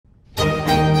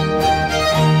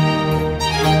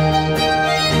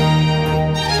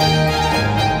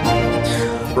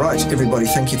everybody.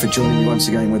 Thank you for joining me once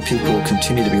again, where people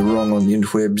continue to be wrong on the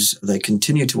interwebs. They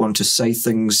continue to want to say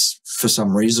things for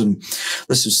some reason.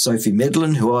 This is Sophie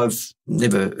Medlin, who I've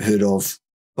never heard of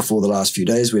before the last few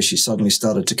days, where she suddenly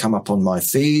started to come up on my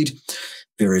feed.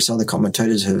 Various other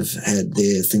commentators have had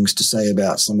their things to say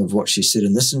about some of what she said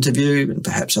in this interview, and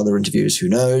perhaps other interviews, who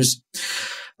knows.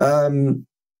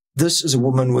 This is a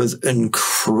woman with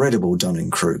incredible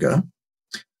Dunning-Kruger,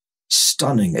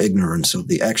 stunning ignorance of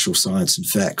the actual science and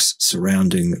facts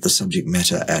surrounding the subject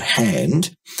matter at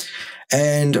hand.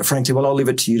 And frankly, well, I'll leave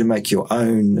it to you to make your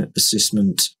own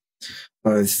assessment,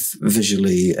 both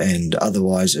visually and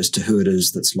otherwise, as to who it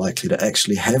is that's likely to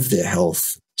actually have their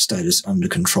health status under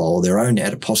control, their own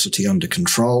adiposity under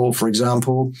control, for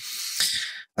example.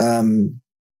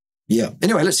 Yeah.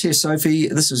 Anyway, let's hear Sophie.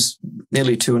 This is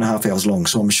nearly 2.5 hours long,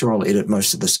 so I'm sure I'll edit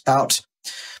most of this out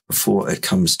before it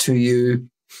comes to you.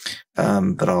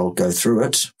 But I'll go through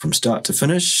it from start to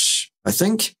finish, I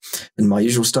think, in my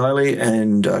usual style,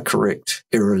 and correct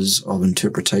errors of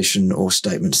interpretation or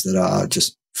statements that are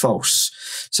just false.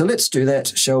 So let's do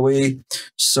that, shall we?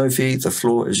 Sophie, the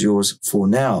floor is yours for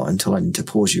now, until I need to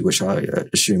pause you, which I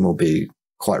assume will be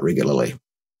quite regularly.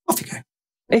 Off you go.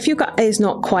 If your gut is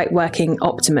not quite working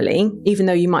optimally, even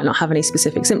though you might not have any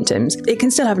specific symptoms, it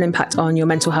can still have an impact on your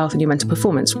mental health and your mental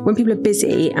performance. When people are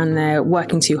busy and they're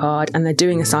working too hard and they're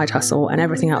doing a side hustle and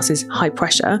everything else is high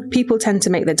pressure, people tend to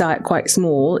make their diet quite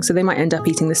small, so they might end up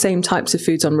eating the same types of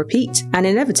foods on repeat. And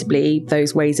inevitably,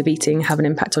 those ways of eating have an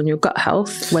impact on your gut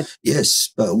health.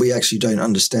 Yes, but we actually don't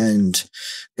understand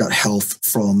gut health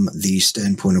from the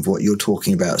standpoint of what you're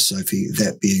talking about, Sophie,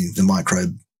 that being the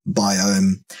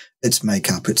microbiome, its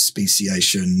makeup, its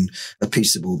speciation, a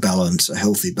peaceable balance, a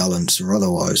healthy balance, or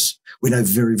otherwise. We know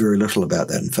very, very little about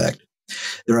that, in fact.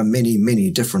 There are many, many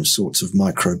different sorts of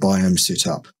microbiome set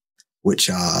up,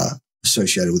 which are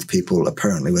associated with people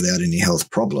apparently without any health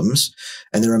problems.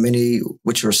 And there are many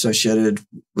which are associated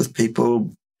with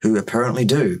people who apparently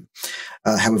do.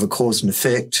 However, cause and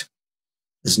effect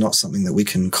is not something that we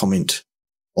can comment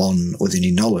on with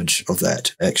any knowledge of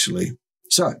that, actually.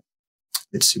 So,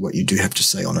 let's see what you do have to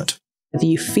say on it. Whether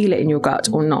you feel it in your gut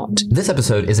or not. This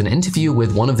episode is an interview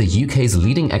with one of the UK's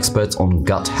leading experts on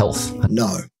gut health.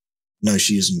 No,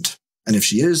 she isn't. And if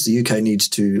she is, the UK needs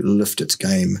to lift its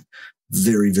game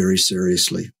very, very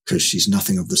seriously, because she's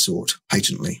nothing of the sort,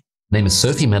 patently. Her name is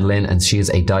Sophie Medlin, and she is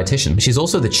a dietitian. She's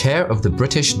also the chair of the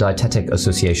British Dietetic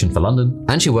Association for London,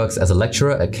 and she works as a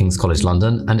lecturer at King's College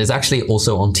London, and is actually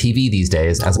also on TV these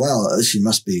days. Well, she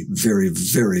must be very,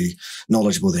 very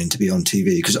knowledgeable then to be on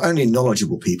TV, because only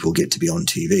knowledgeable people get to be on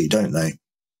TV, don't they?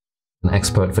 An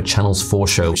expert for Channel's 4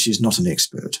 show. No, she's not an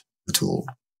expert at all.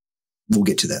 We'll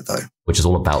get to that, though. Which is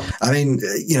all about. I mean,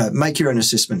 make your own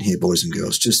assessment here, boys and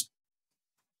girls. Just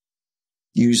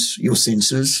use your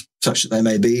senses, such that they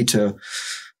may be, to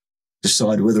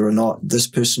decide whether or not this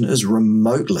person is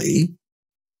remotely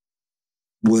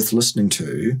worth listening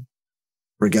to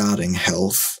regarding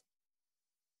health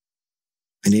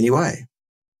in any way.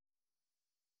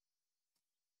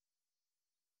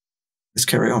 Let's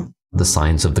carry on. The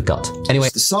science of the gut. Anyway.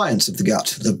 It's the science of the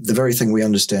gut, the very thing we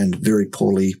understand very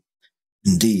poorly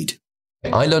indeed.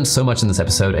 I learned so much in this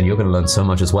episode, and you're going to learn so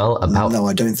much as well about... No,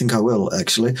 I don't think I will,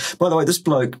 actually. By the way, this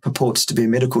bloke purports to be a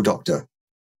medical doctor.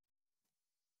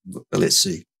 Let's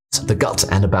see. The gut,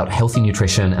 and about healthy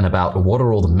nutrition, and about what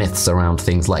are all the myths around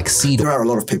things like seed... There are a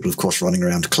lot of people, of course, running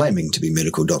around claiming to be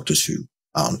medical doctors who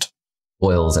aren't.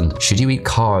 Oils, and should you eat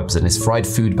carbs, and is fried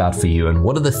food bad for you, and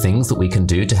what are the things that we can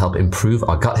do to help improve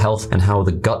our gut health, and how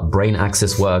the gut-brain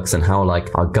axis works, and how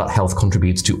our gut health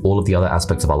contributes to all of the other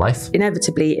aspects of our life.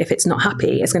 Inevitably, if it's not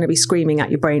happy, it's going to be screaming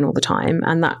at your brain all the time,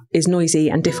 and that is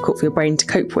noisy and difficult for your brain to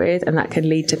cope with, and that can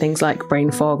lead to things like brain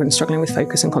fog and struggling with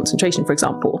focus and concentration, for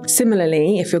example.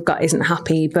 Similarly, if your gut isn't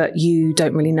happy, but you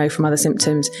don't really know from other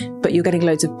symptoms, but you're getting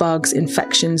loads of bugs,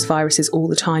 infections, viruses all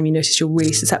the time, you notice you're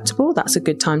really susceptible, that's a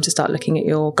good time to start looking at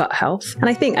your gut health. And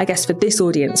I guess for this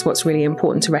audience, what's really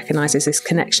important to recognize is this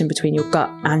connection between your gut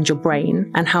and your brain,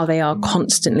 and how they are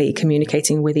constantly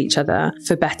communicating with each other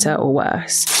for better or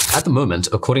worse. At the moment,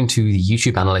 according to the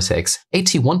YouTube analytics,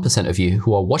 81% of you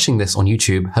who are watching this on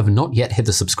YouTube have not yet hit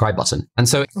the subscribe button. And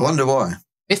so I wonder why.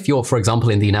 If you're, for example,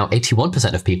 in the now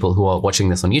 81% of people who are watching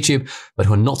this on YouTube, but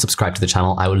who are not subscribed to the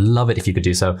channel, I would love it if you could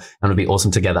do so. And it would be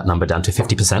awesome to get that number down to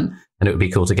 50%. And it would be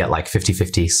cool to get like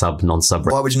 50-50 sub, non-sub.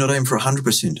 Why would you not aim for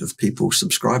 100% of people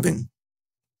subscribing?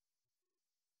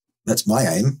 That's my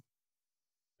aim.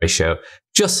 Ratio,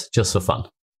 just for fun.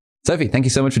 Sophie, thank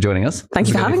you so much for joining us. Thank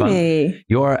you for having me.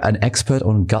 You're an expert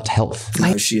on gut health.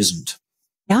 No, she isn't.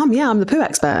 Yeah, I'm the poo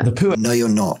expert. The poo. No, you're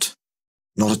not.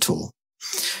 Not at all.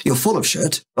 You're full of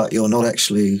shit, but you're not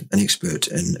actually an expert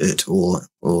in it or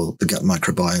the gut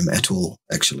microbiome at all,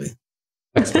 actually.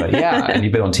 Expert, yeah. And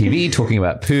you've been on TV talking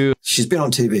about poo. She's been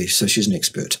on TV, so she's an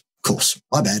expert. Of course.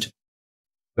 My bad.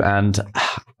 And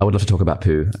I would love to talk about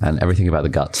poo and everything about the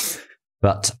gut.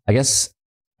 But I guess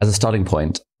as a starting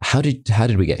point, how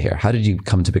did we get here? How did you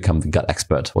come to become the gut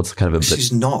expert? What's kind of a bit...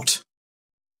 She's not.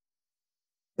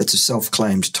 It's a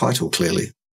self-claimed title,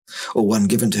 clearly, or one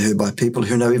given to her by people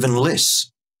who know even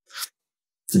less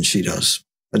than she does.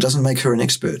 It doesn't make her an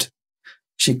expert.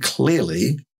 She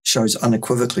clearly shows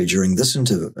unequivocally during this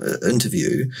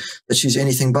interview that she's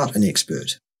anything but an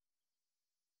expert.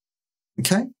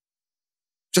 Okay?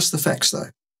 Just the facts,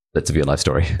 though. Bits of your life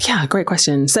story. Yeah, great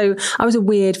question. So I was a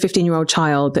weird 15-year-old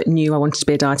child that knew I wanted to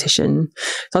be a dietitian.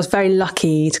 So I was very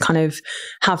lucky to kind of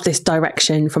have this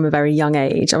direction from a very young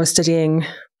age. I was studying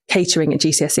catering at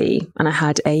GCSE, and I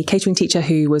had a catering teacher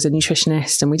who was a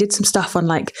nutritionist, and we did some stuff on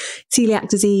like celiac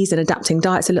disease and adapting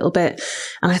diets a little bit.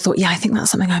 And I thought, yeah, I think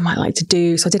that's something I might like to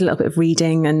do. So I did a little bit of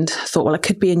reading and thought, well, I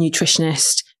could be a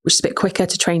nutritionist, which is a bit quicker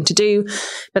to train to do,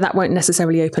 but that won't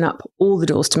necessarily open up all the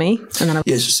doors to me. And then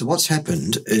yes. So what's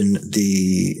happened in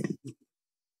the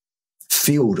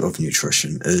field of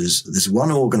nutrition is there's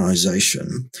one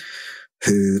organization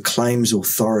who claims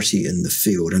authority in the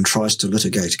field and tries to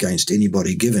litigate against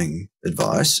anybody giving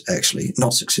advice, actually,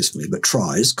 not successfully, but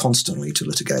tries constantly to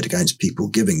litigate against people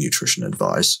giving nutrition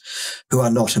advice who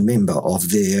are not a member of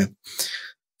their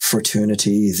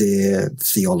fraternity, their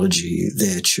theology,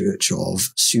 their church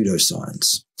of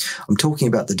pseudoscience. I'm talking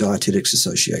about the dietetics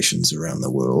associations around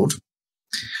the world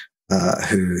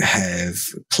who have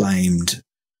claimed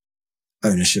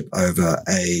ownership over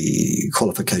a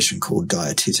qualification called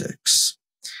dietetics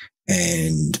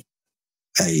and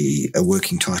a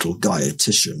working title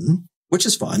dietitian, which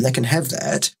is fine. They can have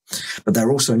that, but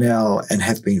they're also now and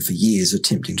have been for years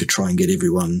attempting to try and get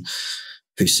everyone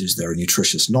who says they're a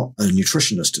nutritionist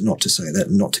not to say that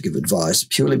and not to give advice,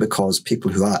 purely because people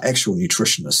who are actual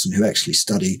nutritionists and who actually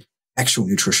study actual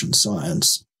nutrition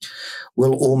science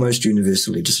will almost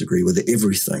universally disagree with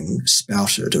everything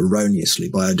spouted erroneously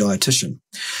by a dietitian.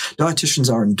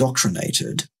 Dietitians are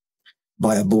indoctrinated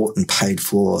by a bought and paid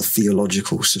for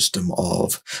theological system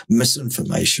of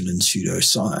misinformation and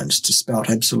pseudoscience to spout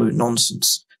absolute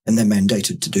nonsense, and they're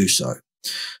mandated to do so,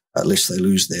 unless they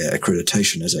lose their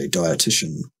accreditation as a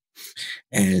dietitian.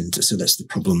 And so that's the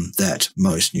problem that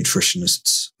most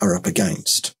nutritionists are up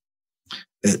against.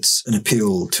 It's an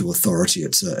appeal to authority.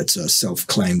 It's a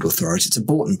self-claimed authority. It's a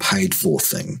bought and paid for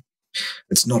thing.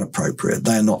 It's not appropriate.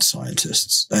 They are not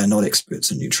scientists. They are not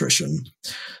experts in nutrition.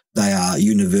 They are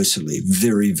universally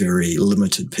very, very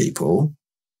limited people.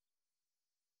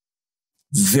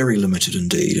 Very limited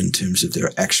indeed in terms of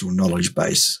their actual knowledge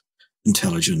base,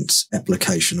 intelligence,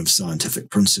 application of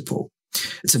scientific principle.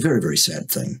 It's a very, very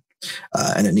sad thing.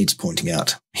 And it needs pointing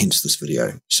out, hence this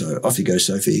video. So off you go,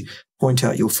 Sophie. Point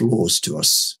out your flaws to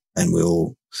us and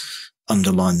we'll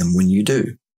underline them when you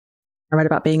do. I read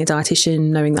about being a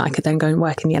dietitian, knowing that I could then go and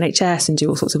work in the NHS and do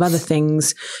all sorts of other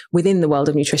things within the world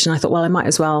of nutrition. I thought, well, I might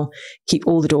as well keep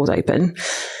all the doors open.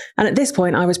 And at this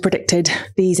point, I was predicted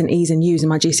B's and E's and U's in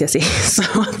my GCSE. So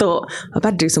I thought, I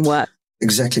better do some work.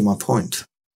 Exactly my point.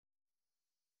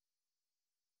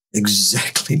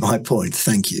 Exactly my point.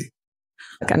 Thank you.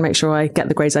 And make sure I get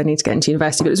the grades I need to get into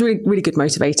university. But it was a really, really good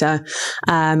motivator.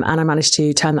 And I managed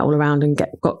to turn that all around and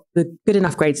got the good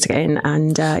enough grades to get in.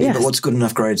 And yeah, but what's good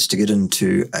enough grades to get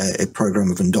into a program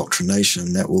of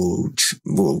indoctrination that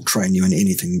will train you in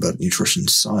anything but nutrition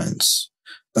science?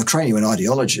 They'll train you in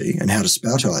ideology and how to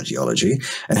spout ideology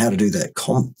and how to do that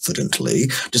confidently,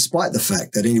 despite the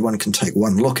fact that anyone can take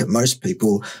one look at most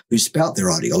people who spout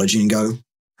their ideology and go,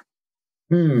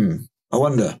 I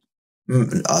wonder.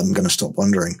 I'm going to stop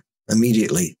wondering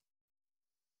immediately.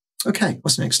 Okay,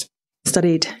 what's next?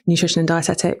 Studied nutrition and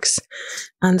dietetics,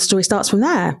 and the story starts from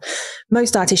there.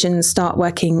 Most dietitians start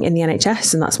working in the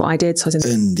NHS, and that's what I did. So I was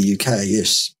in the UK,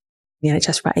 yes. The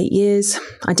NHS for about 8 years.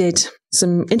 I did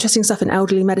some interesting stuff in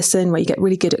elderly medicine where you get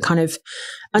really good at kind of...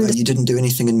 You didn't do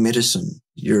anything in medicine.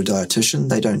 You're a dietitian.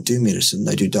 They don't do medicine.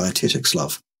 They do dietetics,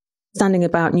 love. Understanding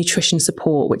about nutrition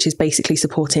support, which is basically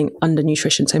supporting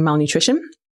undernutrition, so malnutrition.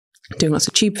 Doing lots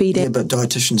of tube feeding. Yeah, but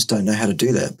dietitians don't know how to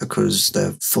do that because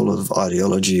they're full of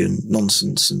ideology and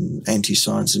nonsense and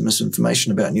anti-science and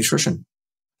misinformation about nutrition,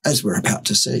 as we're about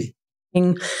to see.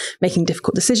 Making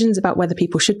difficult decisions about whether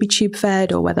people should be tube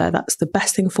fed or whether that's the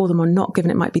best thing for them or not,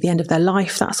 given it might be the end of their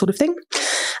life, that sort of thing.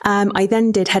 I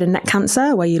then did head and neck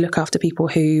cancer, where you look after people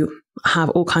who have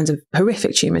all kinds of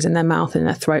horrific tumours in their mouth and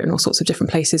their throat and all sorts of different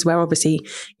places where obviously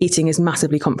eating is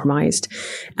massively compromised.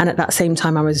 And at that same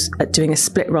time, I was doing a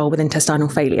split role with intestinal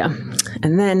failure.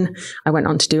 And then I went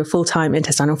on to do a full-time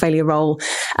intestinal failure role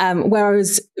where I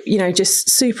was, just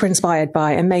super inspired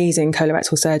by amazing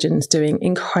colorectal surgeons doing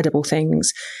incredible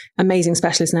things, amazing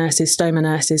specialist nurses, stoma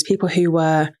nurses, people who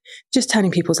were just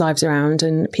turning people's lives around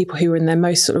and people who were in their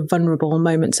most sort of vulnerable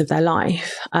moments of their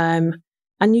life. And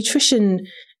nutrition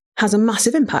has a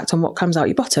massive impact on what comes out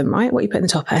your bottom, right? What you put in the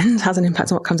top end has an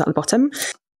impact on what comes out the bottom.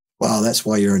 Wow, that's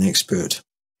why you're an expert.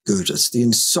 Good. It's the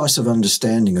incisive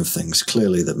understanding of things,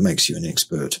 clearly, that makes you an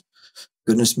expert.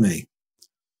 Goodness me.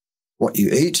 What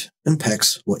you eat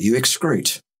impacts what you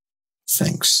excrete.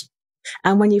 Thanks.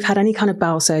 And when you've had any kind of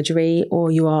bowel surgery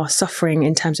or you are suffering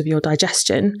in terms of your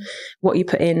digestion, what you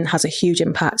put in has a huge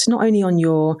impact, not only on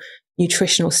your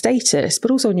nutritional status, but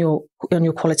also on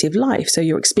your quality of life. So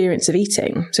your experience of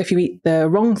eating. So if you eat the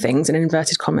wrong things, in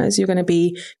inverted commas, you're going to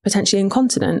be potentially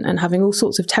incontinent and having all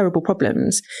sorts of terrible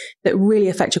problems that really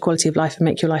affect your quality of life and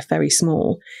make your life very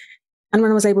small. And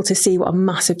when I was able to see what a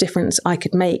massive difference I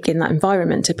could make in that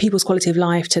environment to people's quality of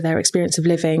life, to their experience of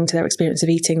living, to their experience of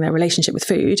eating, their relationship with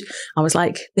food, I was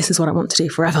like, this is what I want to do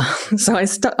forever. So I've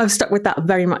stuck with that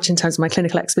very much in terms of my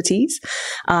clinical expertise.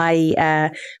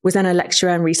 I was then a lecturer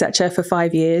and researcher for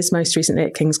 5 years, most recently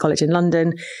at King's College in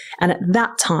London. And at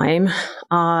that time,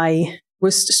 I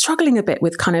was struggling a bit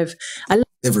with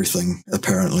everything,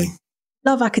 apparently.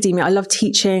 Love academia. I love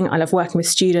teaching. I love working with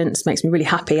students. Makes me really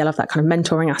happy. I love that kind of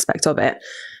mentoring aspect of it.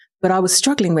 But I was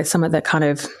struggling with some of the kind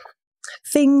of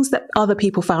things that other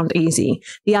people found easy.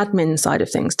 The admin side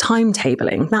of things,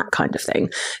 timetabling, that kind of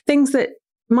thing. Things that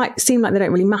might seem like they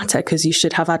don't really matter because you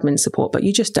should have admin support, but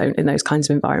you just don't in those kinds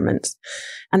of environments.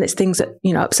 And it's things that,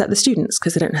 upset the students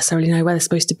because they don't necessarily know where they're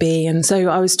supposed to be. And so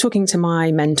I was talking to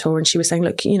my mentor and she was saying,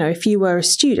 look, if you were a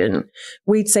student,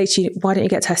 we'd say to you, why don't you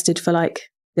get tested for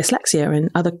dyslexia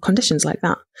and other conditions like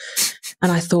that?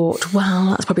 And I thought,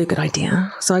 well, that's probably a good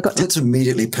idea. So I got Let's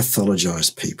immediately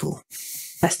pathologize people.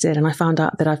 Tested and I found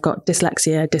out that I've got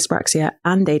dyslexia, dyspraxia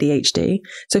and ADHD.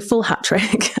 So full hat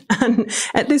trick. And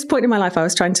at this point in my life, I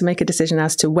was trying to make a decision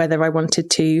as to whether I wanted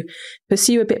to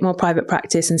pursue a bit more private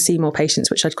practice and see more patients,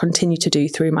 which I'd continue to do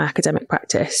through my academic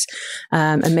practice.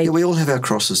 And maybe we all have our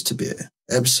crosses to bear.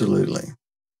 Absolutely.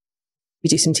 We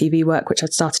do some TV work, which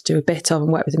I'd started to do a bit of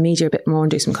and work with the media a bit more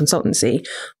and do some consultancy,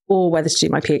 or whether to do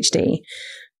my PhD.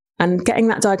 And getting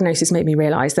that diagnosis made me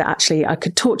realise that actually I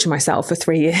could torture myself for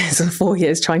 3 years or 4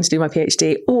 years trying to do my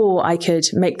PhD, or I could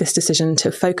make this decision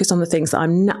to focus on the things that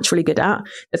I'm naturally good at,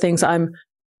 the things that I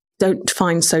don't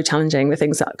find so challenging, the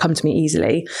things that come to me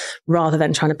easily, rather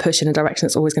than trying to push in a direction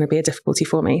that's always going to be a difficulty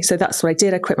for me. So that's what I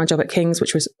did. I quit my job at King's,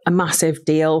 which was a massive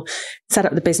deal, set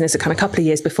up the business a couple of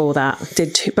years before that,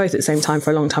 did both at the same time for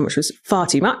a long time, which was far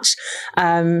too much.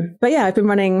 But yeah, I've been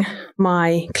running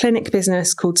my clinic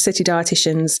business called City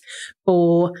Dietitians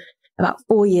for about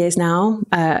 4 years now,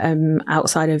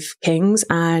 outside of King's,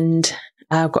 and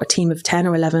I've got a team of 10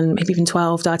 or 11, maybe even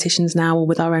 12 dietitians now, all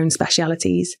with our own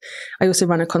specialities. I also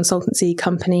run a consultancy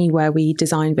company where we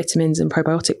design vitamins and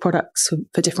probiotic products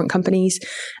for different companies.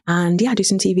 And yeah, I do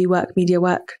some TV work, media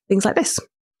work, things like this.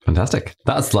 Fantastic.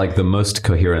 That's the most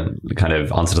coherent kind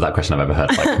of answer to that question I've ever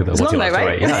heard. What's your life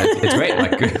story? Yeah, it's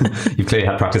great. You've clearly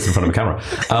had practice in front of a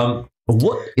camera.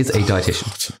 What is a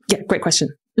dietitian? Yeah, great question.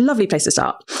 Lovely place to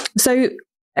start. So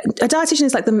a dietitian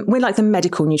is we're like the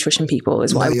medical nutrition people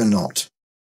as well. No, you're not.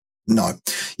 No,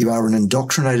 you are an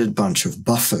indoctrinated bunch of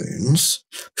buffoons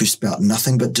who spout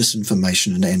nothing but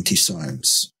disinformation and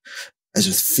anti-science as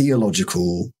a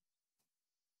theological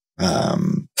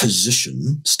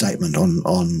position statement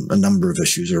on a number of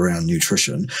issues around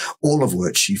nutrition, all of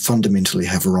which you fundamentally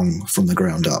have wrong from the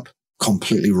ground up,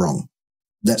 completely wrong.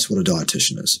 That's what a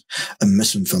dietitian is, a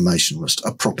misinformationalist,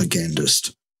 a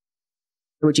propagandist.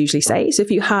 Would usually say. So if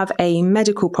you have a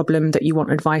medical problem that you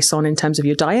want advice on in terms of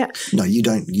your diet. No, you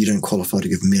don't qualify to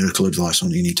give medical advice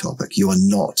on any topic. You are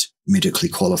not medically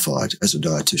qualified as a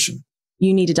dietitian.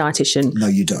 You need a dietitian. No,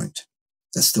 you don't.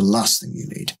 That's the last thing you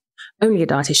need. Only a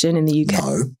dietitian in the UK.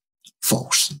 No,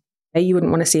 false. You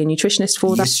wouldn't want to see a nutritionist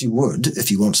for that? Yes, you would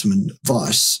if you want some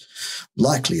advice,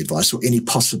 likely advice, or any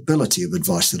possibility of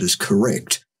advice that is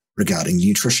correct regarding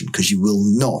nutrition, because you will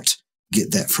not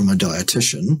get that from a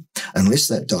dietitian unless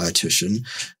that dietitian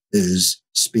is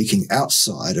speaking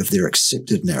outside of their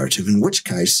accepted narrative, in which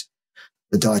case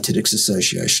the Dietetics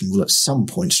Association will at some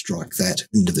point strike that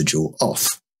individual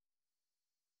off.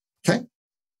 Okay?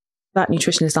 That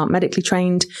nutritionists aren't medically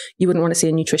trained. You wouldn't want to see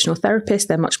a nutritional therapist.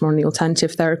 They're much more on the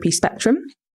alternative therapy spectrum.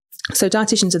 So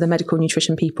dietitians are the medical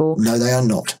nutrition people. No, they are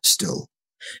not still.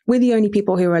 We're the only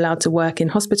people who are allowed to work in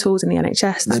hospitals in the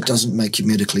NHS. That doesn't make you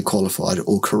medically qualified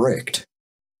or correct.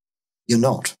 You're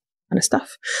not. Kind of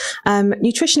stuff.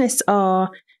 Nutritionists are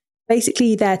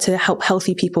basically there to help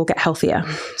healthy people get healthier.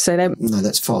 So they're No,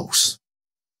 that's false.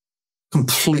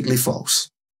 Completely false.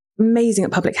 amazing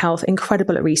at public health,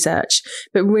 incredible at research,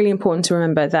 but really important to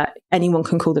remember that anyone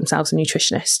can call themselves a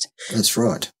nutritionist. That's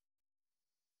right.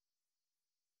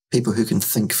 People who can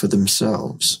think for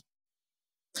themselves.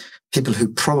 People who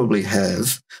probably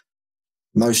have,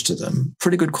 most of them,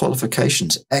 pretty good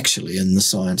qualifications actually in the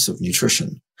science of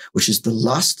nutrition, which is the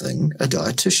last thing a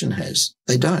dietitian has.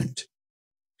 They don't.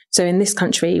 So in this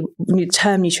country, the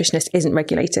term nutritionist isn't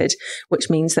regulated, which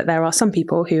means that there are some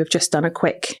people who have just done a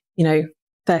quick, £30.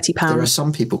 There are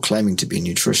some people claiming to be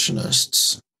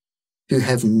nutritionists who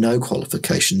have no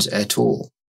qualifications at all.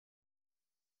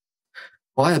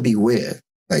 Buyer beware,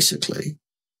 basically.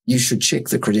 You should check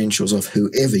the credentials of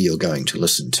whoever you're going to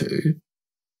listen to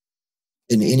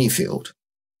in any field.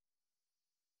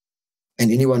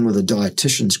 And anyone with a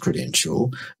dietitian's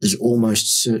credential is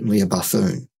almost certainly a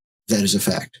buffoon. That is a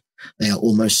fact. They are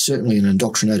almost certainly an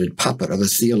indoctrinated puppet of a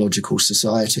theological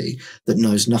society that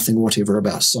knows nothing whatever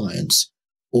about science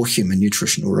or human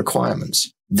nutritional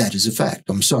requirements. That is a fact.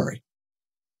 I'm sorry.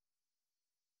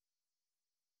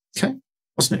 Okay,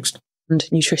 what's next? And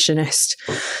nutritionist,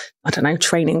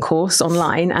 training course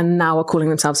online, and now are calling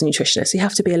themselves a nutritionist. So you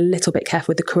have to be a little bit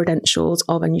careful with the credentials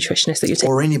of a nutritionist that you're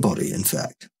or anybody, in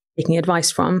fact, taking advice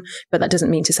from. But that doesn't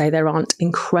mean to say there aren't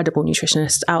incredible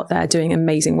nutritionists out there doing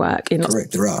amazing work in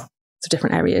correct, there are. Of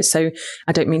different areas. So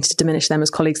I don't mean to diminish them as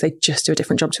colleagues. They just do a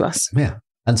different job to us. Yeah.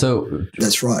 And so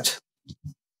that's right.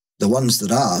 The ones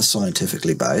that are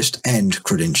scientifically based and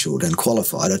credentialed and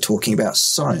qualified are talking about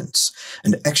science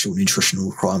and actual nutritional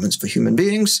requirements for human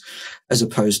beings, as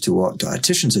opposed to what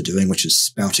dietitians are doing, which is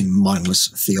spouting mindless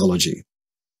theology.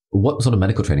 What sort of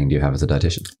medical training do you have as a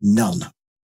dietitian? None. A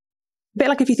bit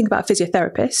like if you think about a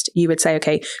physiotherapist, you would say,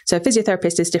 okay, so a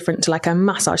physiotherapist is different to like a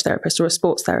massage therapist or a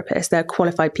sports therapist. They're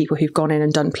qualified people who've gone in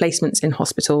and done placements in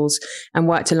hospitals and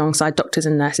worked alongside doctors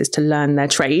and nurses to learn their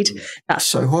trade. That's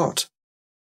so what?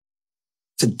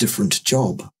 It's a different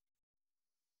job.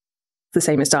 The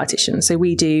same as dietitians. So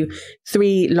we do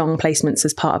 3 long placements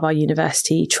as part of our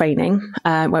university training,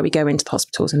 where we go into the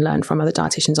hospitals and learn from other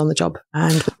dietitians on the job.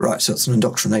 And right, so it's an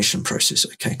indoctrination process.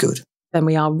 Okay, good. Then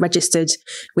we are registered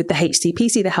with the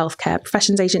HCPC, the Healthcare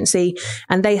Professions Agency,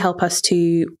 and they help us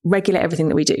to regulate everything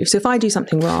that we do. So if I do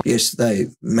something wrong... Yes, they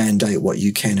mandate what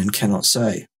you can and cannot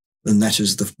say. And that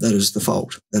is the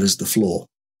fault. That is the flaw.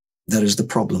 That is the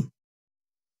problem.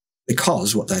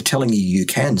 Because what they're telling you you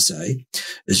can say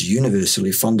is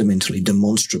universally, fundamentally,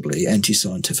 demonstrably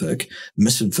anti-scientific,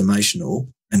 misinformational,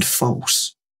 and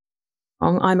false.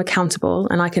 I'm accountable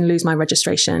and I can lose my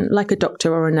registration like a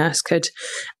doctor or a nurse could,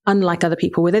 unlike other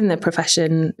people within the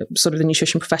profession, sort of the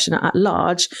nutrition profession at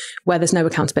large, where there's no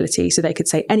accountability. So they could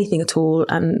say anything at all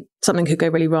and something could go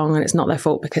really wrong and it's not their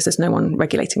fault because there's no one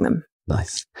regulating them.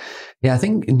 Nice. Yeah, I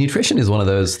think nutrition is one of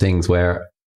those things where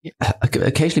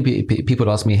occasionally people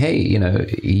would ask me, hey,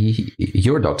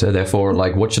 you're a doctor, therefore,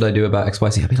 what should I do about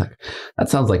XYZ? I'd be like, that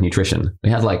sounds like nutrition. We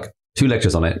had 2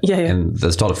 lectures on it in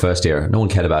the start of first year. No one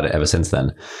cared about it ever since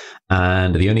then.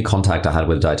 And the only contact I had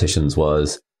with dietitians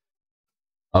was,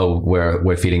 oh,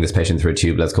 we're feeding this patient through a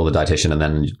tube. Let's call the dietitian and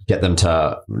then get them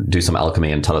to do some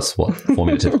alchemy and tell us what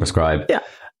formula to prescribe. Yeah.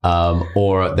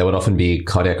 Or there would often be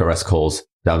cardiac arrest calls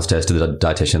downstairs to the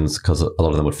dietitians because a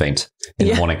lot of them would faint in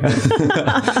the morning.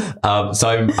 So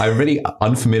I'm really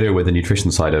unfamiliar with the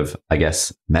nutrition side of, I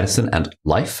guess, medicine and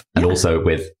life, and also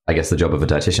with, I guess, the job of a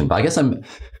dietitian. But I guess I'm,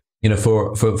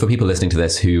 for people listening to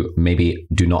this who maybe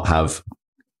do not have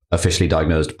officially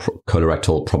diagnosed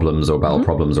colorectal problems or bowel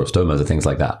problems or stomas or things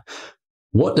like that,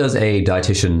 what does a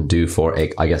dietitian do for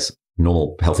a, I guess,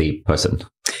 normal, healthy person?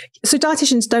 So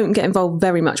dietitians don't get involved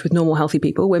very much with normal, healthy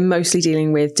people. We're mostly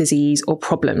dealing with disease or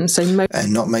problems. And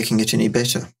not making it any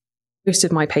better. Most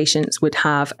of my patients would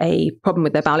have a problem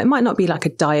with their bowel. It might not be like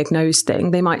a diagnosed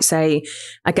thing. They might say,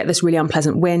 I get this really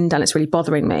unpleasant wind and it's really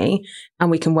bothering me,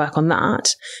 and we can work on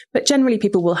that. But generally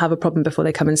people will have a problem before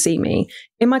they come and see me.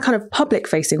 In my kind of public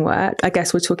facing work, I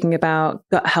guess we're talking about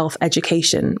gut health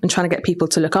education and trying to get people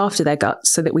to look after their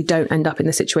guts so that we don't end up in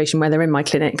the situation where they're in my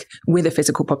clinic with a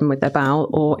physical problem with their bowel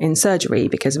or in surgery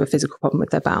because of a physical problem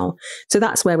with their bowel. So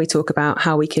that's where we talk about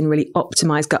how we can really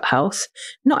optimize gut health,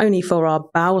 not only for our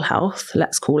bowel health,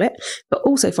 let's call it, but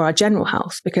also for our general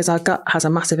health, because our gut has a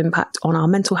massive impact on our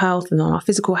mental health and on our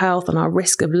physical health and our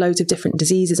risk of loads of different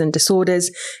diseases and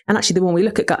disorders. And actually, the more we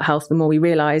look at gut health, the more we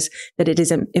realize that it is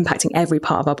impacting every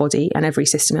part of our body and every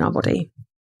system in our body.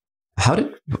 How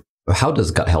did how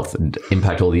does gut health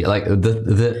impact all the, like,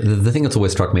 the thing that's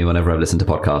always struck me whenever I've listened to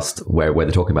podcasts where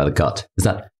they're talking about the gut is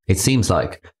that it seems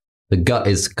like the gut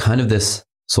is kind of this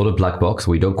sort of black box.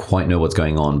 We don't quite know what's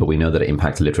going on, but we know that it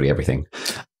impacts literally everything.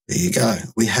 There you go.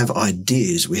 We have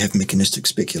ideas, we have mechanistic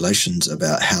speculations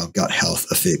about how gut health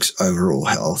affects overall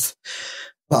health,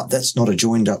 but that's not a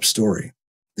joined up story.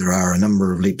 There are a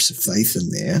number of leaps of faith in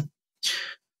there.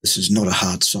 This is not a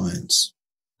hard science.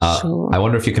 Sure. I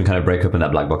wonder if you can kind of break open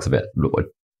that black box a bit.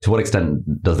 To what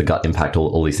extent does the gut impact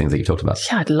all these things that you talked about?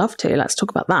 Yeah, I'd love to. Let's talk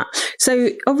about that.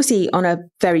 So obviously on a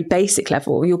very basic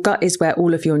level, your gut is where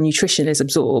all of your nutrition is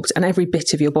absorbed and every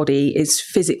bit of your body is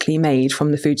physically made from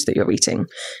the foods that you're eating.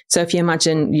 So if you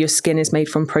imagine your skin is made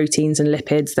from proteins and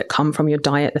lipids that come from your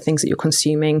diet, the things that you're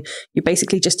consuming, you're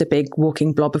basically just a big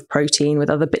walking blob of protein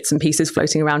with other bits and pieces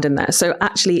floating around in there. So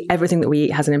actually everything that we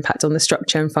eat has an impact on the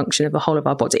structure and function of the whole of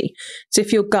our body. So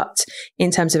if your gut, in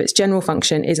terms of its general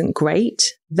function, isn't great,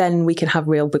 then we can have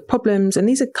real big problems. And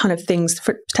these are kind of things,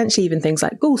 for potentially even things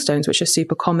like gallstones, which are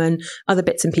super common, other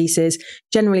bits and pieces,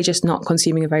 generally just not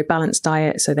consuming a very balanced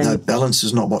diet. So then, no, balance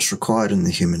is not what's required in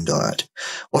the human diet.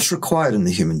 What's required in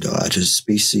the human diet is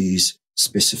species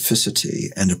specificity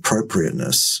and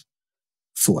appropriateness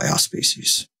for our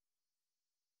species.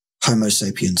 Homo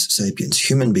sapiens sapiens,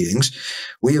 human beings,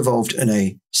 we evolved in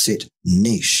a set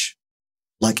niche.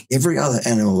 Like every other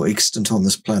animal extant on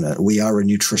this planet, we are a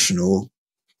nutritional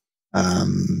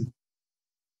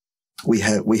we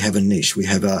have a niche, we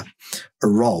have a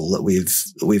role that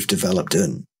we've developed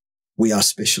in. We are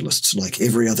specialists like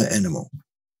every other animal.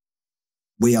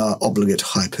 We are obligate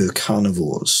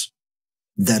hypercarnivores.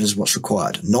 That is what's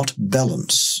required, not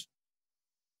balance.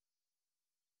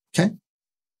 Okay?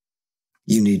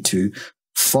 You need to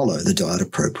follow the diet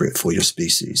appropriate for your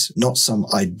species, not some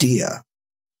idea.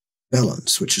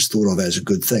 Balance, which is thought of as a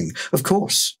good thing. Of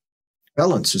course,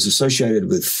 balance is associated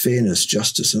with fairness,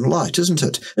 justice, and light, isn't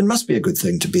it? It must be a good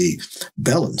thing to be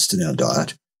balanced in our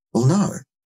diet. Well, no.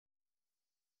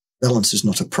 Balance is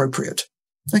not appropriate.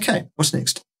 Okay, what's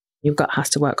next? your gut has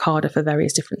to work harder for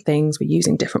various different things. We're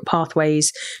using different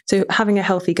pathways. So having a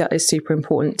healthy gut is super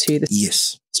important to the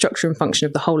structure and function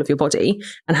of the whole of your body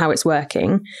and how it's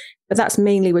working. But that's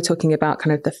mainly, we're talking about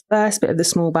kind of the first bit of the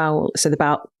small bowel. So the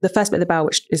first bit of the bowel,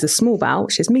 which is the small bowel,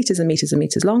 which is meters and meters and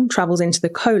meters long, travels into the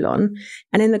colon.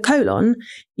 And in the colon,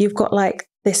 you've got like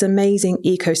this amazing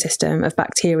ecosystem of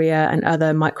bacteria and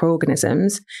other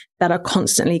microorganisms that are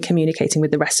constantly communicating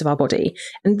with the rest of our body.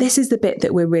 And this is the bit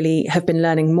that we really have been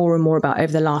learning more and more about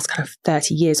over the last kind of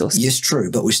 30 years or so. Yes,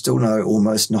 true, but we still know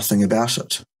almost nothing about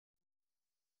it.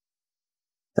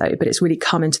 But it's really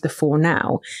come into the fore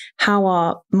now, how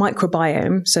our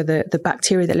microbiome, so the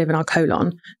bacteria that live in our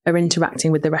colon, are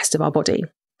interacting with the rest of our body.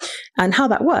 And how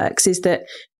that works is that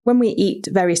when we eat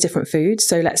various different foods,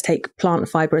 so let's take plant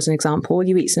fiber as an example,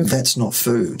 you eat some... That's not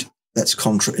food. That's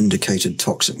contraindicated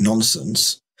toxic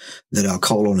nonsense that our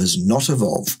colon has not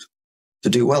evolved to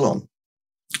do well on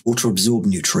or to absorb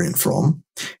nutrient from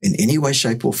in any way,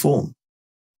 shape or form.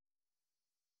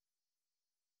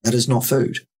 That is not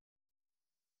food.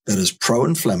 That is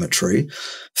pro-inflammatory,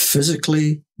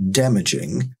 physically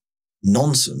damaging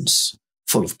nonsense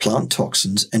full of plant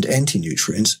toxins and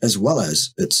anti-nutrients, as well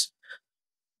as its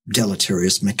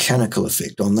deleterious mechanical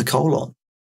effect on the colon.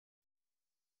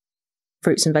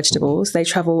 Fruits and vegetables, they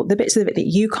travel, the bits of it that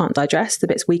you can't digest, the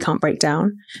bits we can't break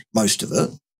down, most of it,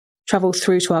 travel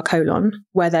through to our colon,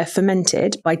 where they're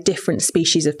fermented by different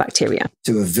species of bacteria.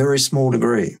 To a very small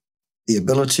degree. The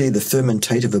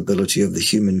fermentative ability of the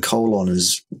human colon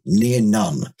is near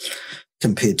none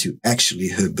compared to actually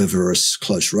herbivorous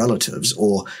close relatives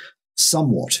or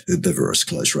somewhat herbivorous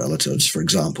close relatives, for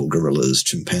example, gorillas,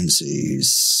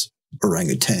 chimpanzees,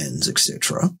 orangutans,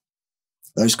 etc.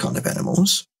 Those kind of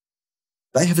animals.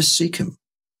 They have a cecum.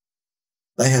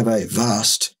 They have a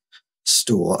vast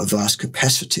store, a vast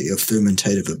capacity of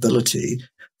fermentative ability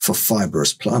for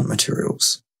fibrous plant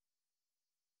materials.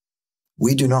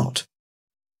 We do not.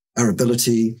 Our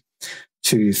ability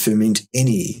to ferment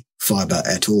any fiber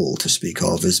at all, to speak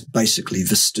of, is basically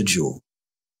vestigial.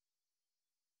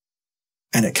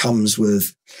 And it comes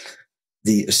with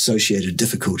the associated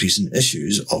difficulties and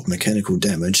issues of mechanical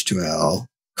damage to our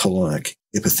colonic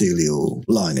epithelial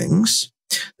linings,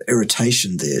 the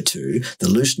irritation there too, the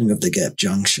loosening of the gap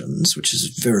junctions, which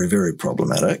is very, very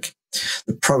problematic,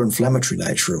 the pro-inflammatory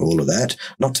nature of all of that,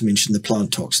 not to mention the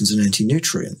plant toxins and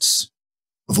anti-nutrients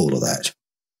of all of that.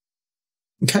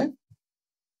 Okay?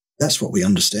 That's what we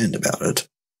understand about it.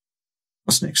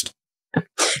 What's next?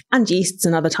 and yeasts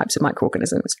and other types of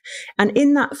microorganisms. And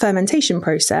in that fermentation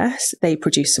process, they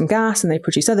produce some gas and they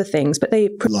produce other things, but they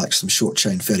like some short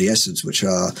chain fatty acids, which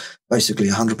are basically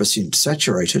 100%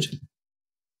 saturated.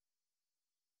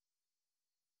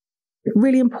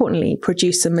 Really importantly,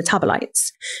 produce some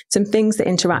metabolites, some things that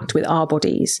interact with our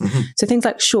bodies. Mm-hmm. So things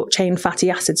like short chain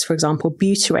fatty acids, for example,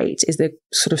 butyrate is the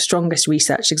sort of strongest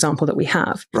research example that we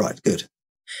have. Right, good.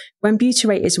 When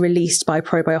butyrate is released by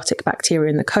probiotic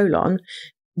bacteria in the colon,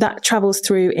 that travels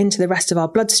through into the rest of our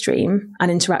bloodstream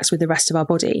and interacts with the rest of our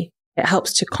body. It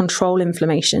helps to control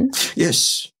inflammation.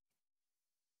 Yes.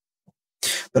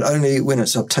 But only when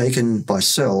it's uptaken by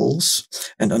cells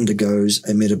and undergoes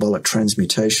a metabolic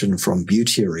transmutation from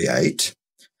butyrate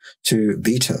to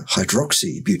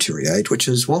beta-hydroxybutyrate, which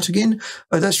is what again?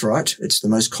 Oh, that's right. It's the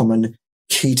most common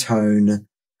ketone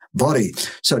body.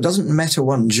 So it doesn't matter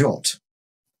one jot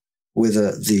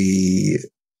whether the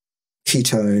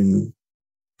ketone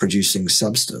producing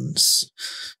substance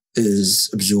is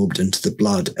absorbed into the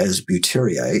blood as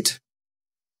butyrate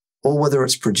or whether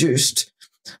it's produced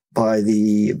by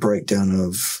the breakdown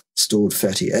of stored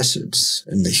fatty acids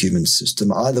in the human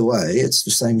system. Either way, it's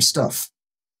the same stuff.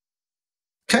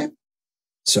 Okay?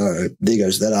 So there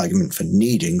goes that argument for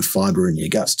needing fiber in your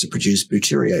guts to produce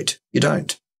butyrate. You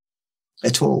don't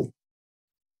at all.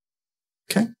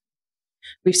 Okay?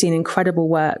 We've seen incredible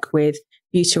work with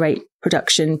butyrate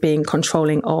production being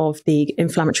controlling of the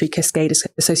inflammatory cascade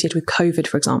associated with COVID,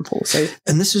 for example.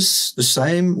 And this is the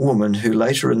same woman who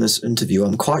later in this interview,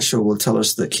 I'm quite sure, will tell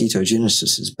us that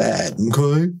ketogenesis is bad.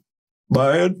 Okay?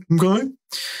 Bad. Okay?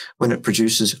 When it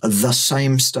produces the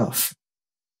same stuff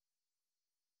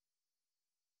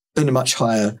in a much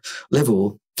higher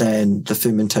level than the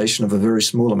fermentation of a very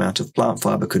small amount of plant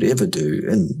fiber could ever do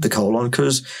in the colon,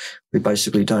 because we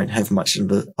basically don't have much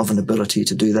of an ability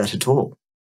to do that at all.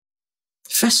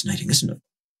 Fascinating, isn't it?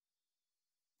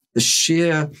 The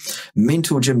sheer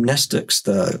mental gymnastics,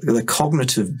 the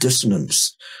cognitive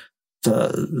dissonance,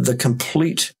 the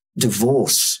complete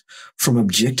divorce from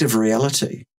objective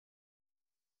reality.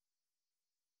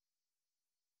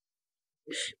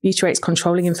 Butyrate's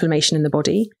controlling inflammation in the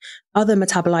body. Other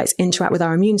metabolites interact with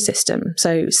our immune system.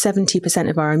 So 70%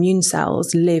 of our immune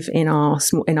cells live in our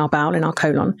bowel, in our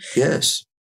colon. Yes.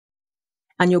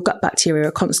 And your gut bacteria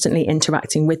are constantly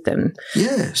interacting with them.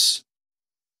 Yes.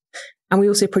 And we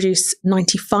also produce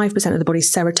 95% of the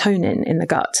body's serotonin in the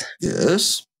gut.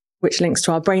 Yes. Which links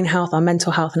to our brain health, our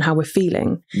mental health, and how we're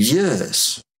feeling.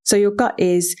 Yes. So your gut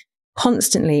is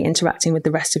constantly interacting with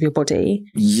the rest of your body.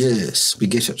 Yes, we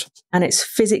get it. And it's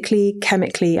physically,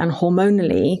 chemically, and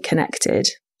hormonally connected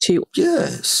to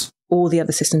all the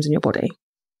other systems in your body.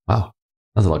 Wow,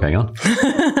 there's a lot going on.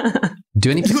 Do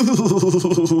any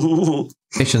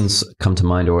patients come to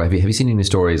mind, or have you seen any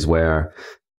stories where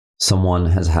someone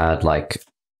has had, like,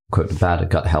 quote, bad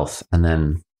gut health, and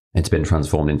then it's been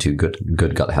transformed into good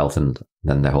gut health, and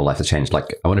then their whole life has changed?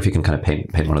 Like, I wonder if you can kind of paint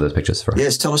one of those pictures for us.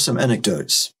 Yes, tell us some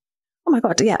anecdotes. Oh my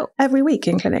God, yeah. Every week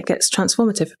in clinic, it's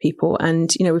transformative for people. And,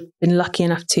 we've been lucky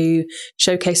enough to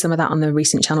showcase some of that on the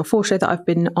recent Channel 4 show that I've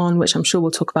been on, which I'm sure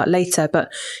we'll talk about later.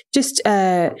 But just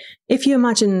if you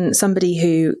imagine somebody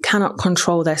who cannot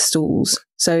control their stools,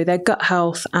 so their gut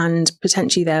health and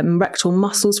potentially their rectal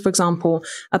muscles, for example,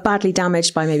 are badly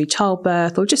damaged by maybe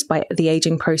childbirth or just by the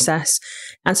aging process.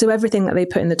 And so everything that they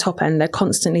put in the top end, they're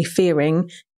constantly fearing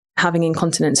having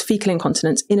incontinence, fecal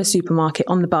incontinence in a supermarket,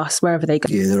 on the bus, wherever they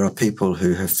go. Yeah, there are people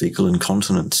who have fecal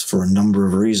incontinence for a number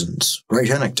of reasons.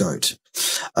 Great anecdote.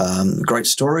 Great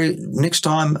story. Next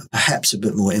time, perhaps a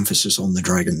bit more emphasis on the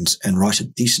dragons and write a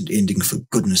decent ending for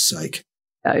goodness sake.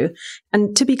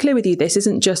 And to be clear with you, this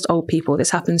isn't just old people. This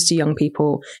happens to young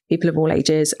people. People of all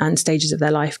ages and stages of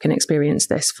their life can experience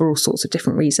this for all sorts of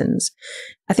different reasons.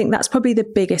 I think that's probably the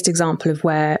biggest example of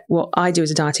where what I do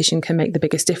as a dietitian can make the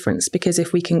biggest difference, because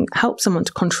if we can help someone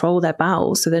to control their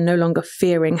bowels so they're no longer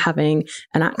fearing having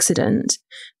an accident,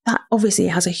 that obviously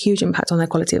has a huge impact on their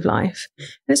quality of life. And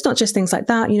it's not just things like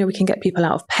that. We can get people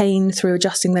out of pain through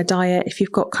adjusting their diet. If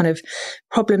you've got kind of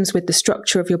problems with the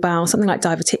structure of your bowel, something like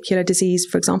diverticular disease,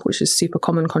 for example, which is a super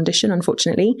common condition,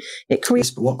 unfortunately, it creates...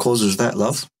 Yes, but what causes that,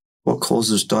 love? What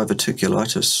causes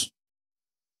diverticulitis?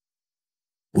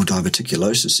 Or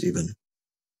diverticulosis even?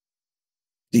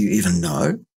 Do you even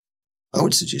know? I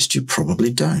would suggest you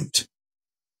probably don't.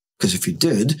 Because if you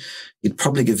did, you'd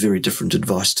probably give very different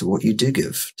advice to what you do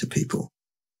give to people.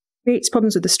 Creates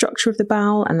problems with the structure of the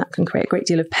bowel, and that can create a great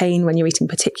deal of pain when you're eating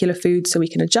particular foods. So we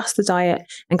can adjust the diet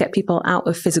and get people out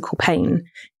of physical pain.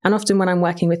 And often when I'm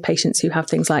working with patients who have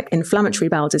things like inflammatory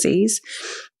bowel disease,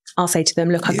 I'll say to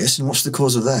them, look, yes, and what's the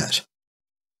cause of that?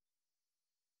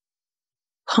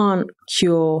 can't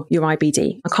cure your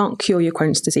IBD. I can't cure your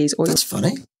Crohn's disease. Or That's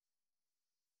funny.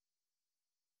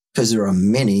 Because there are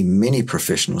many, many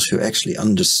professionals who actually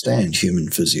understand human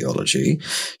physiology,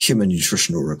 human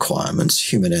nutritional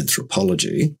requirements, human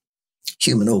anthropology,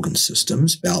 human organ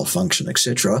systems, bowel function,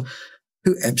 etc.,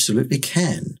 who absolutely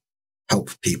can help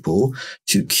people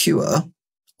to cure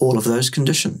all of those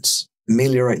conditions,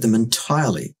 ameliorate them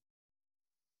entirely.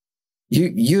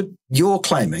 You're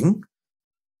claiming,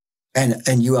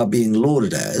 and you are being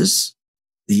lauded as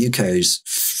the UK's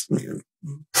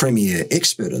premier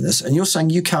expert in this, and you're saying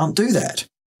you can't do that.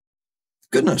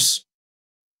 Goodness.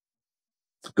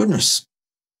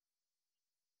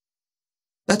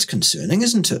 That's concerning,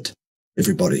 isn't it,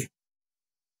 everybody?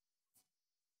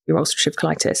 Your ulcerative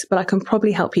colitis, but I can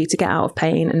probably help you to get out of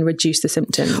pain and reduce the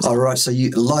symptoms. All right. So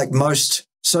you, like most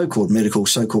so-called medical,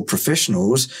 so-called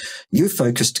professionals, you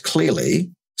focused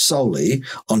clearly, solely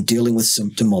on dealing with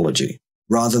symptomology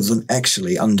rather than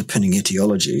actually underpinning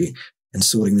etiology and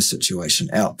sorting the situation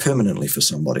out permanently for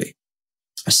somebody.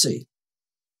 I see.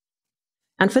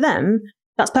 And for them,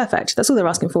 that's perfect. That's all they're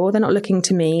asking for. They're not looking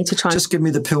to me to try Just give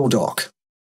me the pill, doc.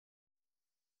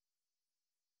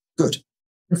 Good.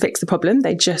 and fix the problem.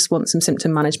 They just want some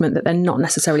symptom management that they're not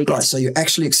necessarily getting. Right, so you're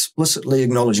actually explicitly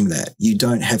acknowledging that. You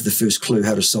don't have the first clue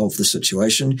how to solve the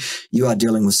situation. You are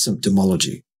dealing with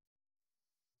symptomology.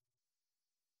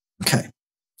 Okay,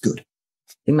 good.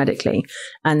 Medically.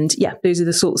 And yeah, those are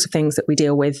the sorts of things that we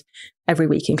deal with every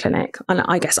week in clinic. And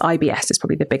I guess IBS is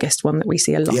probably the biggest one that we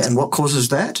see a lot Yeah, and what causes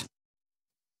that?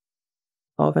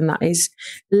 of, and that is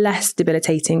less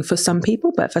debilitating for some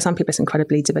people, but for some people it's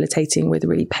incredibly debilitating with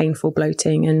really painful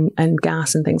bloating and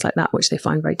gas and things like that, which they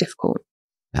find very difficult.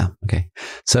 Yeah. Okay.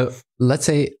 So let's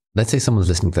say someone's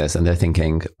listening to this and they're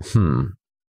thinking,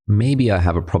 maybe I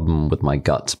have a problem with my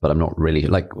gut, but I'm not really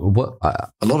like what.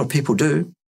 A lot of people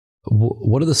do.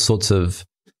 What are the sorts of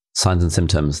signs and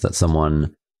symptoms that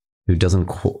someone who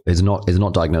is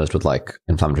not diagnosed with like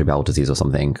inflammatory bowel disease or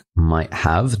something might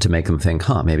have to make them think,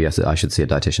 maybe I should see a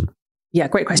dietitian? Yeah,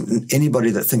 great question. Anybody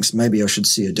that thinks maybe I should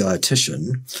see a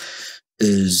dietitian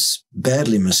is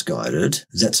badly misguided.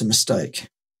 That's a mistake.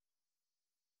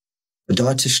 A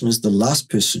dietitian is the last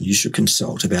person you should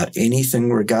consult about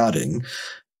anything regarding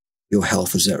your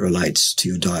health as that relates to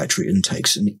your dietary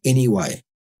intakes in any way.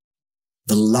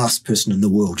 The last person in the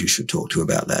world you should talk to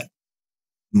about that.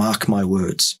 Mark my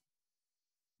words.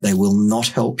 They will not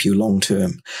help you long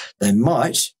term. They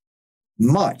might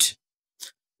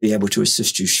be able to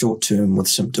assist you short term with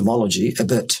symptomology a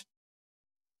bit.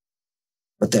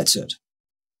 But that's it.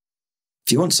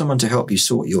 If you want someone to help you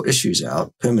sort your issues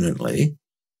out permanently,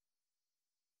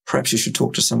 perhaps you should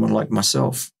talk to someone like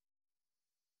myself.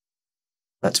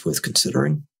 That's worth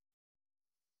considering.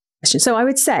 So I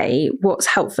would say what's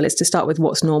helpful is to start with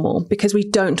what's normal, because we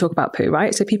don't talk about poo,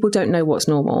 right? So people don't know what's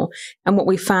normal. And what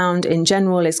we found in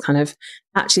general is kind of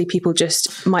actually people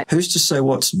just might... Who's to say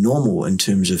what's normal in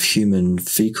terms of human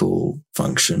fecal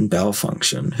function, bowel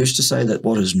function? Who's to say that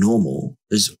what is normal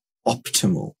is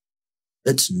optimal?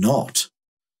 It's not.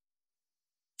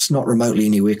 It's not remotely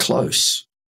anywhere close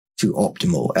to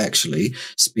optimal, actually,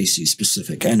 species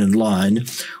specific and in line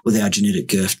with our genetic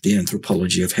gift, the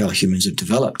anthropology of how humans have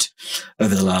developed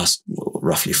over the last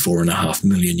roughly 4.5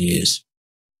 million years.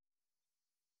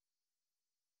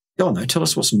 Go on though, tell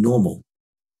us what's normal.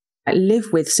 Live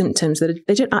with symptoms that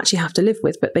they don't actually have to live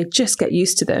with, but they just get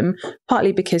used to them,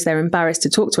 partly because they're embarrassed to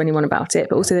talk to anyone about it,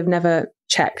 but also they've never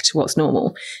checked what's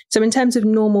normal. So in terms of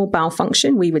normal bowel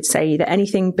function, we would say that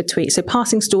anything between, so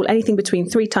passing stool, anything between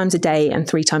 3 times a day and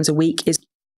 3 times a week is...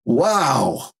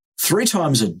 Wow, 3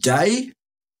 times a day?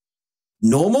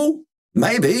 Normal?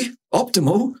 Maybe.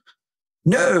 Optimal?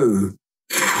 No.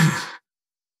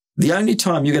 The only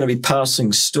time you're going to be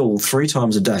passing stool 3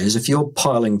 times a day is if you're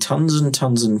piling tons and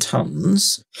tons and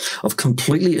tons of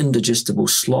completely indigestible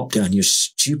slop down your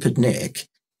stupid neck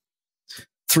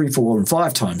 3, 4, and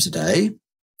 5 times a day,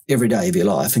 every day of your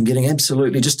life, and getting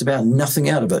absolutely just about nothing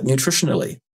out of it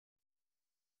nutritionally.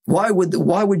 Why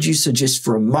would you suggest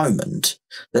for a moment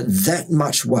that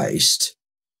much waste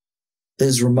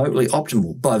is remotely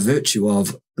optimal by virtue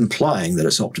of implying that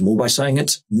it's optimal by saying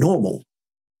it's normal?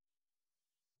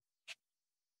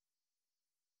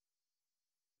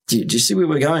 Do you see where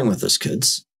we're going with this,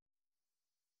 kids?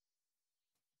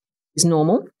 Is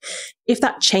normal. If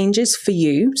that changes for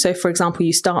you, so for example,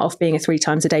 you start off being a 3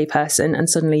 times a day person and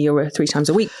suddenly you're a 3 times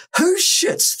a week. Who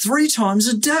shits 3 times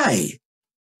a day?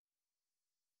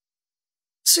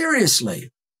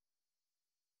 Seriously?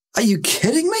 Are you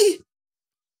kidding me?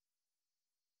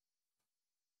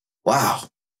 Wow.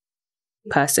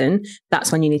 person,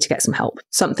 that's when you need to get some help.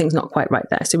 Something's not quite right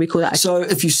there. So we call that. So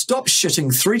if you stop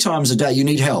shitting 3 times a day, you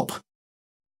need help.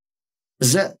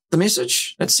 Is that the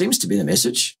message? That seems to be the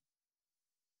message.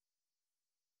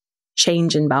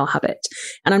 Change in bowel habit.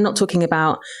 And I'm not talking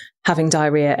about having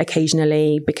diarrhea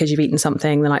occasionally because you've eaten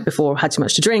something the night before or had too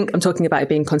much to drink. I'm talking about it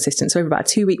being consistent. So over about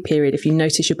a 2-week period, if you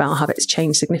notice your bowel habits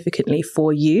change significantly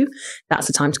for you, that's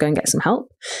the time to go and get some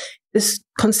help. This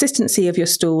consistency of your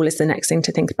stool is the next thing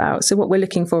to think about. So what we're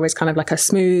looking for is kind of like a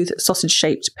smooth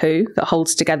sausage-shaped poo that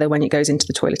holds together when it goes into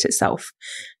the toilet itself.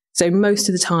 So most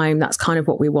of the time, that's kind of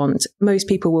what we want. Most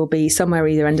people will be somewhere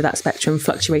either end of that spectrum,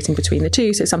 fluctuating between the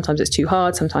two. So sometimes it's too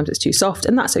hard, sometimes it's too soft,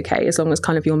 and that's okay as long as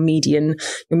kind of your medium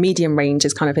range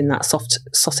is kind of in that soft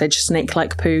sausage,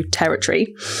 snake-like poo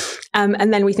territory.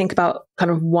 And then we think about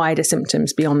kind of wider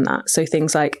symptoms beyond that. So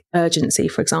things like urgency,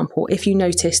 for example. If you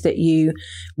notice that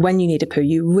when you need a poo,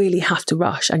 you really have to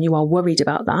rush and you are worried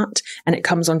about that, and it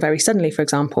comes on very suddenly, for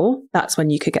example, that's when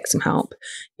you could get some help.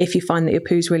 If you find that your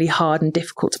poo is really hard and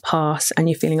difficult to pass and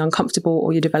you're feeling uncomfortable,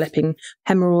 or you're developing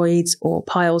hemorrhoids or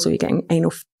piles, or you're getting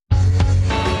anal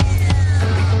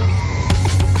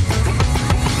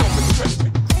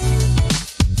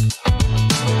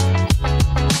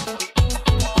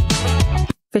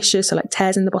fissures, so like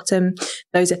tears in the bottom,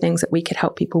 those are things that we could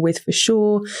help people with for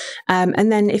sure.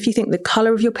 And then if you think the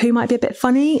color of your poo might be a bit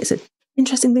funny, it's an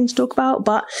interesting thing to talk about,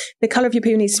 but the color of your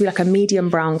poo needs to be like a medium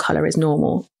brown color is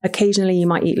normal. Occasionally you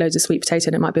might eat loads of sweet potato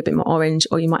and it might be a bit more orange,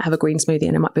 or you might have a green smoothie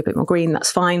and it might be a bit more green.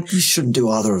 That's fine. You shouldn't do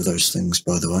either of those things,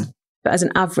 by the way. But as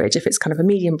an average, if it's kind of a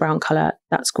medium brown color,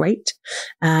 that's great.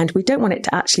 And we don't want it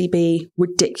to actually be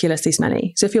ridiculously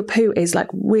smelly. So if your poo is like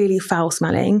really foul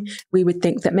smelling, we would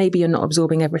think that maybe you're not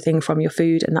absorbing everything from your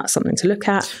food, and that's something to look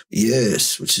at.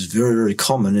 Yes, which is very, very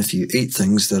common if you eat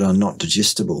things that are not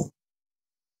digestible,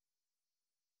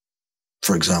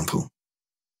 for example.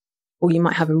 Or you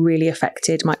might have a really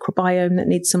affected microbiome that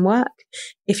needs some work.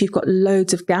 If you've got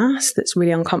loads of gas that's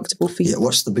really uncomfortable for you. Yeah,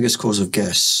 what's the biggest cause of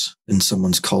gas in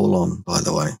someone's colon, by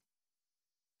the way?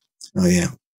 Oh, yeah.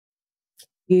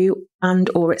 You and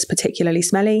or it's particularly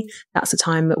smelly, that's the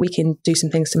time that we can do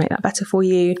some things to make that better for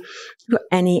you. If you've got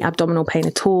any abdominal pain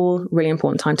at all, really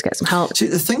important time to get some help. See,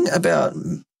 the thing about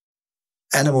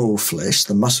animal flesh,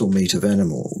 the muscle meat of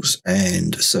animals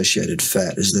and associated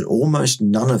fat, is that almost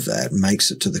none of that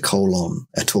makes it to the colon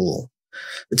at all.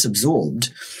 It's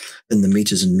absorbed in the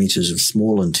meters and meters of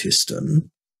small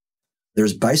intestine. There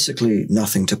is basically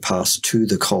nothing to pass to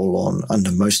the colon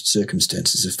under most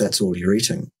circumstances if that's all you're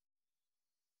eating.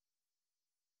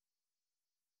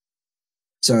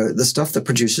 So the stuff that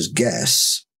produces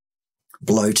gas,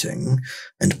 bloating,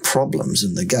 and problems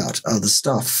in the gut are the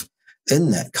stuff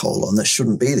in that colon that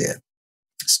shouldn't be there.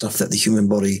 Stuff that the human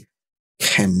body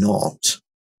cannot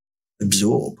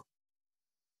absorb.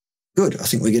 Good. I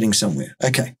think we're getting somewhere.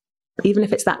 Okay. Even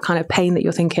if it's that kind of pain that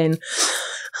you're thinking,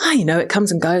 it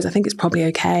comes and goes, I think it's probably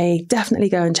okay. Definitely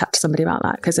go and chat to somebody about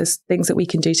that, because there's things that we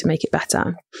can do to make it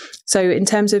better. So in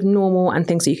terms of normal and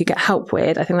things that you could get help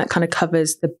with, I think that kind of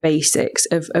covers the basics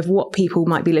of what people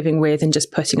might be living with and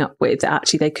just putting up with that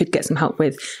actually they could get some help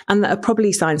with, and that are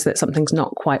probably signs that something's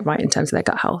not quite right in terms of their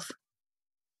gut health.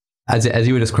 As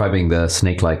you were describing the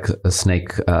snake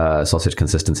sausage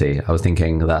consistency, I was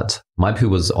thinking that my poo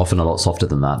was often a lot softer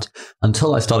than that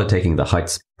until I started taking the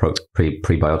Heights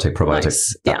probiotic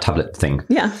tablet thing.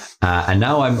 Yeah. And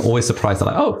now I'm always surprised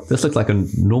that this looks like a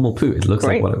normal poo. It looks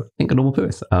like what I think a normal poo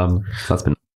is. That's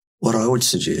been. What I would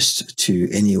suggest to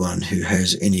anyone who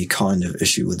has any kind of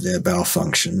issue with their bowel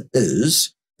function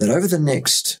is that over the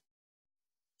next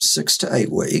 6 to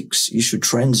 8 weeks, you should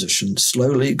transition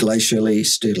slowly, glacially,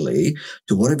 steadily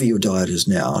to whatever your diet is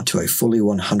now, to a fully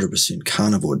 100%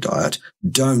 carnivore diet.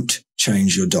 Don't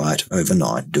change your diet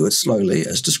overnight. Do it slowly,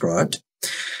 as described.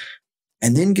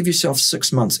 And then give yourself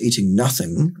 6 months eating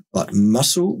nothing but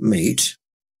muscle meat,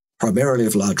 primarily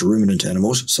of large ruminant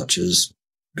animals, such as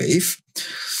beef,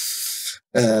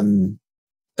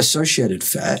 associated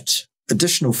fat,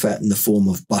 additional fat in the form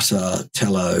of butter,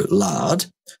 tallow, lard,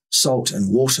 salt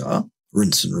and water,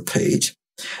 rinse and repeat,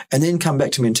 and then come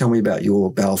back to me and tell me about your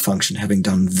bowel function having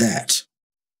done that.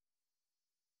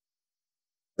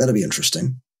 That'll be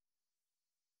interesting.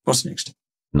 What's next?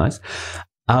 Nice.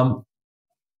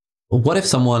 What if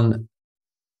someone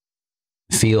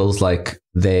feels like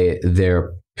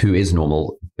their poo is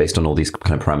normal based on all these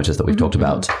kind of parameters that we've talked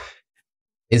about?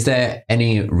 Is there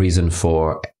any reason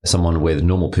for someone with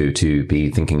normal poo to be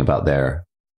thinking about their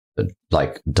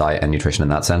diet and nutrition in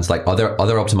that sense? Like, are there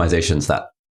other optimizations that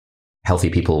healthy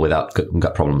people without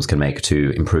gut problems can make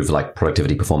to improve like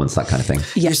productivity, performance, that kind of thing?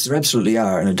 Yes, there absolutely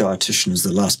are. And a dietitian is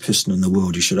the last person in the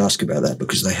world you should ask about that,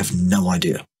 because they have no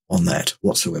idea on that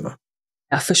whatsoever.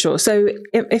 Yeah, for sure. So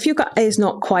if your gut is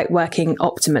not quite working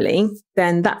optimally,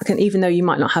 then that can, even though you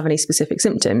might not have any specific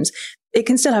symptoms, it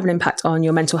can still have an impact on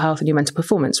your mental health and your mental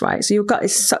performance, right? So your gut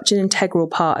is such an integral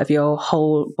part of your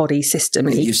whole body system.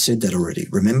 And you've said that already,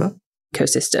 remember?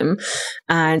 Ecosystem.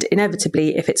 And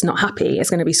inevitably, if it's not happy, it's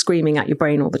going to be screaming at your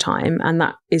brain all the time. And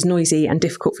that is noisy and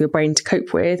difficult for your brain to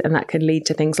cope with. And that can lead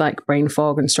to things like brain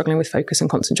fog and struggling with focus and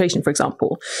concentration, for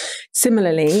example.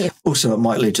 Similarly, also, it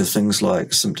might lead to things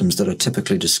like symptoms that are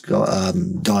typically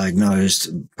diagnosed,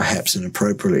 perhaps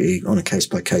inappropriately on a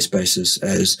case-by-case basis,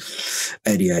 as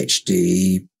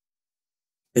ADHD,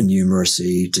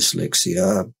 innumeracy,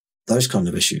 dyslexia, those kind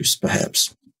of issues,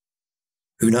 perhaps.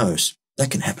 Who knows?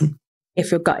 That can happen. If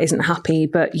your gut isn't happy,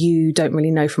 but you don't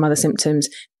really know from other symptoms,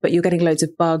 but you're getting loads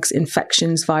of bugs,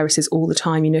 infections, viruses all the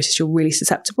time, you notice you're really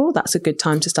susceptible, that's a good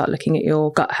time to start looking at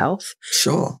your gut health.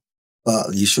 Sure.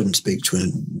 But you shouldn't speak to a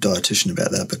dietitian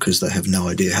about that, because they have no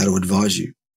idea how to advise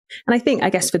you. And I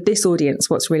guess for this audience,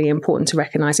 what's really important to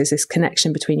recognize is this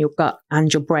connection between your gut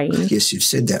and your brain. Yes, you've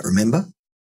said that, remember?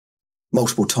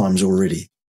 Multiple times already.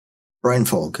 Brain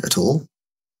fog at all?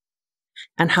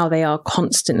 And how they are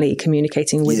constantly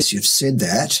communicating with yes, you've said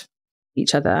that.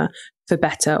 Each other for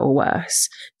better or worse.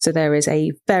 So there is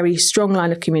a very strong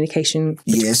line of communication.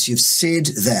 Yes, you've said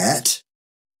that.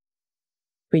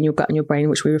 Between your gut and your brain,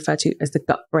 which we refer to as the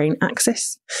gut-brain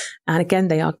axis. And again,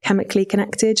 they are chemically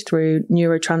connected through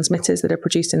neurotransmitters that are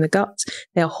produced in the gut.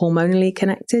 They are hormonally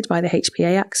connected by the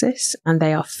HPA axis, and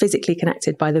they are physically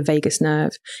connected by the vagus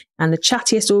nerve. And the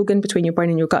chattiest organ between your brain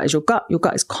and your gut is your gut. Your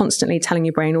gut is constantly telling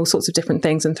your brain all sorts of different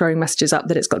things and throwing messages up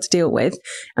that it's got to deal with.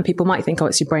 And people might think, oh,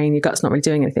 it's your brain, your gut's not really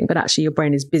doing anything. But actually, your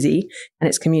brain is busy and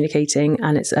it's communicating,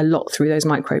 and it's a lot through those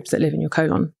microbes that live in your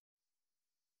colon.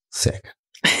 Sick.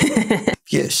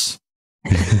 Yes.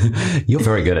 You're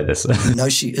very good at this. No,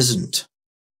 she isn't,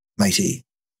 matey.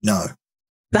 No.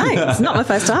 Thanks. Not my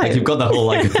first time. Like you've got the whole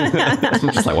like,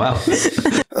 just like, wow.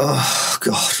 Oh,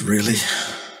 God, really?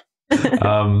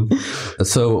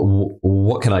 So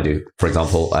what can I do, for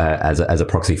example, as a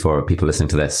proxy for people listening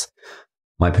to this?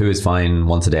 My poo is fine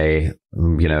once a day,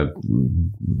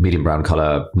 medium brown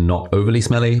color, not overly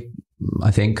smelly,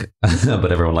 I think,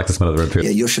 but everyone likes the smell of their own poo.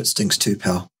 Yeah, your shit stinks too,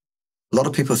 pal. A lot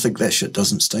of people think their shit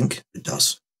doesn't stink. It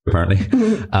does. Apparently.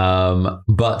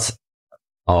 But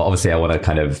obviously I want to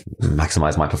kind of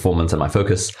maximize my performance and my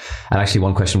focus. And actually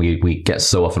one question we get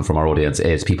so often from our audience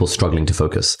is people struggling to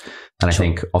focus. And I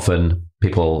think often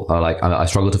people are like, I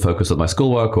struggle to focus with my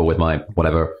schoolwork or with my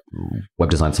whatever web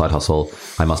design side hustle.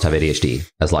 I must have ADHD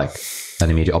as like an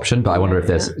immediate option. But I wonder if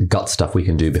there's gut stuff we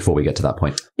can do before we get to that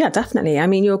point. Yeah, definitely. I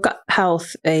mean, your gut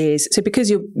health is, so because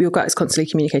your gut is constantly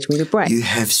communicating with your brain. You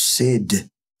have said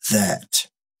that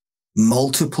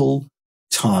multiple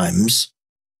times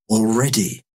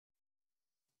already.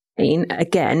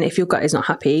 Again, if your gut is not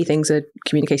happy, things are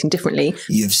communicating differently.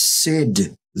 You've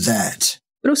said that.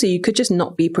 But also you could just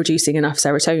not be producing enough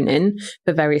serotonin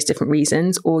for various different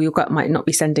reasons, or your gut might not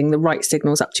be sending the right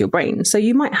signals up to your brain. So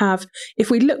you might have,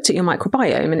 if we looked at your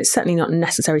microbiome, and it's certainly not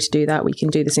necessary to do that, we can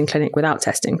do this in clinic without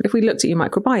testing, but if we looked at your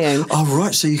microbiome. Oh,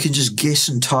 right. So you can just guess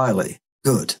entirely.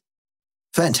 Good.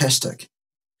 Fantastic.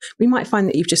 We might find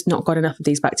that you've just not got enough of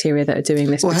these bacteria that are doing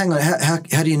this. Well, hang on.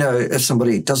 How do you know if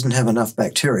somebody doesn't have enough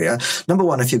bacteria? Number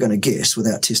one, if you're going to guess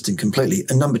without testing completely.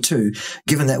 And number two,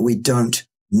 given that we don't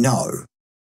know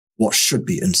what should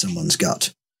be in someone's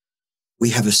gut,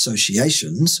 we have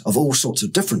associations of all sorts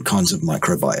of different kinds of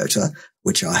microbiota,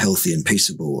 which are healthy and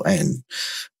peaceable and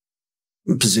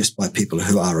possessed by people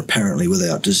who are apparently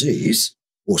without disease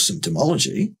or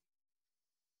symptomology.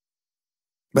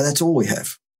 But that's all we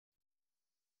have.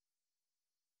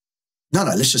 No,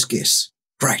 let's just guess.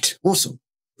 Great. Awesome.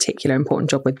 Particular important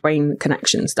job with brain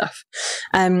connection stuff.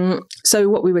 So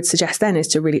what we would suggest then is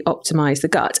to really optimize the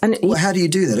gut. And well, how do you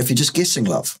do that if you're just guessing,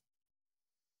 love?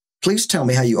 Please tell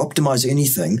me how you optimize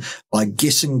anything by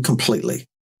guessing completely.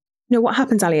 You know, what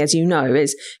happens, Ali, as you know,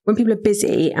 is when people are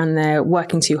busy and they're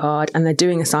working too hard and they're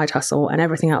doing a side hustle and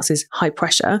everything else is high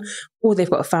pressure, or they've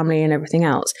got a family and everything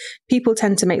else, people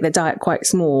tend to make their diet quite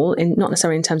small, not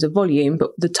necessarily in terms of volume, but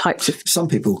the types of... Some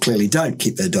people clearly don't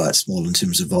keep their diet small in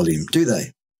terms of volume, do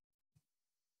they?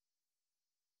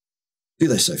 Do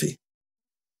they, Sophie?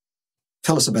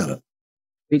 Tell us about it.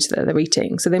 Foods that they're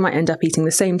eating. So they might end up eating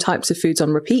the same types of foods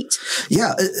on repeat.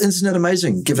 Yeah, isn't it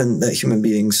amazing, given that human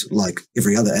beings, like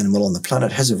every other animal on the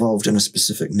planet, has evolved in a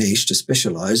specific niche to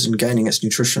specialize in gaining its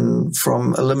nutrition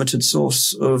from a limited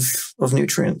source of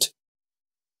nutrient.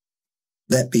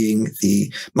 that being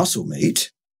the muscle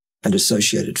meat and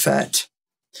associated fat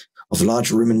of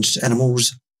large ruminant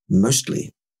animals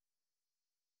mostly.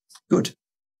 Good.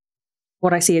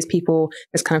 What I see is people,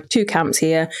 there's kind of two camps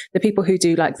here. The people who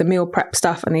do like the meal prep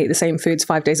stuff and they eat the same foods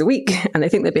 5 days a week and they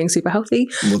think they're being super healthy.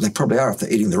 Well, they probably are if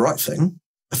they're eating the right thing.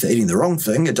 If they're eating the wrong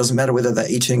thing, it doesn't matter whether they're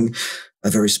eating a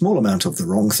very small amount of the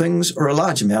wrong things or a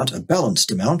large amount, a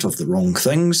balanced amount of the wrong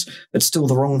things. It's still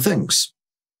the wrong things.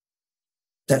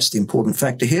 That's the important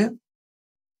factor here,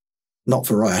 not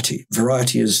variety.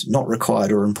 Variety is not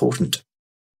required or important.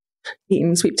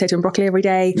 Eating sweet potato and broccoli every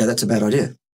day. No, that's a bad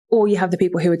idea. Or you have the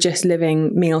people who are just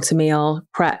living meal to meal,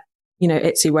 prep,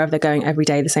 ITSU, wherever they're going every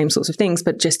day, the same sorts of things,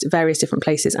 but just various different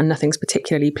places and nothing's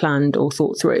particularly planned or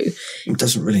thought through. It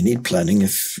doesn't really need planning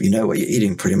if you know what you're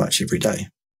eating pretty much every day.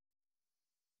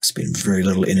 I spend very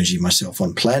little energy myself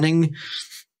on planning,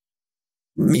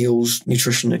 meals,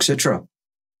 nutrition, etc.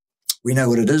 We know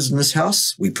what it is in this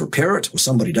house. We prepare it, or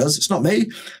somebody does. It's not me.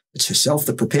 It's herself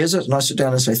that prepares it. And I sit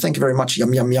down and say, thank you very much.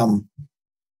 Yum, yum, yum.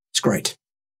 It's great.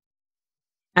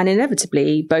 And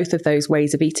inevitably, both of those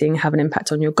ways of eating have an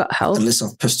impact on your gut health. Unless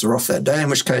I've pissed her off that day, in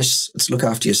which case it's look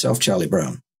after yourself, Charlie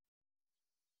Brown.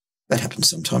 That happens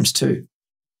sometimes too.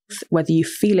 Whether you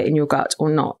feel it in your gut or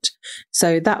not.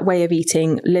 So that way of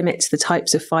eating limits the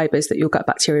types of fibers that your gut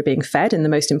bacteria are being fed. And the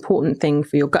most important thing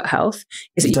for your gut health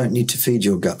is you don't need to feed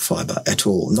your gut fiber at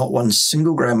all. Not 1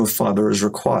 single gram of fiber is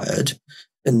required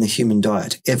in the human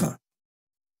diet, ever.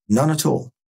 None at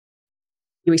all.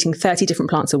 You're eating 30 different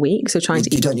plants a week. So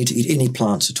you don't need to eat any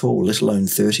plants at all, let alone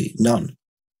 30. None.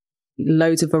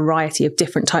 Loads of variety of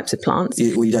different types of plants.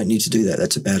 Well, you don't need to do that.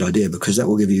 That's a bad idea because that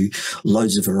will give you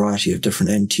loads of variety of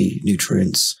different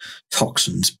anti-nutrients,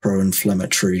 toxins,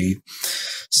 pro-inflammatory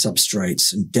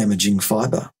substrates, and damaging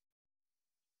fiber.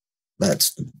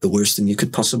 That's the worst thing you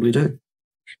could possibly do.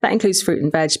 That includes fruit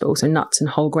and veg, but also nuts and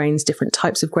whole grains, different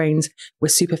types of grains. We're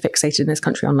super fixated in this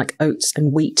country on like oats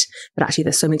and wheat, but actually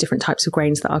there's so many different types of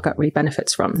grains that our gut really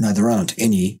benefits from. No, there aren't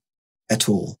any at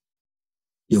all.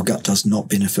 Your gut does not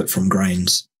benefit from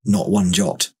grains, not one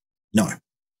jot. No.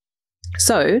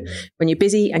 So when you're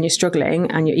busy and you're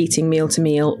struggling and you're eating meal to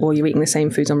meal or you're eating the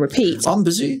same foods on repeat. I'm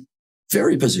busy,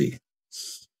 very busy.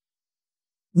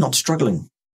 Not struggling.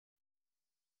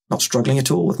 Not struggling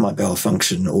at all with my bowel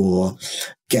function or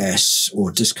gas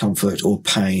or discomfort or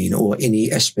pain or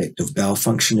any aspect of bowel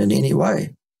function in any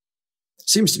way.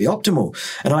 Seems to be optimal.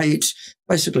 And I eat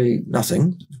basically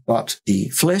nothing but the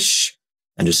flesh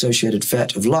and associated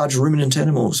fat of large ruminant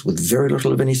animals with very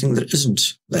little of anything that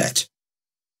isn't that.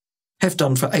 Have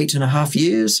done for 8.5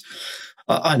 years.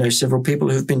 I know several people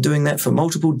who've been doing that for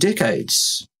multiple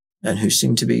decades and who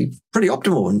seem to be pretty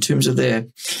optimal in terms of their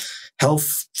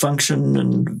health, function,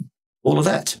 and all of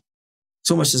that. It's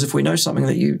almost as if we know something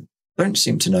that you don't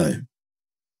seem to know,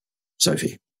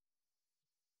 Sophie.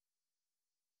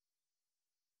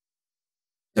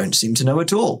 Don't seem to know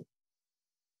at all.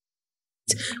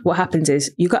 What happens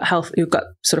is your gut health, your gut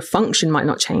sort of function might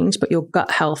not change, but your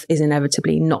gut health is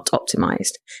inevitably not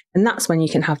optimized. And that's when you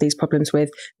can have these problems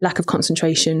with lack of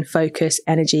concentration, focus,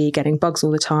 energy, getting bugs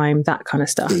all the time, that kind of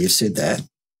stuff. Yeah, you've said that.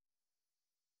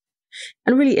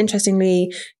 And really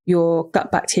interestingly, your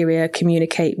gut bacteria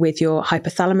communicate with your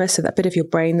hypothalamus, so that bit of your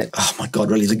brain that... Oh my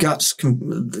God, really? The guts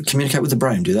communicate with the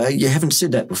brain, do they? You haven't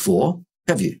said that before,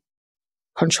 have you?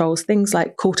 Controls things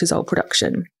like cortisol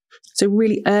production. So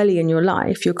really early in your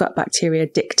life, your gut bacteria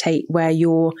dictate where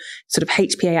your sort of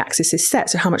HPA axis is set.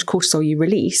 So how much cortisol you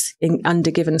release under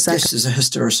given circumstances. Yes, there's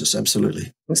a hysteresis,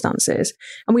 absolutely.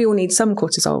 And we all need some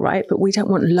cortisol, right? But we don't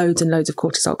want loads and loads of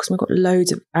cortisol because we've got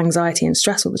loads of anxiety and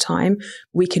stress all the time.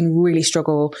 We can really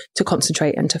struggle to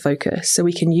concentrate and to focus. So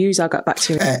we can use our gut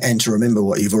bacteria. And to remember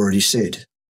what you've already said,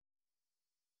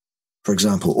 for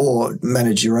example, or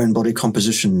manage your own body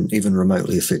composition even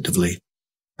remotely effectively,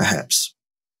 perhaps.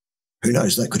 Who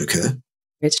knows, that could occur.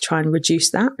 To try and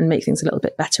reduce that and make things a little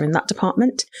bit better in that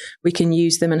department. We can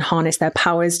use them and harness their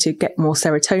powers to get more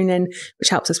serotonin, which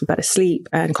helps us with better sleep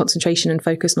and concentration and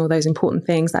focus and all those important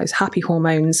things, those happy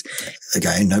hormones.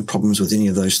 Again, no problems with any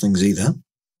of those things either.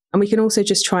 And we can also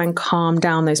just try and calm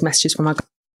down those messages from our gut.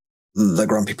 The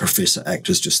Grumpy Professor act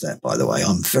is just that, by the way.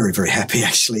 I'm very, very happy,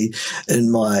 actually,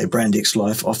 in my Brand X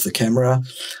life off the camera.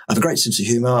 I have a great sense of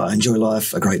humor. I enjoy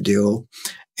life a great deal.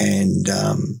 And,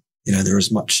 there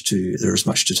is much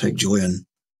to take joy in.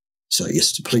 So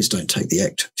yes, please don't take the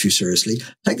act too seriously.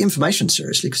 Take the information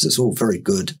seriously because it's all very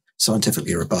good,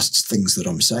 scientifically robust things that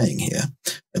I'm saying here.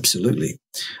 Absolutely.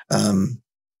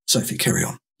 Sophie, carry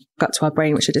on. gut to our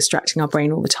brain, which are distracting our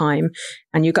brain all the time.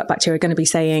 And your gut bacteria are going to be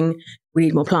saying, we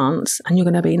need more plants. And you're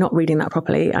going to be not reading that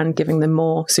properly and giving them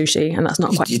more sushi. And that's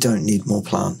not quite. You don't need more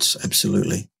plants.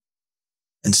 Absolutely.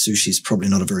 And sushi is probably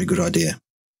not a very good idea.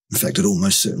 In fact, it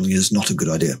almost certainly is not a good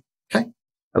idea. Okay.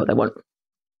 What they want.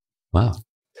 Wow.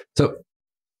 So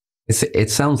it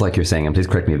sounds like you're saying, and please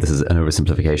correct me if this is an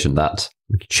oversimplification, that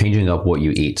changing up what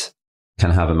you eat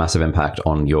can have a massive impact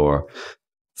on your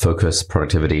focus,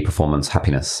 productivity, performance,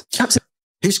 happiness. Absolutely.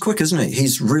 He's quick, isn't he?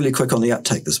 He's really quick on the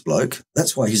uptake, this bloke.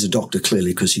 That's why he's a doctor,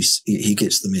 clearly, because he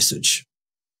gets the message.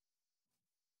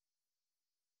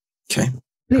 Okay.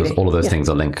 Because all of those things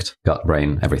are linked, gut,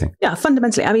 brain, everything. Yeah,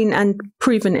 fundamentally. I mean, and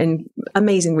proven in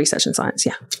amazing research and science.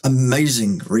 Yeah.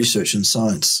 Amazing research and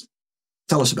science.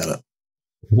 Tell us about it.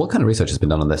 What kind of research has been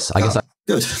done on this?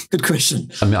 Good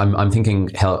question. I mean, I'm thinking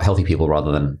healthy people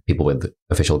rather than people with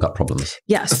official gut problems.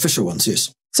 Yes. Official ones,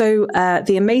 yes. So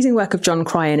the amazing work of John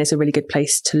Cryan is a really good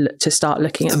place to start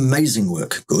looking at. Amazing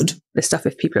work. Good. This stuff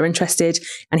if people are interested.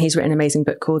 And he's written an amazing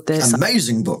book called The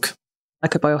Amazing book.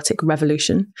 Psychobiotic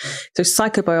Revolution. So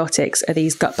psychobiotics are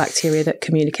these gut bacteria that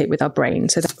communicate with our brain.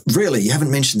 So really, you haven't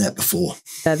mentioned that before.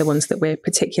 They're the ones that we're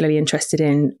particularly interested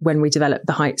in when we develop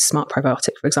the Heights Smart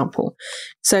Probiotic, for example.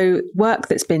 So work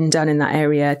that's been done in that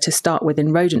area to start with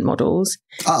in rodent models.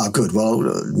 Good. Well,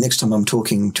 next time I'm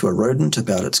talking to a rodent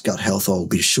about its gut health, I'll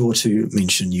be sure to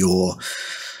mention your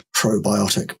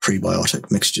probiotic, prebiotic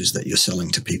mixtures that you're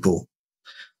selling to people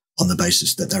on the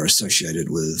basis that they're associated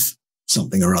with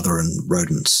something or other in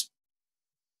rodents.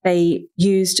 They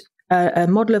used a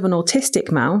model of an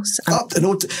autistic mouse. How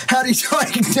do you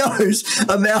diagnose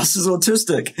a mouse as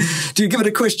autistic? Do you give it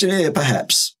a questionnaire,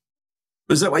 perhaps?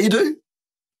 Is that what you do?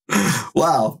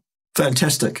 Wow.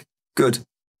 Fantastic. Good.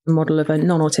 A model of a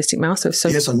non-autistic mouse.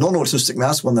 Yes, a non-autistic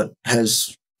mouse, one that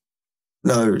has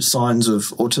no signs of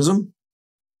autism.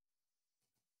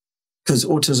 Because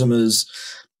autism is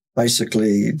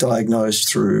basically diagnosed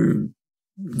through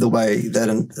the way that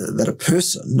a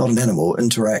person, not an animal,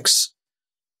 interacts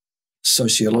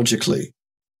sociologically,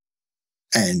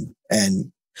 and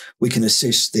we can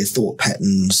assess their thought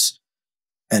patterns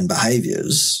and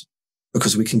behaviors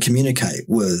because we can communicate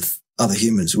with other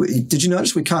humans. Did you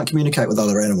notice we can't communicate with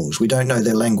other animals? We don't know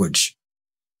their language.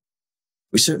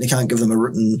 We certainly can't give them a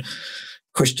written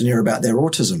questionnaire about their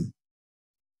autism.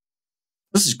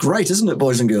 This is great, isn't it,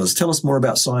 boys and girls? Tell us more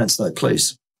about science, though,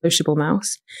 please. Sociable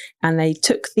mouse, and they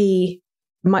took the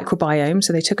microbiome.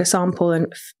 So they took a sample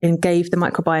and gave the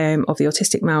microbiome of the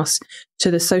autistic mouse to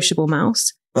the sociable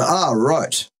mouse.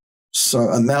 Right. So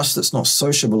a mouse that's not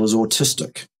sociable is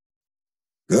autistic.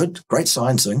 Good. Great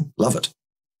sciencing. Love it.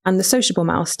 And the sociable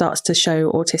mouse starts to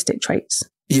show autistic traits.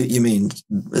 You mean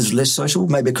is less sociable?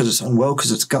 Maybe because it's unwell,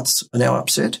 because its guts are now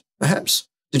upset, perhaps?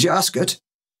 Did you ask it?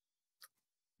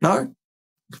 No?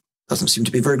 Doesn't seem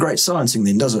to be very great sciencing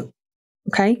then, does it?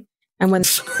 Okay. And when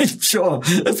sure,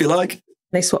 if you like,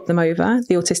 they swap them over,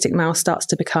 the autistic mouse starts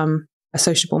to become a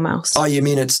sociable mouse. Oh, you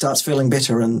mean it starts feeling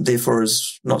better and therefore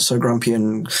is not so grumpy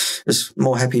and is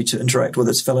more happy to interact with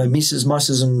its fellow mices,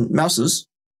 mices, and mouses?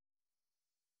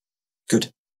 Good.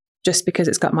 Just because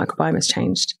its gut microbiome has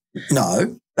changed?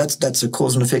 No, that's a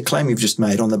cause and effect claim you've just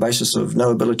made on the basis of no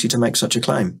ability to make such a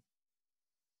claim.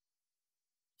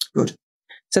 Good.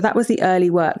 So that was the early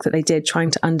work that they did, trying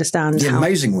to understand the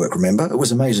amazing work, remember? It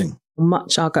was amazing. How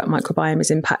much our gut microbiome is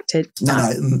impacted.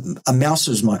 No, a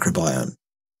mouse's microbiome,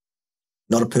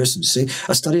 not a person's. See,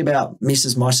 a study about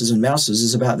mices, mices, and mouses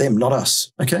is about them, not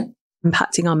us, okay?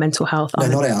 Impacting our mental health. No,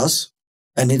 not ours.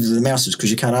 And neither the mouses, because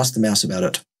you can't ask the mouse about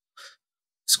it.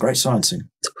 It's great sciencing.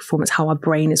 Performance, how our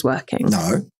brain is working.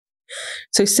 No.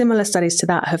 So similar studies to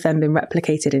that have then been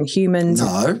replicated in humans.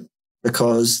 No.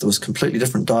 Because there was completely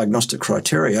different diagnostic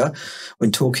criteria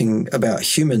when talking about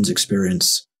humans'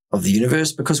 experience of the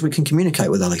universe, because we can communicate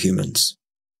with other humans,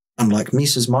 unlike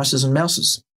mices, mices, and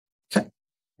mouses. Okay.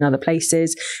 In other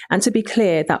places. And to be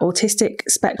clear, that autistic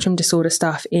spectrum disorder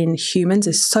stuff in humans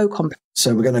is so complex.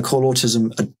 So we're going to call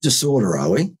autism a disorder, are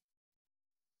we?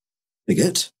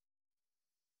 Bigot.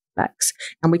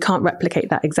 And we can't replicate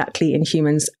that exactly in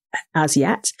humans as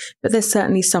yet, but there's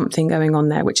certainly something going on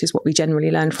there, which is what we generally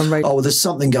learn from rodents. Oh, there's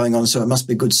something going on, so it must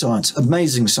be good science.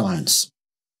 Amazing science.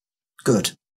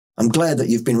 Good. I'm glad that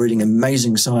you've been reading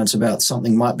amazing science about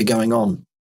something might be going on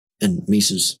in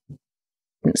mices.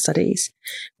 Studies.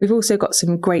 We've also got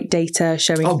some great data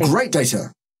showing... Oh, great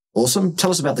data. Awesome.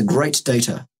 Tell us about the great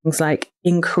data. Things like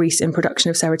increase in production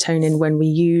of serotonin when we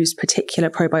use particular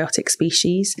probiotic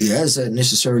species. Yeah, is that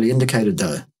necessarily indicated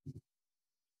though?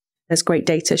 There's great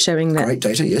data showing that... Great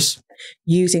data, yes.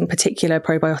 using particular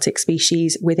probiotic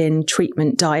species within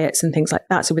treatment diets and things like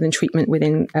that, so within treatment,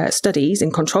 within studies,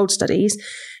 in controlled studies,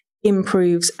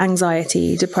 improves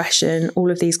anxiety, depression, all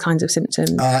of these kinds of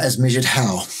symptoms. As measured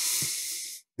how?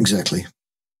 Exactly.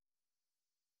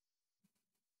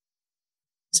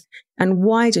 And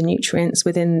wider nutrients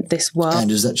within this world.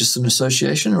 And is that just an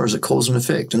association, or is it cause and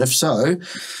effect? And if so,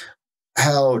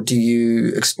 how do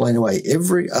you explain away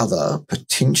every other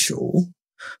potential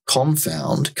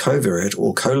confound, covariate,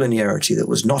 or collinearity that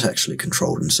was not actually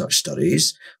controlled in such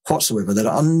studies whatsoever that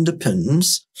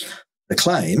underpins the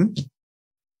claim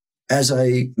as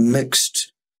a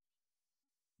mixed,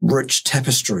 rich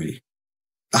tapestry,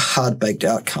 a hard-baked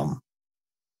outcome,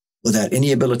 without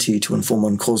any ability to inform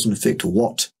on cause and effect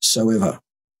whatsoever?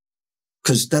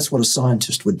 Because that's what a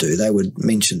scientist would do. They would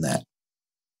mention that.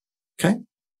 Okay?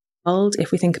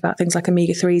 If we think about things like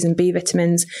omega-3s and B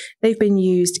vitamins, they've been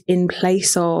used in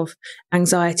place of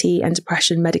anxiety and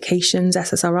depression medications,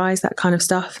 SSRIs, that kind of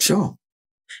stuff. Sure.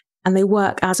 And they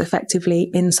work as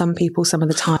effectively in some people some of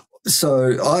the time.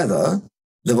 So either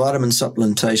the vitamin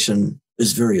supplementation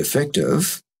is very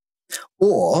effective,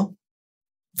 or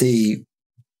the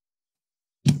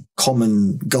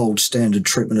common gold standard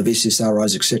treatment of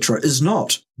SSRIs, etc., is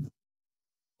not.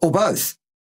 Or both.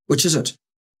 Which is it?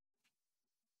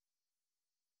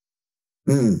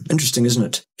 Interesting, isn't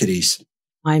it, kiddies?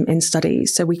 I'm in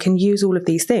studies, so we can use all of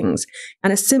these things.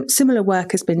 And a similar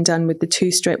work has been done with the two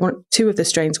of the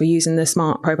strains we use in the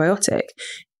Smart probiotic,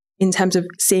 in terms of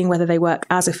seeing whether they work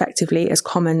as effectively as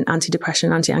common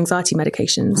antidepressant, anti-anxiety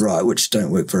medications. Right, which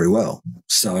don't work very well.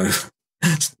 So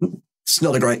it's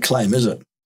not a great claim, is it?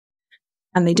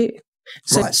 And they do.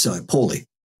 Right, so poorly.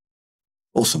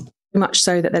 Awesome. Much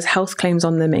so that there's health claims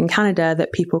on them in Canada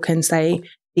that people can say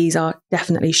these are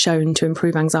definitely shown to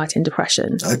improve anxiety and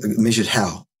depression. Measured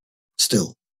how?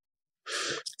 Still.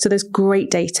 So there's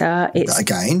great data.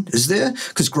 Again, is there?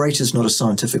 Because great is not a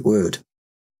scientific word.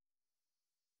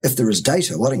 If there is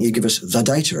data, why don't you give us the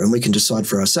data and we can decide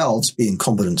for ourselves, being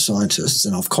competent scientists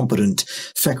and of competent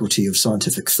faculty of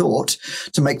scientific thought,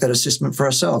 to make that assessment for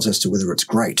ourselves as to whether it's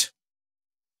great.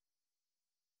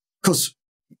 Because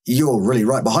you're really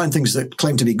right behind things that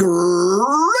claim to be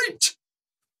great,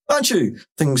 aren't you?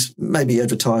 Things maybe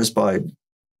advertised by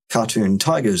cartoon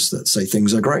tigers that say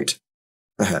things are great,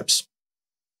 perhaps.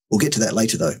 We'll get to that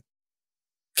later, though.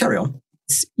 Carry on.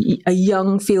 It's a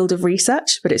young field of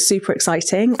research, but it's super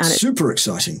exciting. And super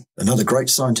exciting. Another great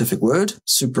scientific word.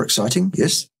 Super exciting,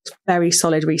 yes. Very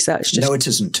solid research. No, it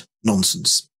isn't.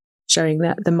 Nonsense. Showing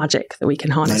the magic that we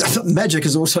can harness. No, magic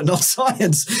is also not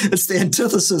science. It's the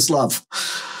antithesis, love.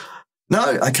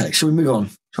 No? Okay, shall we move on?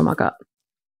 From our gut.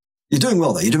 You're doing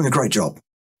well, though. You're doing a great job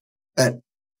at,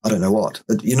 I don't know what.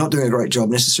 You're not doing a great job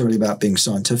necessarily about being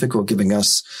scientific or giving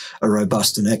us a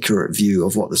robust and accurate view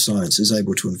of what the science is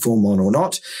able to inform on or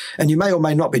not. And you may or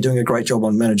may not be doing a great job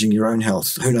on managing your own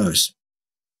health. Who knows?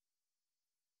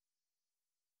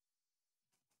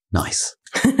 Nice.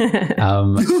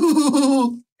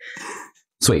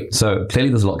 Sweet. So clearly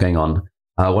there's a lot going on.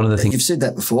 One of the things you've said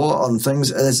that before on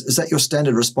things. Is that your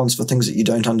standard response for things that you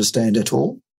don't understand at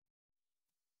all?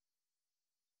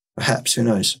 Perhaps. Who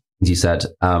knows? You said,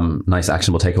 nice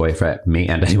actionable takeaway for me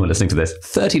and anyone listening to this,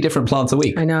 30 different plants a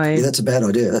week. I know. Yeah, that's a bad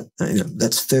idea.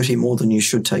 That's 30 more than you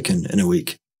should take in a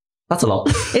week. That's a lot.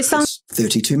 It sounds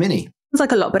 30 too many. Sounds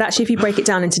like a lot, but actually if you break it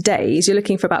down into days, you're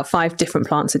looking for about 5 different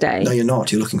plants a day. No, you're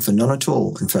not. You're looking for none at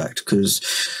all, in fact, because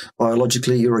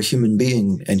biologically you're a human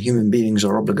being and human beings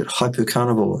are obligate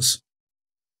hypercarnivores.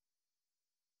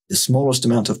 The smallest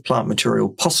amount of plant material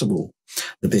possible,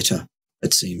 the better,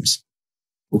 it seems.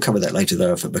 We'll cover that later,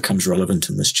 though, if it becomes relevant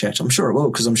in this chat. I'm sure it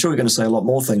will, because I'm sure we're going to say a lot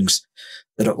more things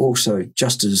that are also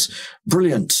just as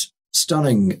brilliant,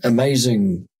 stunning,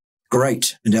 amazing,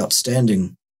 great, and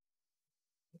outstanding.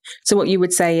 So what you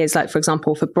would say is, like, for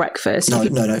example, for breakfast... No,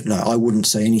 I wouldn't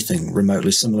say anything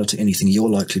remotely similar to anything you're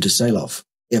likely to say, love,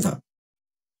 ever.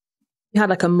 You had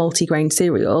like a multi-grain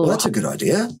cereal. Well, that's a good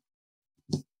idea.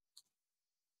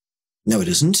 No, it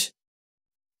isn't.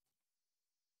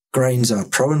 Grains are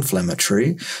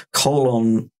pro-inflammatory,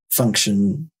 colon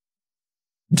function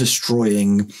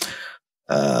destroying,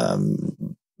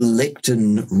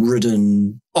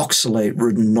 lectin-ridden,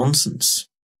 oxalate-ridden nonsense.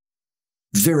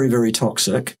 Very, very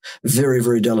toxic, very,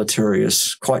 very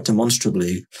deleterious, quite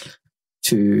demonstrably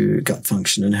to gut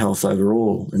function and health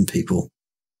overall in people.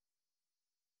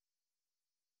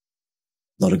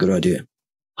 Not a good idea.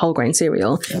 Whole grain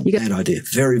cereal. Yeah, bad idea.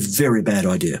 Very, very bad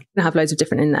idea. You have loads of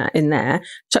different in there.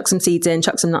 Chuck some seeds in,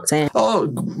 chuck some nuts in.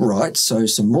 Oh, right. So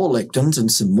some more lectins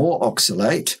and some more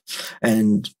oxalate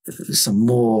and some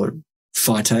more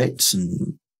phytates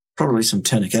and Probably some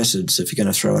tannic acids if you're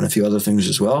going to throw in a few other things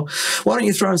as well. Why don't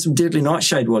you throw in some deadly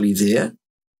nightshade while you're there?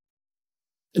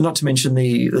 Not to mention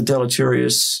the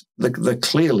deleterious, the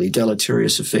clearly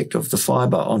deleterious effect of the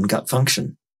fiber on gut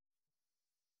function,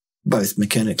 both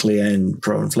mechanically and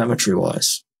pro-inflammatory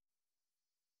wise.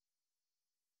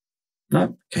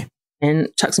 No? Okay. And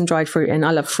chuck some dried fruit in.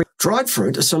 I love fruit. Dried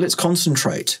fruit. So let's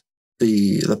concentrate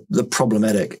the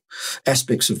problematic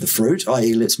aspects of the fruit,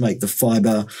 i.e. let's make the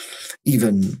fiber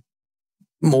even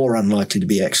more unlikely to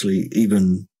be actually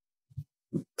even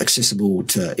accessible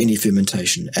to any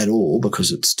fermentation at all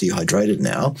because it's dehydrated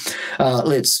now.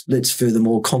 Let's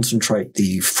furthermore concentrate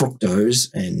the fructose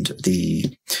and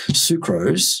the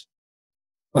sucrose,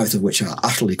 both of which are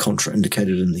utterly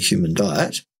contraindicated in the human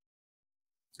diet.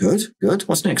 Good.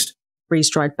 What's next?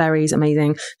 Freeze-dried berries,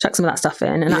 amazing. Chuck some of that stuff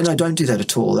in. And no, don't do that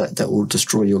at all. That will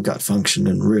destroy your gut function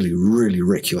and really, really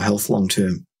wreck your health long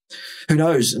term. Who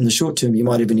knows? In the short term, you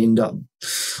might even end up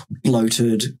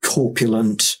bloated,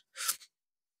 corpulent,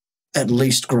 at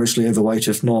least grossly overweight,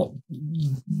 if not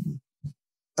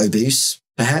obese,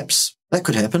 perhaps. That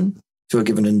could happen to a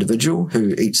given individual who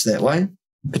eats that way,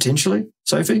 potentially.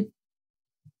 Sophie?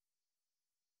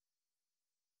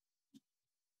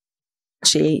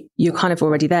 Actually, you're kind of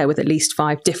already there with at least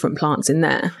 5 different plants in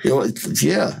there.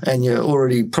 Yeah, and you're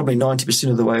already probably 90%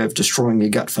 of the way of destroying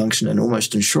your gut function and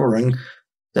almost ensuring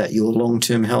that your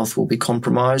long-term health will be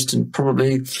compromised and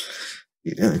probably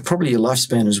your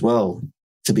lifespan as well,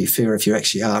 to be fair, if you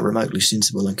actually are remotely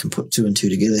sensible and can put 2 and 2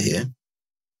 together here.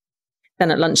 Then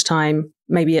at lunchtime,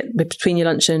 maybe between your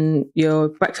lunch and your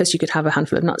breakfast, you could have a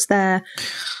handful of nuts there.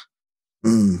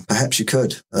 Perhaps you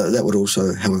could. That would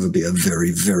also, however, be a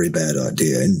very, very bad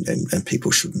idea, and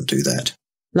people shouldn't do that.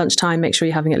 Lunchtime, make sure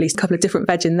you're having at least a couple of different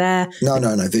veg in there. No,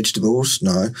 vegetables,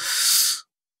 no.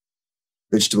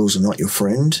 Vegetables are not your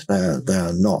friend. They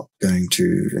are not going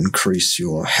to increase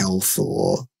your health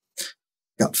or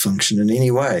gut function in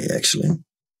any way, actually.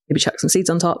 Maybe chuck some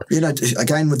seeds on top.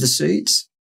 Again with the seeds,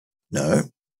 no.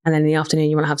 And then in the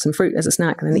afternoon, you want to have some fruit as a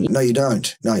snack. And then No, you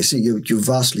don't. No, you see, you're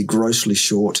vastly, grossly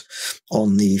short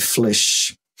on the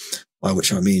flesh, by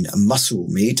which I mean muscle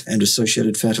meat and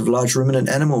associated fat of large ruminant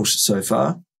animals so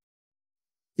far.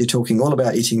 You're talking all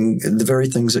about eating the very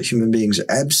things that human beings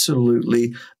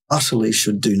absolutely, utterly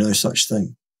should do no such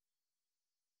thing.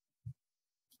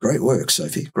 Great work,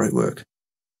 Sophie. Great work.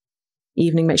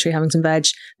 Evening, make sure you're having some veg.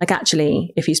 Like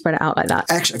actually, if you spread it out like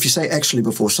that. Actually, if you say actually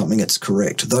before something, it's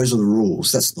correct. Those are the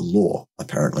rules. That's the law,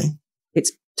 apparently. It's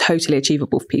totally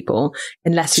achievable for people,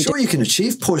 unless you... Sure, you can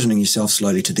achieve poisoning yourself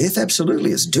slowly to death.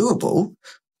 Absolutely, it's doable.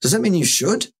 Does that mean you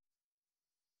should?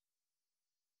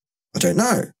 I don't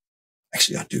know.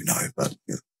 Actually, I do know, but...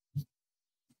 Yeah.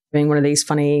 Doing one of these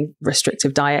funny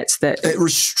restrictive diets that...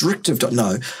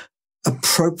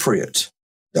 Appropriate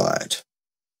diet.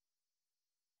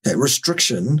 Okay,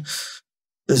 restriction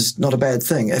is not a bad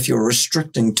thing. If you're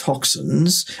restricting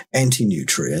toxins,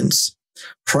 anti-nutrients,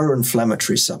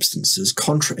 pro-inflammatory substances,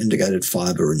 contraindicated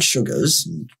fiber and sugars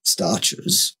and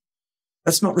starches,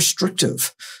 that's not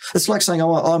restrictive. It's like saying,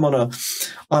 oh, I'm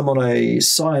on a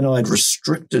cyanide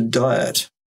restricted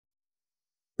diet.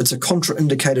 It's a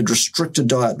contraindicated restricted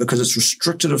diet because it's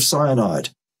restricted of cyanide.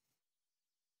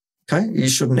 Okay, you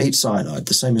shouldn't eat cyanide.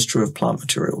 The same is true of plant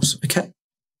materials. Okay.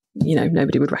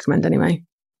 Nobody would recommend anyway.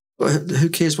 Well, who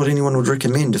cares what anyone would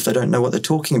recommend if they don't know what they're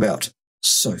talking about,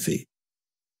 Sophie?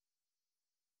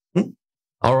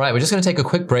 All right, we're just going to take a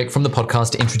quick break from the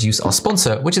podcast to introduce our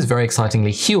sponsor, which is very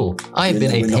excitingly Huel. I have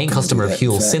been a paying customer of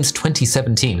Huel since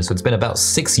 2017, so it's been about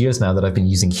 6 years now that I've been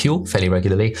using Huel fairly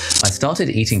regularly. I started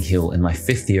eating Huel in my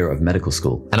 5th year of medical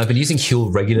school, and I've been using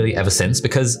Huel regularly ever since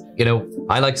because,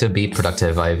 I like to be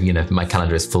productive. My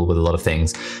calendar is full with a lot of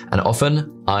things, and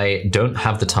often I don't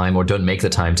have the time or don't make the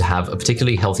time to have a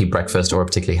particularly healthy breakfast or a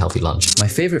particularly healthy lunch. My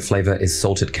favorite flavor is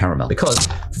salted caramel because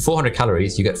for 400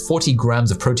 calories, you get 40 grams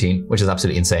of protein, which is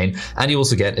absolutely insane. And you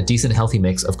also get a decent healthy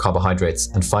mix of carbohydrates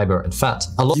and fiber and fat.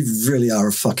 You really are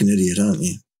a fucking idiot, aren't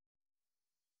you?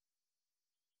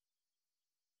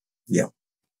 Yeah.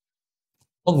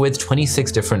 Along with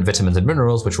 26 different vitamins and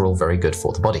minerals, which are all very good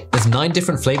for the body. There's 9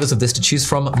 different flavors of this to choose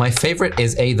from. My favorite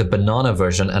is the banana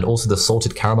version and also the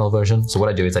salted caramel version. So what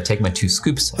I do is I take my 2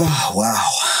 scoops. Oh, wow.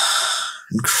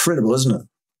 Incredible, isn't it?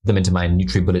 Them into my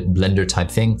NutriBullet blender type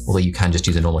thing, although you can just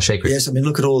use a normal shaker. Yes, I mean,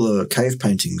 look at all the cave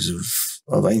paintings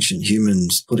of ancient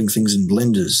humans putting things in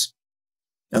blenders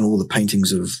and all the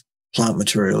paintings of plant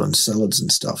material and salads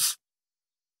and stuff.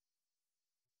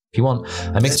 If you want,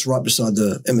 that's right beside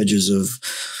the images of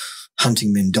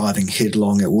hunting men diving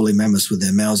headlong at woolly mammoths with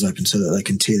their mouths open so that they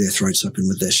can tear their throats open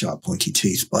with their sharp, pointy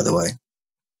teeth, by the way.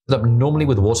 up normally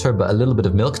with water, but a little bit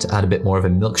of milk to add a bit more of a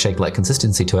milkshake-like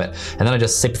consistency to it. And then I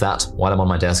just sip that while I'm on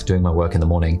my desk doing my work in the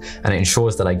morning. And it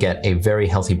ensures that I get a very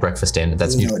healthy breakfast in.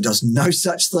 That's no, it does no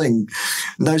such thing.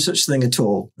 No such thing at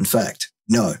all. In fact,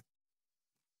 no.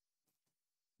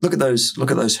 Look at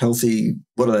those healthy,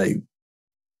 what are they?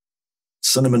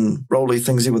 Cinnamon rolly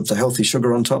things here with the healthy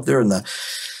sugar on top there, and the,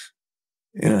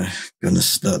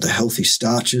 goodness, the healthy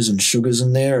starches and sugars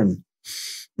in there. And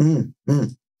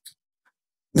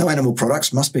no animal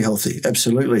products, must be healthy.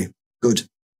 Absolutely. Good.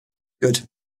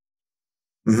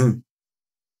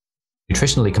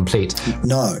 Nutritionally complete.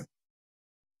 No.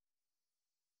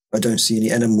 I don't see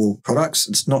any animal products.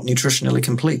 It's not nutritionally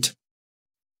complete.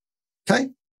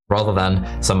 Okay? Rather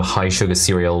than some high sugar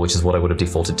cereal, which is what I would have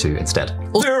defaulted to instead.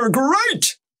 They're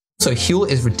great! So Huel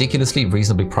is ridiculously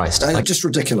reasonably priced. Just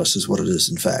ridiculous is what it is,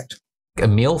 in fact. A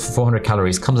meal for 400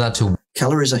 calories comes out to...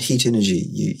 Calories are heat energy.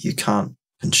 You can't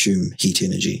consume heat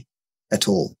energy at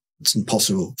all. It's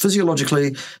impossible.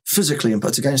 Physiologically, physically,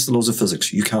 it's against the laws of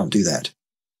physics. You can't do that.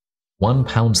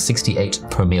 £1.68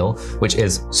 per meal, which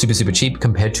is super, super cheap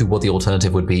compared to what the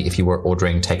alternative would be if you were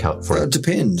ordering takeout for it. It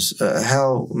depends.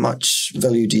 How much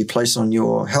value do you place on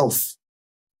your health?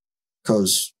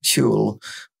 Because Huel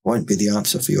won't be the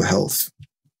answer for your health,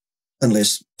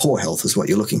 unless poor health is what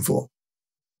you're looking for.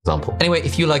 Example. Anyway,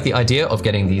 if you like the idea of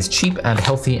getting these cheap and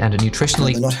healthy and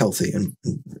nutritionally... They're not healthy,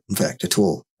 in fact, at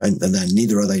all. And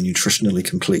neither are they nutritionally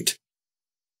complete.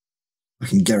 I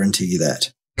can guarantee you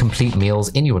that. Complete meals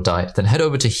in your diet, then head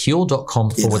over to huel.com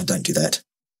don't do that.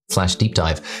 /deep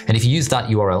dive. And if you use that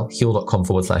URL, huel.com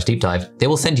 /deep dive, they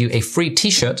will send you a free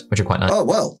t-shirt, which are quite nice. Oh,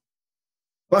 well.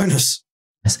 Bonus.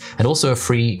 And also a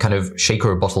free kind of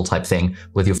shaker bottle type thing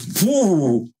with your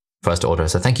first order.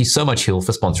 So thank you so much, Huel,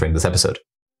 for sponsoring this episode.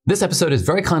 This episode is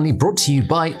very kindly brought to you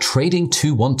by Trading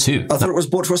 212. I thought it was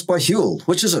brought to us by Huel.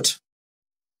 Which is it?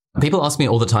 People ask me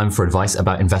all the time for advice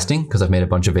about investing because I've made a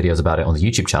bunch of videos about it on the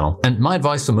YouTube channel. And my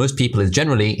advice for most people is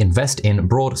generally invest in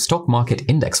broad stock market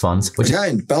index funds, which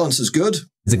balance is good.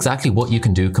 Is exactly what you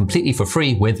can do completely for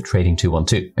free with Trading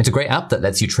 212. It's a great app that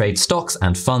lets you trade stocks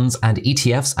and funds and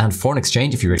ETFs and foreign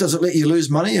exchange if you... Does it let you lose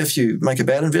money if you make a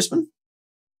bad investment?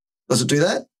 Does it do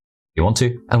that? You want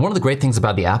to. And one of the great things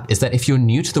about the app is that if you're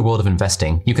new to the world of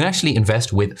investing, you can actually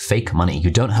invest with fake money. You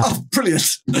don't have to... Oh,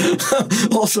 brilliant.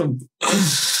 Awesome.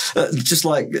 Just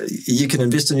like you can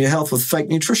invest in your health with fake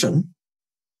nutrition.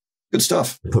 Good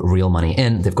stuff. Put real money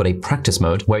in. They've got a practice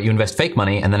mode where you invest fake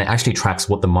money and then it actually tracks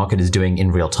what the market is doing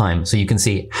in real time. So you can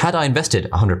see, had I invested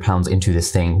 £100 into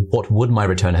this thing, what would my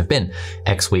return have been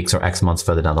X weeks or X months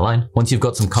further down the line? Once you've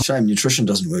got some... Shame nutrition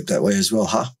doesn't work that way as well,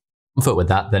 huh? Comfort with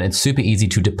that, then it's super easy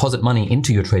to deposit money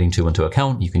into your Trading 212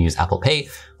 account. You can use Apple Pay,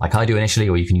 like I do initially,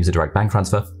 or you can use a direct bank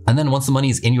transfer. And then once the money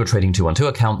is in your Trading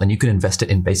 212 account, then you can invest it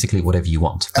in basically whatever you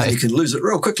want. And you can lose it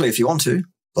real quickly if you want to.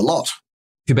 A lot.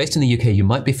 If you're based in the UK, you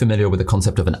might be familiar with the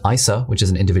concept of an ISA, which is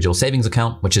an individual savings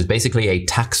account, which is basically a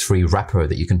tax-free wrapper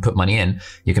that you can put money in.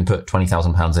 You can put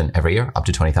 £20,000 in every year, up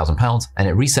to £20,000, and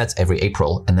it resets every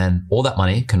April. And then all that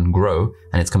money can grow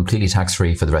and it's completely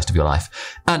tax-free for the rest of your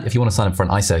life. And if you want to sign up for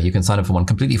an ISA, you can sign up for one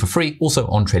completely for free, also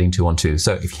on Trading 212.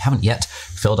 So if you haven't yet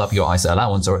filled up your ISA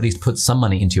allowance, or at least put some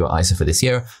money into your ISA for this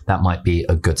year, that might be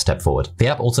a good step forward. The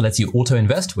app also lets you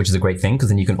auto-invest, which is a great thing, because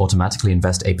then you can automatically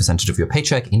invest a percentage of your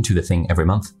paycheck into the thing every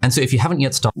month. And so if you haven't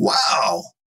yet started... Wow!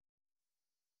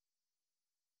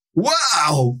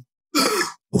 Wow! I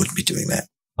wouldn't be doing that.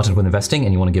 Started with investing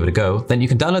and you want to give it a go, then you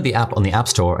can download the app on the App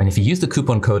Store, and if you use the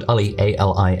coupon code ALI,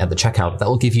 A-L-I, at the checkout, that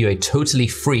will give you a totally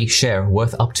free share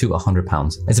worth up to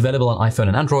 £100. It's available on iPhone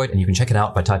and Android, and you can check it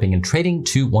out by typing in Trading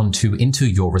 212 into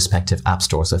your respective App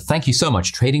Store. So thank you so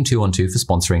much, Trading 212, for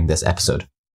sponsoring this episode.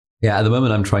 Yeah, at the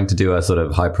moment I'm trying to do a sort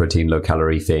of high protein, low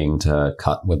calorie thing to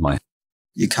cut with my...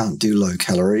 You can't do low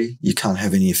calorie. You can't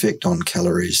have any effect on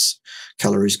calories.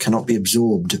 Calories cannot be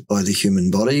absorbed by the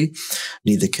human body.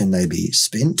 Neither can they be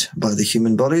spent by the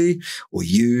human body or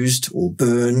used or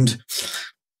burned.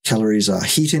 Calories are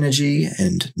heat energy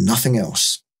and nothing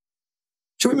else.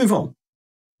 Shall we move on?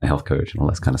 A health coach and all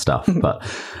this kind of stuff. But,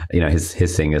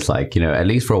 his thing is like, at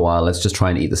least for a while, let's just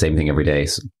try and eat the same thing every day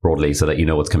broadly so that you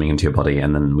know what's coming into your body,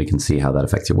 and then we can see how that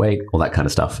affects your weight, all that kind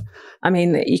of stuff. I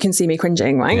mean, you can see me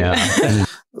cringing, right? Yeah.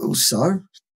 So,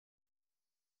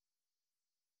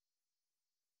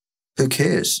 who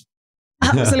cares?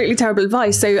 Absolutely terrible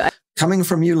advice. So, coming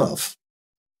from you, love.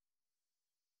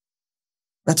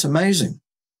 That's amazing.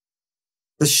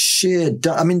 The sheer,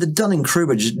 the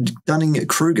Dunning-Kruger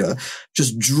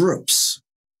just drips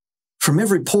from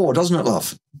every pore, doesn't it,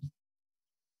 love?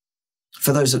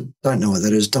 For those that don't know what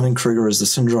that is, Dunning-Kruger is the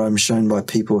syndrome shown by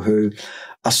people who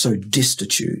are so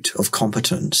destitute of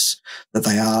competence that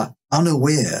they are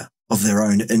unaware of their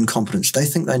own incompetence. They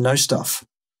think they know stuff.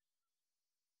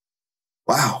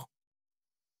 Wow.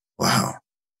 Wow.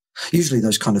 Usually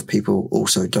those kind of people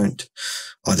also don't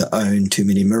either own too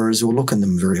many mirrors or look in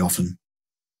them very often.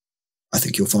 I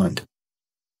think you'll find.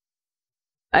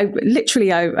 I've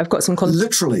got some content.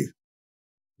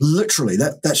 Literally,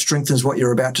 that strengthens what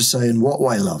you're about to say. In what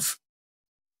way, love?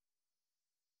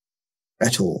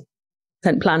 At all.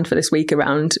 Planned for this week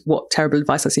around what terrible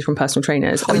advice I see from personal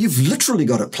trainers. Oh, you've literally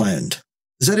got it planned.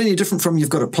 Is that any different from you've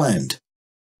got it planned?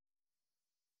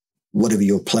 Whatever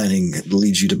you're planning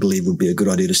leads you to believe would be a good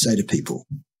idea to say to people.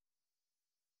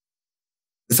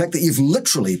 The fact that you've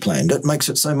literally planned it makes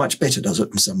it so much better, does it,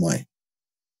 in some way?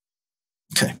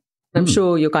 Okay. I'm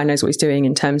sure your guy knows what he's doing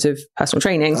in terms of personal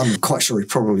training. I'm quite sure he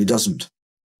probably doesn't.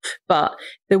 But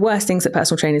the worst things that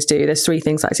personal trainers do, there's 3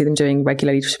 things that I see them doing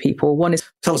regularly to people. One is...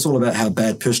 Tell us all about how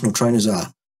bad personal trainers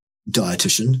are.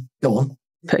 Dietitian. Go on.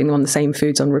 Putting them on the same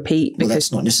foods on repeat. Well,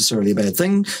 that's not necessarily a bad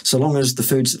thing, so long as the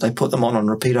foods that they put them on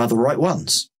repeat are the right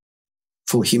ones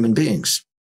for human beings,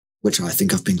 which I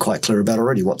think I've been quite clear about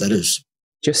already what that is.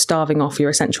 You're starving off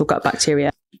your essential gut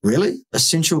bacteria. Really?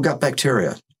 Essential gut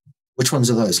bacteria. Which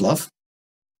ones are those, love?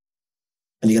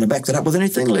 And you're going to back that up with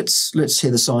anything? Let's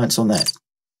hear the science on that.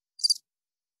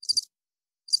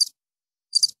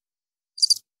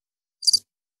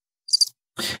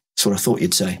 That's what I thought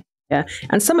you'd say. Yeah.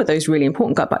 And some of those really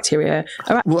important gut bacteria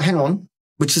are... Well, hang on.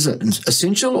 Which is it?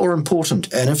 Essential or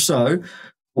important? And if so,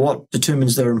 what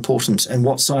determines their importance and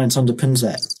what science underpins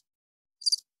that?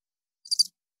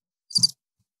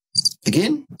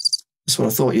 Again? That's what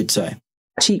I thought you'd say.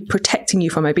 Actually protecting you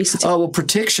from obesity. Oh, well,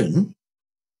 protection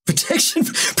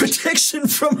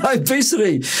from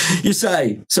obesity, you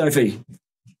say, Sophie.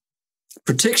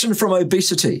 Protection from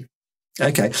obesity.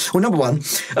 Okay. Well, number one,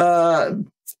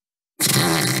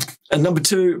 and number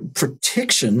 2,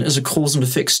 protection is a cause and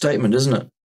effect statement, isn't it?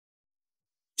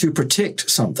 To protect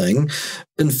something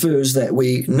infers that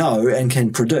we know and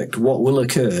can predict what will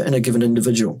occur in a given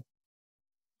individual.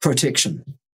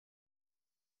 Protection.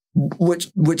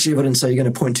 Which evidence are you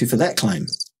going to point to for that claim?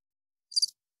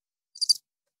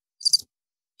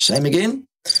 Same again?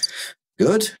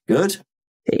 Good, good.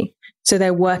 So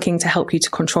they're working to help you to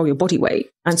control your body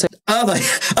weight. And so Are they?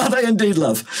 Are they indeed,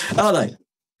 love? Are they?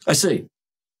 I see.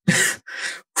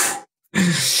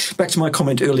 Back to my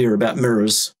comment earlier about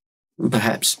mirrors,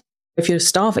 perhaps. If you're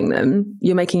starving them,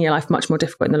 you're making your life much more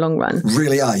difficult in the long run.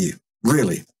 Really, are you?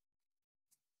 Really?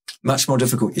 Much more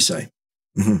difficult, you say?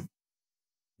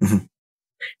 Mm-hmm. Mm-hmm.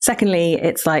 Secondly,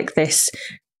 it's like this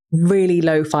really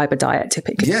low fiber diet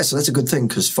typically. Yeah, so that's a good thing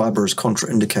because fiber is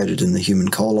contraindicated in the human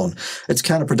colon. It's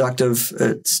counterproductive.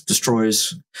 It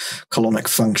destroys colonic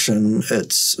function.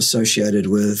 It's associated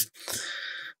with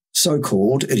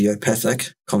so-called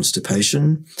idiopathic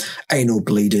constipation, anal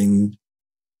bleeding,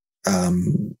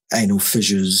 anal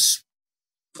fissures,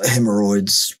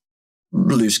 hemorrhoids,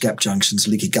 loose gap junctions,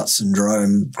 leaky gut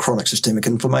syndrome, chronic systemic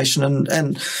inflammation,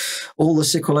 and all the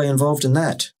sequelae involved in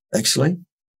that, actually.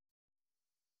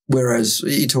 Whereas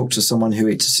you talk to someone who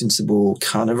eats a sensible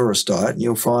carnivorous diet and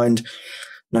you'll find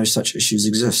no such issues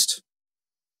exist.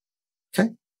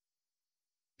 Okay?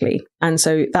 And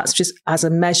so that's just as a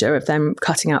measure of them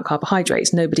cutting out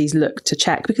carbohydrates. Nobody's looked to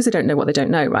check because they don't know what they don't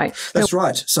know, right? That's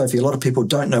right, Sophie. A lot of people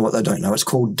don't know what they don't know. It's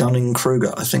called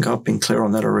Dunning-Kruger. I think I've been clear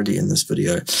on that already in this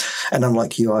video. And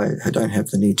unlike you, I don't have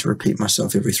the need to repeat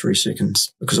myself every 3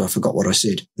 seconds because I forgot what I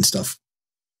said and stuff.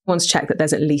 One's checked that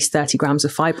there's at least 30 grams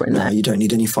of fiber in there. No, you don't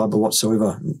need any fiber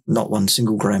whatsoever. Not 1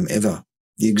 single gram ever.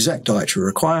 The exact dietary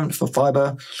requirement for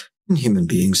fiber in human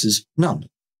beings is none.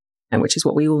 And which is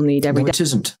what we all need every day. No, it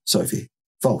isn't, Sophie.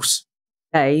 False.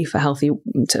 For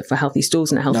healthy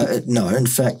stools and a healthy... No, in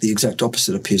fact, the exact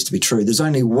opposite appears to be true. There's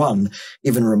only one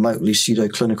even remotely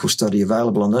pseudo-clinical study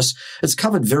available on this. It's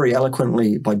covered very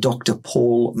eloquently by Dr.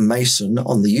 Paul Mason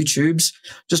on the YouTubes.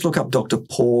 Just look up Dr.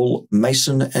 Paul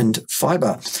Mason and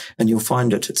fiber, and you'll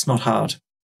find it. It's not hard.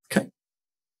 Okay?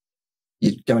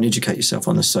 You go and educate yourself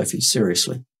on this, Sophie.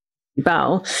 Seriously.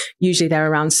 Bowel, usually they're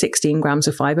around 16 grams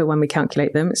of fiber when we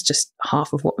calculate them. It's just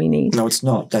half of what we need. No, it's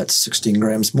not. That's 16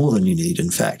 grams more than you need, in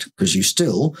fact, because you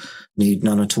still need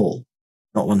none at all.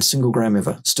 Not 1 single gram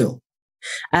ever, still.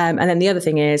 And then the other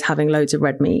thing is having loads of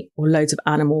red meat or loads of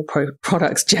animal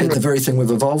products generally. The very thing we've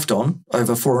evolved on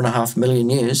over 4.5 million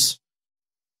years.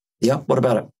 Yeah, what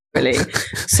about it? Really?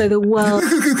 So the world...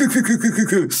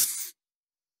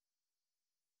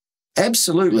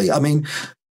 Absolutely. I mean...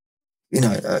 You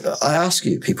know, I ask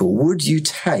you, people, would you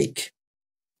take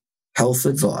health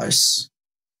advice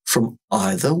from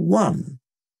either one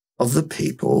of the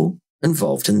people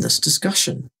involved in this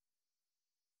discussion?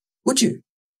 Would you?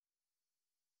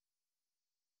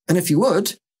 And if you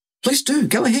would, please do,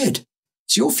 go ahead.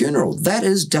 It's your funeral. That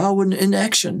is Darwin in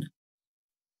action.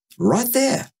 Right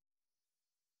there.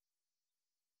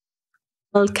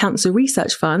 World Cancer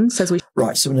Research Fund says we...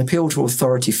 Right, so an appeal to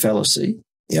authority fallacy,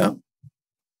 yeah?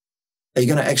 Are you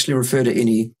going to actually refer to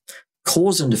any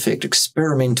cause and effect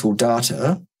experimental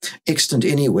data extant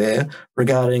anywhere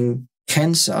regarding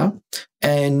cancer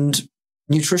and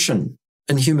nutrition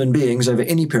in human beings over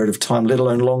any period of time, let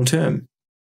alone long term?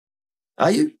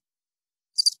 Are you?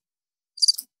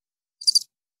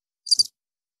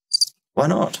 Why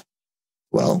not?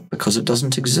 Well, because it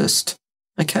doesn't exist.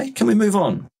 Okay, can we move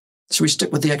on? So we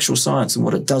stick with the actual science and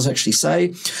what it does actually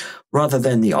say, rather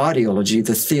than the ideology,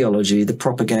 the theology, the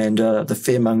propaganda, the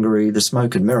fearmongery, the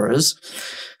smoke and mirrors,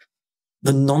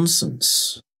 the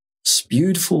nonsense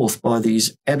spewed forth by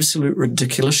these absolute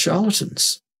ridiculous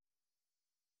charlatans.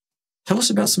 Tell us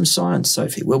about some science,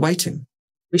 Sophie. We're waiting.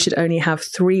 We should only have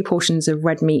 3 portions of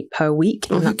red meat per week.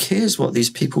 Well, who cares what these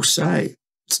people say?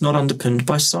 It's not underpinned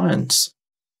by science.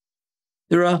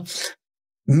 There are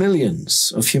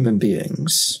millions of human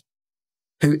beings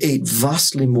who eat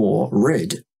vastly more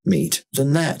red meat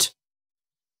than that,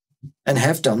 and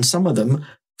have done, some of them,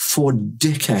 for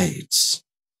decades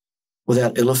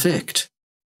without ill effect.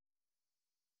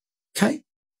 Okay?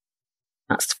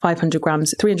 That's 500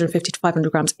 grams, 350 to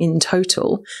 500 grams in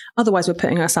total. Otherwise, we're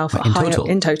putting ourselves at higher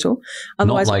in total.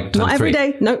 Otherwise, not every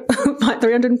day. No, like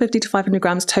 350 to 500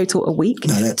 grams total a week.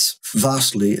 No, that's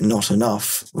vastly not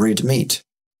enough red meat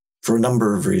for a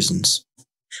number of reasons.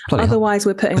 Otherwise,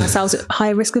 we're putting ourselves at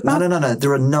higher risk of bad. No.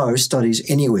 There are no studies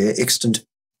anywhere, extant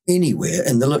anywhere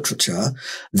in the literature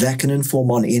that can inform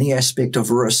on any aspect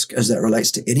of risk as that relates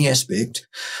to any aspect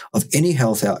of any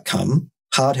health outcome,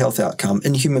 hard health outcome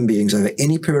in human beings over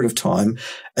any period of time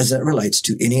as that relates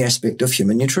to any aspect of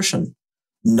human nutrition.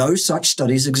 No such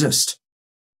studies exist.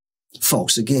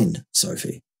 False again,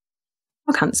 Sophie.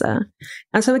 Cancer.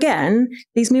 And so again,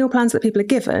 these meal plans that people are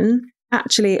given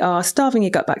actually are starving your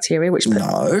gut bacteria, which...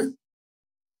 No,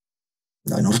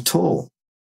 not at all.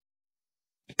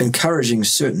 Encouraging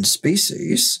certain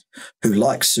species who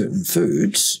like certain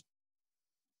foods,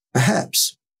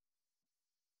 perhaps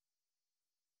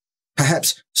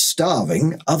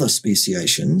starving other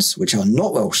speciations which are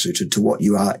not well suited to what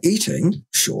you are eating,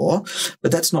 sure,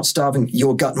 but that's not starving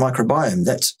your gut microbiome.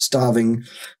 That's starving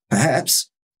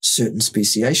perhaps certain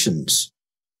speciations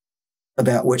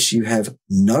about which you have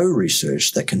no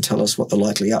research that can tell us what the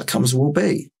likely outcomes will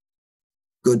be,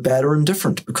 good, bad, or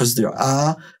indifferent, because there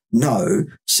are no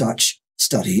such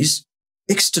studies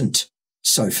extant,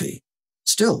 Sophie.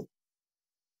 Still.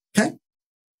 Okay?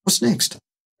 What's next?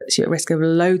 Puts you at risk of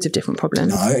loads of different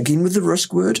problems. No, again with the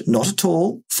risk word, not at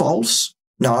all. False.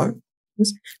 No.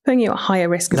 Putting you at higher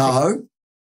risk of... No.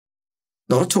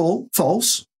 Not at all.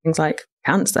 False. Things like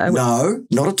cancer. No,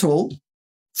 not at all.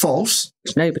 False.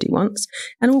 Which nobody wants.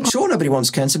 And all... Sure, nobody wants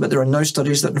cancer, but there are no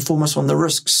studies that inform us on the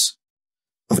risks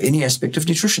of any aspect of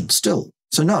nutrition still.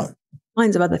 So no.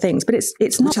 Kinds of other things, but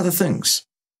it's not... Which other things?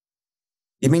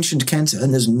 You mentioned cancer,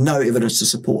 and there's no evidence to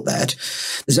support that.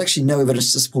 There's actually no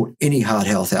evidence to support any hard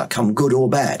health outcome, good or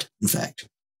bad, in fact.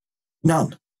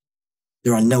 None.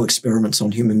 There are no experiments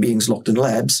on human beings locked in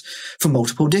labs for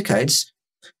multiple decades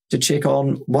to check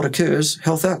on what occurs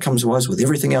health outcomes-wise with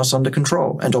everything else under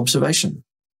control and observation.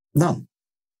 None.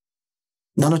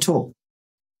 None at all.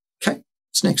 Okay,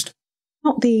 what's next?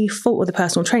 Not the fault of the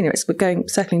personal trainer. It's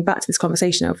circling back to this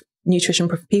conversation of nutrition,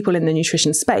 people in the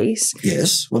nutrition space.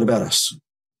 Yes, what about us?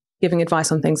 Giving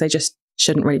advice on things they just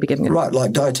shouldn't really be giving advice. Right,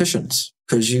 like dietitians,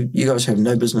 because you guys have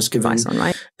no business giving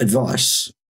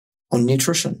advice on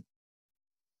nutrition.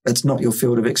 That's not your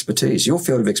field of expertise. Your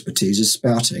field of expertise is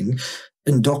spouting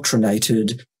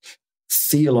indoctrinated,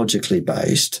 theologically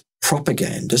based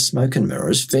propaganda, smoke and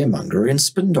mirrors, fearmongery and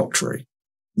spin doctory,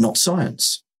 not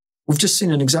science. We've just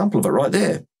seen an example of it right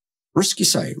there. Risk, you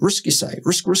say. Risk, you say.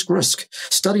 Risk, risk, risk.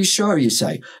 Studies show, you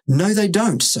say. No, they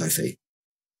don't, Sophie.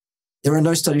 There are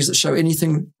no studies that show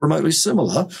anything remotely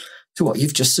similar to what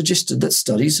you've just suggested that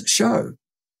studies show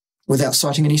without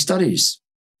citing any studies.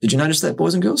 Did you notice that,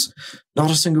 boys and girls? Not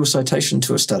a single citation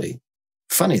to a study.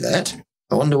 Funny that.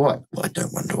 I wonder why. Well, I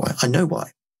don't wonder why. I know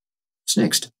why. What's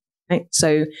next? Right.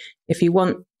 So if you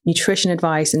want nutrition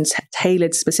advice and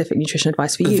tailored specific nutrition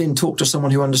advice for you, then talk to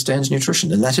someone who understands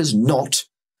nutrition, and that is not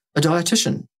a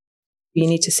dietitian. You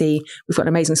need to see, we've got an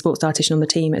amazing sports dietitian on the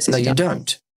team. No, you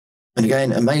don't. And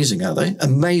again, amazing, are they?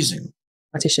 Amazing.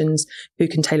 Dietitians who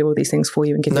can tailor all these things for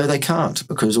you and give No, they can't,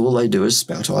 because all they do is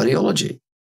spout ideology.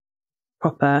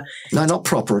 Proper. No, not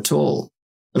proper at all.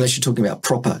 Unless you're talking about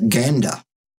propaganda.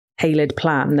 Tailored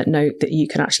plan that you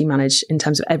can actually manage in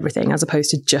terms of everything, as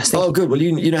opposed to just thinking, oh, good. Well,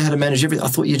 you know how to manage everything. I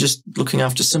thought you're just looking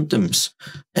after symptoms,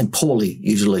 and poorly,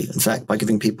 usually, in fact, by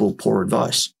giving people poor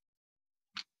advice.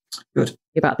 Good.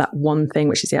 About that one thing,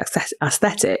 which is the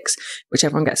aesthetics, which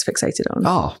everyone gets fixated on.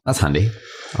 Oh, that's handy.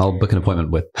 I'll book an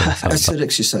appointment with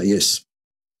aesthetics, you say, yes.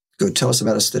 Good. Tell us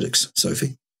about aesthetics,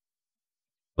 Sophie.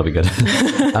 That'll be good.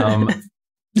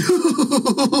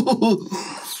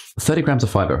 30 grams of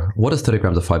fiber. What does 30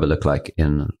 grams of fiber look like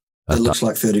in a It looks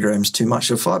like 30 grams too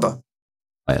much of fiber.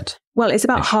 diet? Well, it's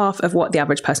about half of what the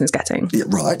average person is getting. Yeah,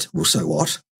 right. Well, so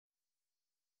what?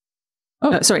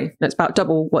 It's about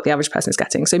double what the average person is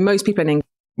getting. So most people in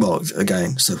Well,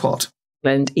 again, so what?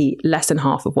 England eat less than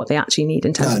half of what they actually need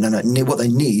in terms No. What they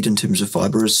need in terms of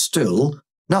fiber is still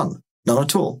none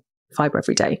at all. of fiber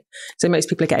every day. So most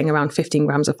people are getting around 15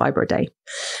 grams of fiber a day.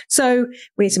 So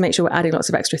we need to make sure we're adding lots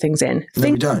of extra things in.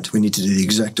 No, we don't. We need to do the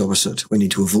exact opposite. We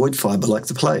need to avoid fiber like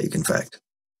the plague, in fact.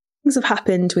 Things have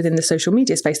happened within the social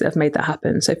media space that have made that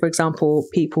happen. So, for example,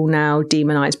 people now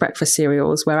demonize breakfast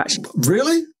cereals where actually...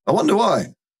 Really? I wonder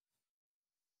why.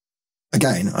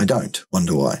 Again, I don't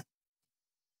wonder why.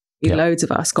 Loads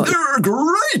of us got... They're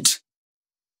great!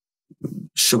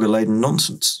 Sugar-laden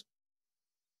nonsense.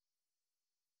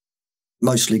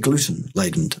 Mostly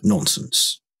gluten-laden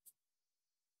nonsense.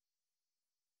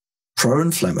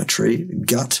 Pro-inflammatory,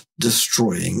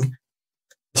 gut-destroying,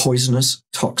 poisonous,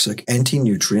 toxic,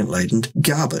 anti-nutrient-laden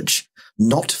garbage.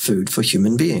 Not food for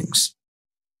human beings.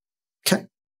 Okay.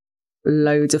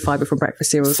 Loads of fiber from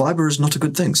breakfast cereals. Fiber is not a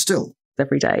good thing still.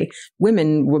 Every day.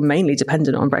 Women were mainly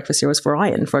dependent on breakfast cereals for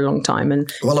iron for a long time.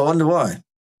 And well, I wonder why.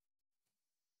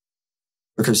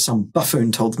 Because some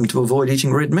buffoon told them to avoid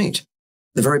eating red meat.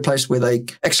 The very place where they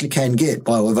actually can get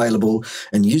bioavailable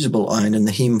and usable iron in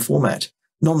the heme format.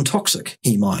 Non-toxic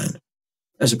heme iron.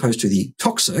 As opposed to the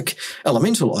toxic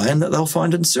elemental iron that they'll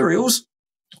find in cereals,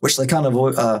 which they can't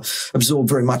absorb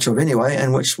very much of anyway,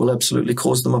 and which will absolutely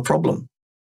cause them a problem.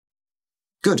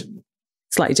 Good.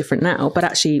 Slightly different now, but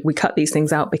actually we cut these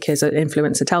things out because an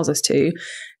influencer tells us to,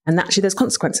 and actually there's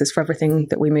consequences for everything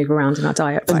that we move around in our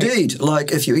diet. Right? Indeed.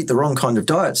 Like if you eat the wrong kind of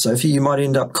diet, Sophie, you might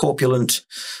end up corpulent,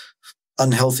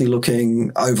 unhealthy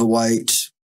looking, overweight,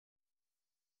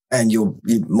 and you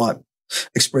might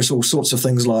express all sorts of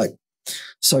things like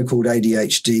so-called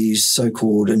ADHD,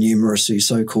 so-called innumeracy,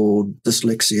 so-called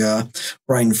dyslexia,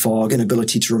 brain fog,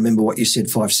 inability to remember what you said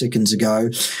 5 seconds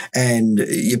ago. And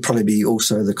you'd probably be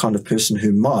also the kind of person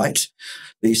who might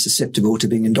be susceptible to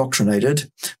being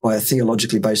indoctrinated by a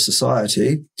theologically based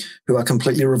society who are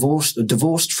completely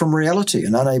divorced from reality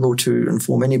and unable to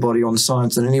inform anybody on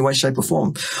science in any way, shape or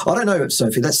form. I don't know,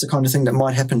 Sophie, that's the kind of thing that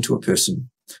might happen to a person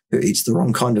who eats the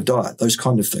wrong kind of diet, those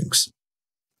kind of things.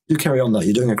 Do carry on, though.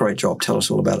 You're doing a great job. Tell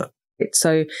us all about it.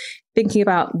 So thinking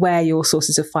about where your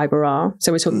sources of fiber are.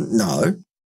 So we're talking... No.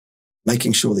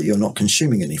 Making sure that you're not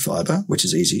consuming any fiber, which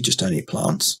is easy. Just don't eat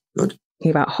plants. Good.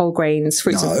 Thinking about whole grains,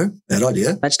 fruits. No. Bad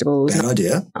idea. Vegetables. Bad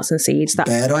idea. Nuts and seeds. That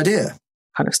bad idea.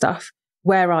 Kind of stuff.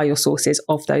 Where are your sources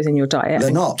of those in your diet?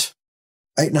 They're not.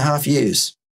 8.5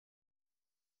 years.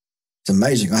 It's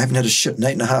amazing. I haven't had a shit in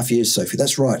 8.5 years, Sophie.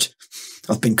 That's right.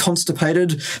 I've been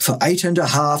constipated for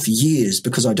 8.5 years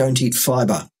because I don't eat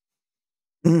fiber.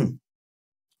 No.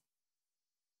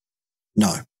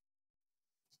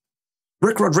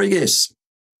 Rick Rodriguez.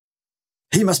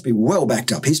 He must be well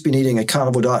backed up. He's been eating a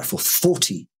carnivore diet for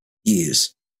 40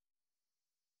 years.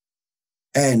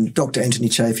 And Dr. Anthony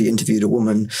Chaffee interviewed a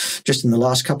woman just in the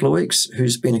last couple of weeks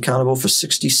who's been a carnivore for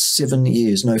 67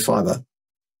 years, no fiber.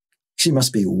 She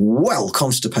must be well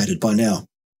constipated by now.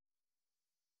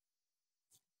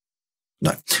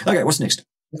 No. Okay, what's next?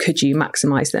 Could you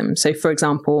maximize them? So, for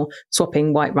example,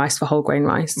 swapping white rice for whole grain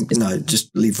rice. No, just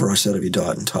leave rice out of your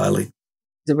diet entirely.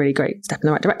 It's a really great step in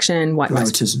the right direction. White rice. No,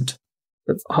 it isn't.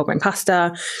 Whole grain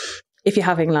pasta. If you're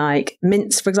having like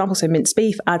mince, for example, so minced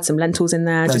beef, add some lentils in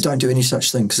there. No, don't do any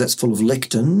such thing because that's full of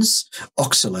lectins,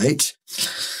 oxalate,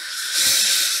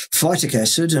 phytic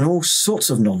acid, and all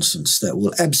sorts of nonsense that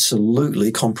will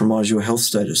absolutely compromise your health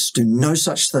status. Do no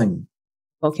such thing.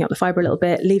 Bulking up the fibre a little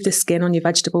bit. Leave the skin on your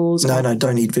vegetables. No,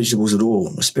 don't eat vegetables at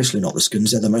all, especially not the skins.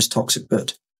 They're the most toxic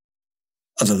bit,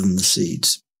 other than the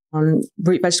seeds. On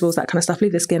root vegetables, that kind of stuff,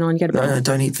 leave the skin on. You get a bit. No,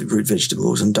 don't eat root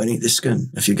vegetables and don't eat the skin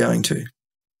if you're going to.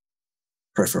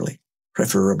 Preferably.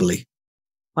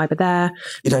 Fibre there.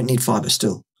 You don't need fibre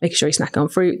still. Making sure you snack on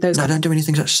fruit. No, don't do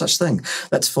anything such thing.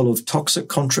 That's full of toxic,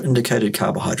 contraindicated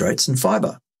carbohydrates and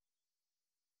fibre.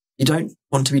 You don't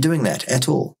want to be doing that at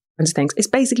all. Things. It's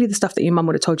basically the stuff that your mum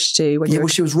would have told you to do. When well,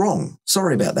 she was wrong.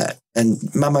 Sorry about that. And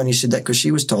mum only said that because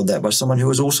she was told that by someone who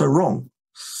was also wrong.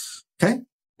 Okay.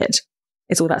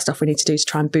 It's all that stuff we need to do to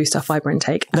try and boost our fibre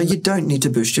intake. No, you don't need to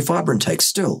boost your fibre intake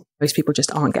still. Most people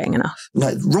just aren't getting enough.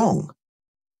 No, wrong.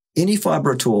 Any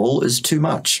fibre at all is too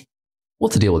much.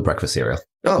 What's the deal with breakfast cereal?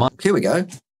 Oh, here we go.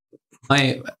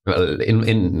 My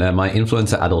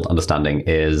influencer adult understanding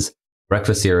is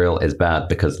breakfast cereal is bad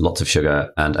because lots of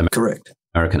sugar, and Correct.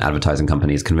 American advertising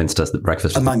companies convinced us that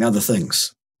breakfast is among other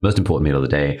things, the most important meal of the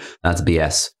day. That's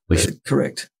BS.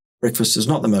 Correct. Breakfast is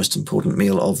not the most important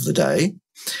meal of the day,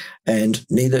 and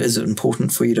neither is it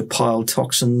important for you to pile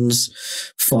toxins,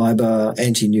 fibre,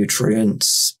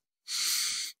 anti-nutrients,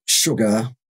 sugar,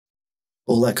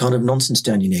 all that kind of nonsense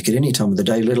down your neck at any time of the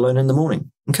day, let alone in the morning.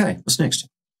 Okay, what's next?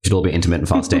 You should all be intermittent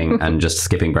fasting and just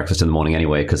skipping breakfast in the morning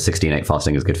anyway, because 16-8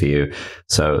 fasting is good for you.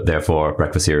 So therefore,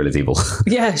 breakfast cereal is evil.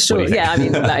 Yeah, sure. Yeah, I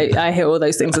mean, I hear all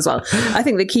those things as well. I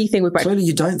think the key thing with breakfast... Clearly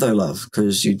you don't, though, love,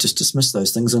 because you just dismiss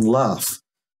those things and laugh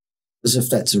as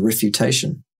if that's a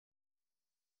refutation.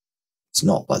 It's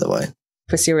not, by the way.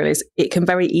 For cereal is it can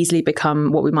very easily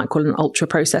become what we might call an ultra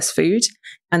processed food,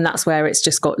 and that's where it's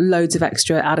just got loads of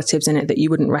extra additives in it that you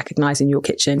wouldn't recognize in your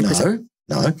kitchen.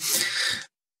 No.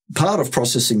 Part of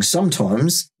processing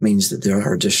sometimes means that there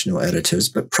are additional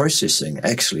additives, but processing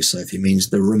actually, Sophie, means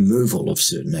the removal of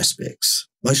certain aspects,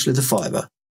 mostly the fibre,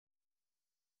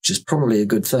 which is probably a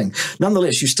good thing.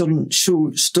 Nonetheless, you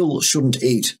still shouldn't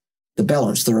eat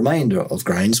the remainder of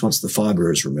grains once the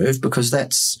fibre is removed, because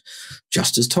that's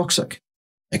just as toxic.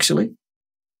 Actually,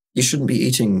 you shouldn't be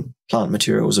eating plant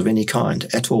materials of any kind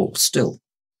at all still.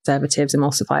 Preservatives,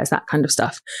 emulsifiers, that kind of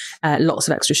stuff. Lots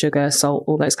of extra sugar, salt,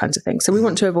 all those kinds of things. So we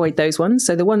want to avoid those ones.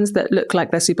 So the ones that look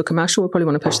like they're super commercial, we'll probably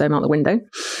want to push them out the window.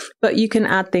 But you can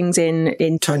add things in.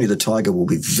 Tony the Tiger will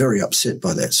be very upset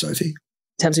by that, Sophie.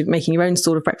 In terms of making your own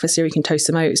sort of breakfast cereal, you can toast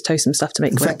some oats, toast some stuff to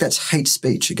make. In fact, that's hate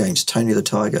speech against Tony the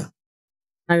Tiger.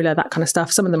 Granola, that kind of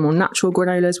stuff. Some of the more natural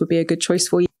granolas would be a good choice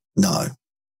for you. No.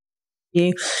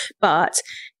 But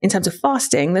in terms of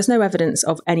fasting, there's no evidence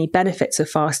of any benefits of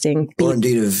fasting. Or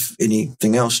indeed of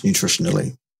anything else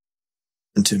nutritionally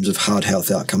in terms of hard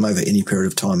health outcome over any period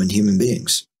of time in human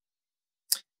beings.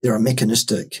 There are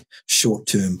mechanistic,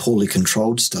 short-term, poorly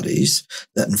controlled studies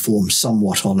that inform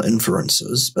somewhat on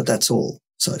inferences, but that's all,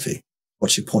 Sophie.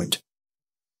 What's your point?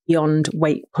 Beyond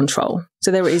weight control.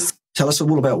 So there is... Tell us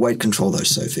all about weight control, though,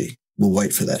 Sophie. We'll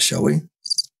wait for that, shall we?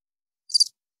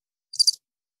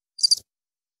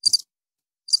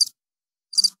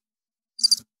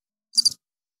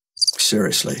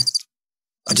 Seriously.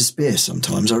 I despair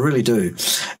sometimes, I really do,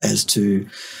 as to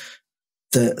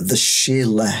the sheer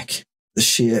lack, the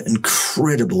sheer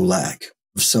incredible lack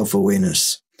of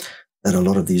self-awareness that a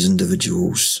lot of these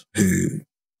individuals who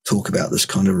talk about this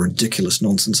kind of ridiculous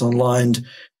nonsense online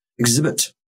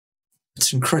exhibit.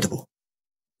 It's incredible.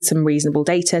 Some reasonable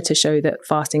data to show that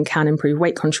fasting can improve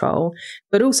weight control,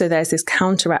 but also there's this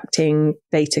counteracting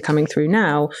data coming through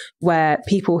now where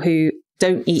people who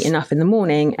don't eat enough in the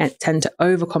morning and tend to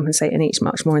overcompensate and eat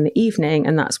much more in the evening.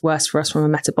 And that's worse for us from a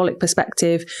metabolic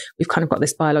perspective. We've kind of got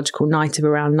this biological night of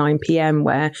around 9 p.m.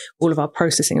 where all of our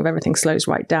processing of everything slows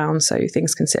right down. So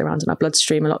things can sit around in our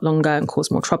bloodstream a lot longer and cause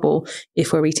more trouble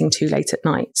if we're eating too late at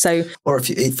night. So, or if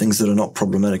you eat things that are not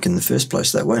problematic in the first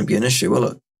place, that won't be an issue, will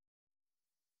it?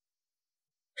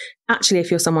 Actually,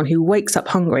 if you're someone who wakes up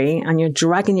hungry and you're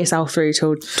dragging yourself through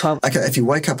till 12. Okay, if you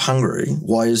wake up hungry,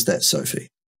 why is that, Sophie?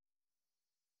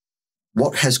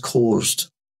 What has caused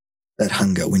that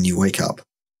hunger when you wake up?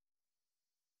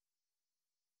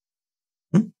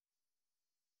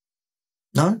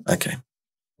 No? Okay.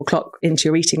 Clock into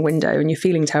your eating window and you're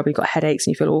feeling terrible, you've got headaches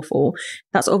and you feel awful.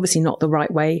 That's obviously not the right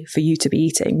way for you to be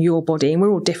eating. Your body, and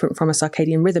we're all different from a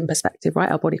circadian rhythm perspective,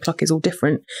 right? Our body clock is all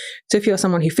different. So if you're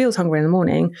someone who feels hungry in the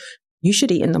morning, you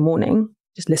should eat in the morning.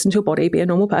 Just listen to your body, be a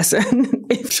normal person.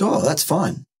 Sure, that's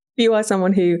fine. If you are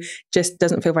someone who just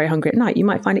doesn't feel very hungry at night, you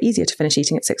might find it easier to finish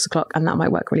eating at 6 o'clock, and that might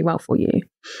work really well for you.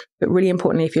 But really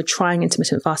importantly, if you're trying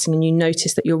intermittent fasting and you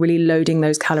notice that you're really loading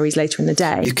those calories later in the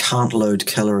day. You can't load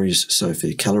calories,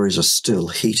 Sophie. Calories are still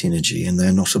heat energy and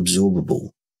they're not absorbable,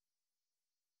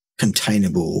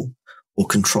 containable, or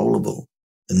controllable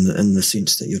in the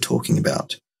sense that you're talking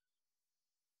about.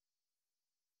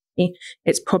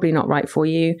 It's probably not right for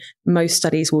you. Most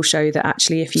studies will show that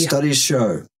actually if you... Studies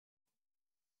show...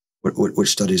 Which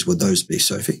studies would those be,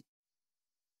 Sophie?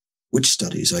 Which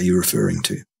studies are you referring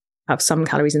to? Have some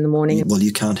calories in the morning. Well,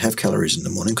 you can't have calories in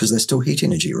the morning because they're still heat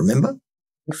energy, remember?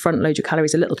 Front load your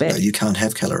calories a little bit. No, you can't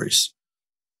have calories.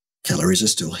 Calories are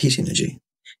still heat energy.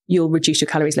 You'll reduce your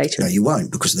calories later. No, you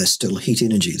won't, because they're still heat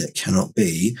energy that cannot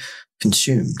be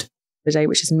consumed. The day,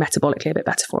 which is metabolically a bit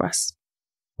better for us.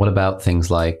 What about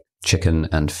things like chicken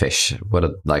and fish? What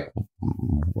are, like,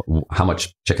 how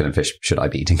much chicken and fish should I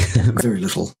be eating? Very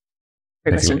little.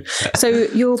 Great question. So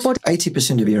your body...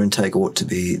 80% of your intake ought to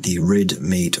be the red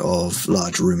meat of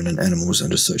large ruminant animals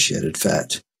and associated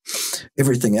fat.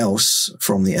 Everything else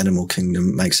from the animal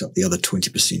kingdom makes up the other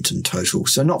 20% in total.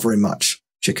 So not very much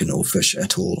chicken or fish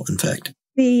at all, in fact.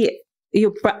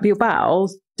 Your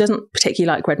bowel doesn't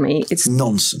particularly like red meat. It's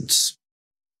nonsense.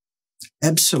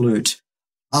 Absolute,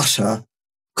 utter,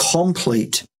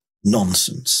 complete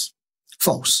nonsense.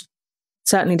 False.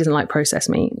 Certainly doesn't like processed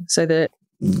meat. So the...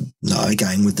 No,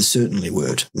 again, with the certainly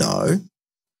word. No.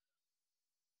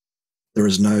 There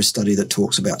is no study that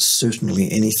talks about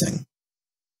certainly anything.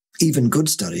 Even good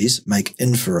studies make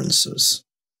inferences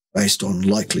based on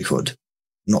likelihood,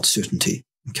 not certainty.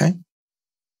 Okay?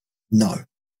 No.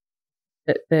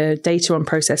 The data on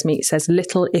processed meat says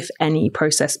little, if any,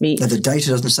 processed meat. No, the data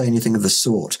doesn't say anything of the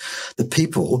sort. The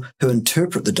people who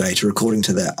interpret the data according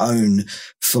to their own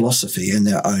philosophy and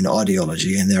their own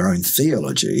ideology and their own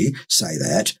theology say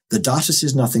that. The data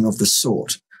says nothing of the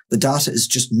sort. The data is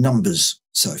just numbers,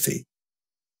 Sophie.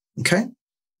 Okay?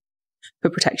 For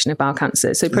protection of bowel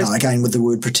cancer. So no, again, with the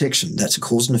word protection, that's a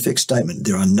cause and effect statement.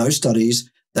 There are no studies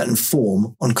that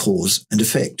inform on cause and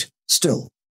effect. Still,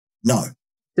 no.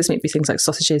 This may be things like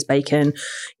sausages, bacon,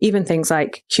 even things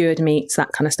like cured meats,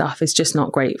 that kind of stuff is just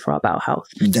not great for our bowel health.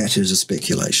 That is a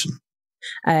speculation.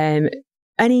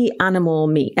 Any animal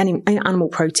meat, any animal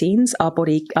proteins, our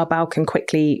bowel can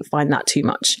quickly find that too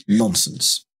much.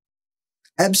 Nonsense.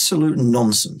 Absolute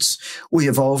nonsense. We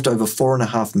evolved over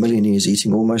 4.5 million years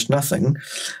eating almost nothing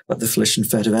but the flesh and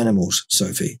fat of animals,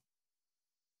 Sophie.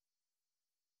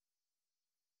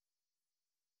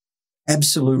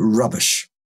 Absolute rubbish.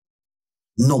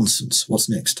 Nonsense. What's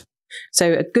next?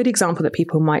 So a good example that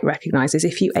people might recognize is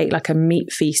if you ate like a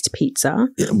meat feast pizza.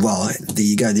 Yeah, well, there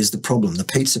you go. There's the problem. The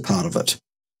pizza part of it.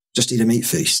 Just eat a meat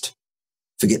feast.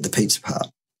 Forget the pizza part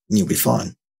and you'll be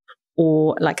fine.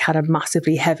 Or like had a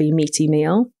massively heavy meaty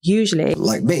meal. Usually,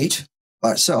 like meat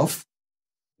by itself,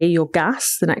 your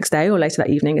gas the next day or later that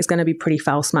evening is going to be pretty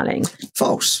foul smelling.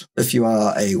 False. If you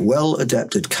are a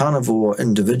well-adapted carnivore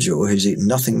individual who's eaten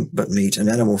nothing but meat and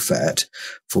animal fat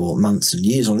for months and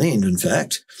years on end, in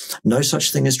fact, no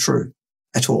such thing is true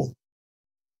at all.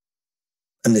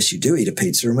 Unless you do eat a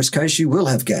pizza, in which case you will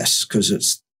have gas because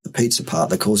it's the pizza part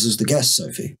that causes the gas,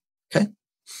 Sophie. Okay?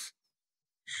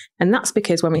 And that's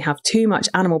because when we have too much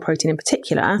animal protein in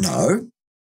particular... No.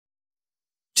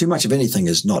 Too much of anything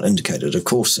is not indicated, of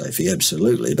course, Sophie,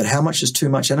 absolutely. But how much is too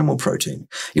much animal protein?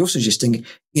 You're suggesting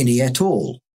any at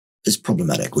all is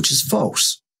problematic, which is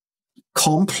false.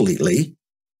 Completely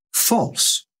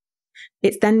false.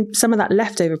 It's then some of that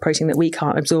leftover protein that we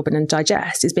can't absorb and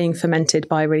digest is being fermented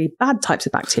by really bad types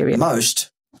of bacteria.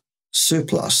 Most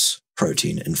surplus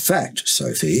protein, in fact,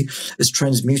 Sophie, is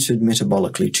transmuted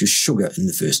metabolically to sugar in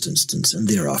the first instance and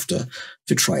thereafter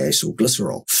to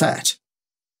triacylglycerol, fat.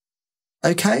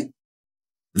 Okay?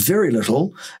 Very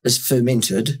little is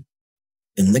fermented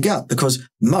in the gut because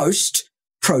most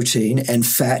protein and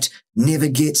fat never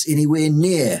gets anywhere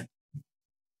near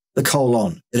the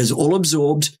colon. It is all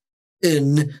absorbed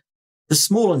in the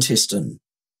small intestine.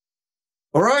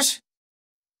 All right?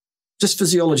 Just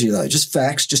physiology, though, just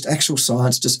facts, just actual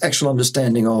science, just actual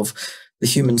understanding of the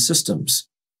human systems.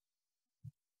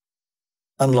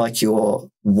 Unlike your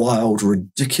wild,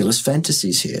 ridiculous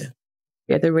fantasies here.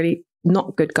 Yeah, they're really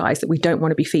not good guys that we don't want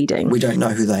to be feeding. We don't know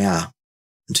who they are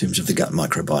in terms of the gut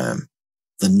microbiome.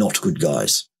 They're not good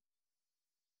guys.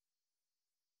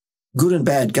 Good and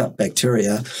bad gut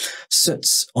bacteria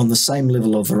sits on the same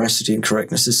level of veracity and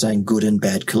correctness as saying good and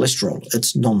bad cholesterol.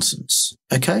 It's nonsense.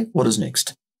 Okay, what is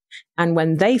next? And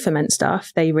when they ferment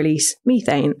stuff, they release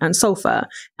methane and sulfur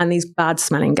and these bad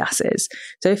smelling gases.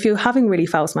 So if you're having really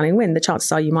foul smelling wind, the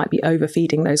chances are you might be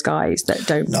overfeeding those guys that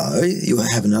don't. No, you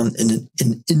have an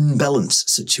imbalance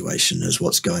situation is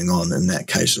what's going on in that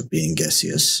case of being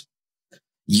gaseous.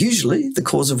 Usually the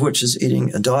cause of which is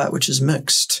eating a diet which is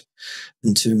mixed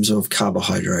in terms of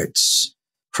carbohydrates,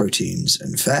 proteins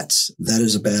and fats. That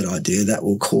is a bad idea. That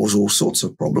will cause all sorts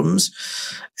of problems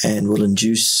and will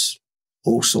induce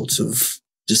all sorts of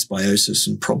dysbiosis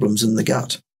and problems in the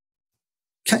gut.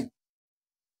 Okay.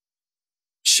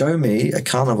 Show me a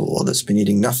carnivore that's been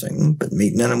eating nothing but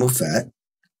meat and animal fat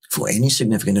for any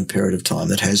significant period of time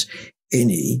that has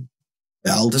any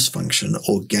bowel dysfunction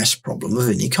or gas problem of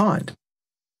any kind.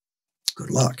 Good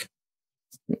luck.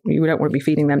 We don't want to be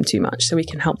feeding them too much, so we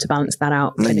can help to balance that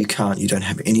out. No, you can't. You don't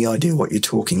have any idea what you're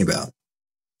talking about,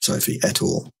 Sophie, at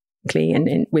all.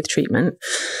 And with treatment.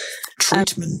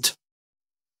 Treatment?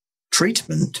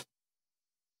 Treatment?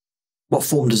 What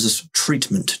form does this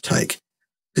treatment take?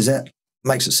 Because that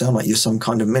makes it sound like you're some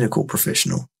kind of medical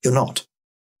professional. You're not.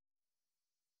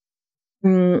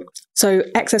 So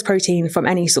excess protein from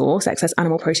any source, excess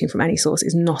animal protein from any source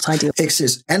is not ideal.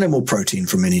 Excess animal protein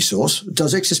from any source.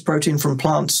 Does excess protein from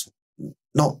plants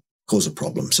not cause a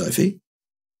problem, Sophie?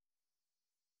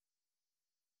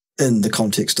 In the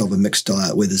context of a mixed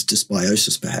diet where there's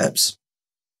dysbiosis, perhaps.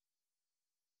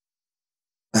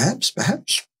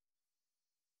 Perhaps.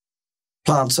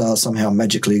 Plants are somehow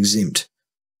magically exempt,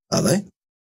 are they?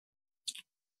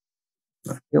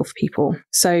 No. For people.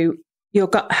 So your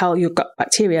gut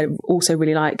bacteria also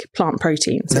really like plant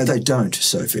protein. So no, they don't,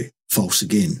 Sophie. False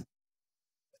again.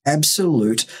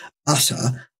 Absolute,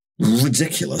 utter,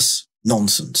 ridiculous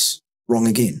nonsense. Wrong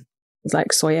again. It's like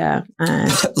soya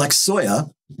and... Like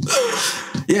soya?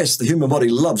 Yes, the human body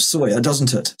loves soya,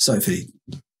 doesn't it, Sophie?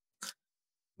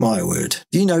 My word.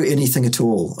 Do you know anything at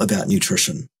all about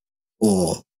nutrition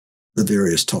or the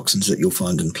various toxins that you'll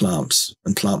find in plants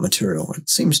and plant material? It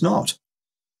seems not.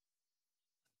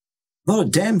 Not a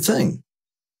damn thing.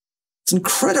 It's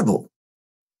incredible.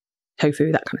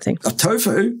 Tofu, that kind of thing.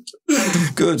 Tofu?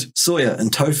 Good. Soya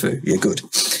and tofu. Yeah, good.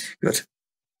 Good.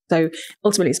 So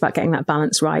ultimately it's about getting that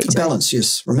balance right. Balance,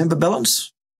 yes. Remember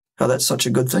balance? How that's such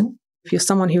a good thing? If you're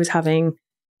someone who is having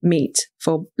meat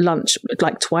for lunch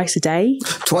like twice a day.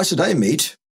 Twice a day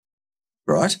meat,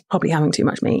 right? Probably having too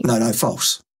much meat. No,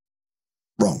 false.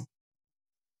 Wrong.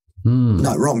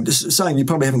 No, wrong. Just saying you're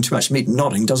probably having too much meat and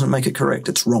nodding doesn't make it correct.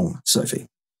 It's wrong, Sophie.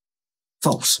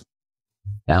 False.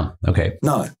 Yeah, okay.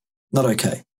 No, not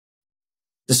okay.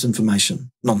 Disinformation.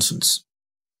 Nonsense.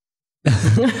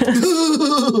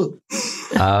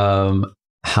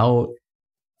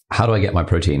 How do I get my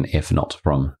protein if not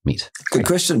from meat? Good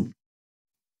question.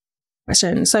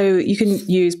 So you can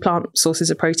use plant sources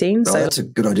of protein. Oh, that's a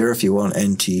good idea if you want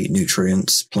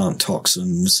anti-nutrients, plant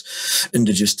toxins,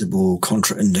 indigestible,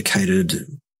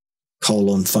 contraindicated,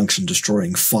 colon function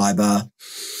destroying fiber,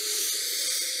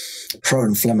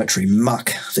 pro-inflammatory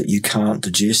muck that you can't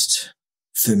digest,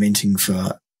 fermenting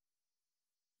for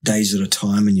days at a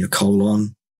time in your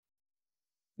colon.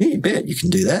 Yeah, you bet you can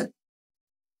do that.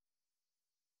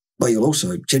 But you'll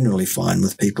also generally find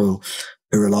with people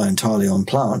who rely entirely on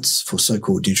plants for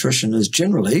so-called nutrition is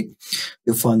generally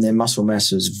you'll find their muscle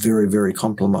mass is very, very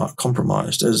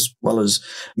compromised, as well as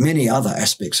many other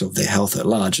aspects of their health at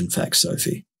large, in fact,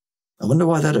 Sophie. I wonder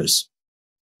why that is.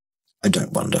 I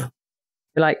don't wonder.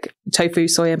 Like tofu,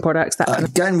 soya products, that kind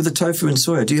of... Again, with the tofu and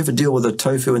soya, do you ever deal with a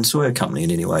tofu and soya company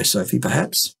in any way, Sophie,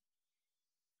 perhaps?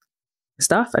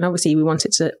 Stuff. And obviously we want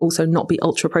it to also not be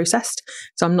ultra processed.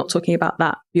 So I'm not talking about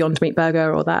that Beyond Meat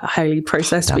burger or that highly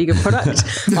processed vegan product.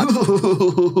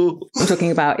 What I'm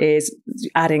talking about is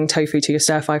adding tofu to your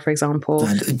stir fry, for example.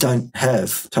 Don't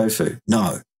have tofu.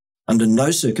 No. Under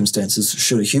no circumstances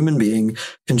should a human being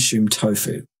consume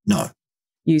tofu. No.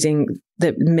 Using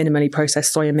the minimally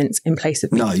processed soya mince in place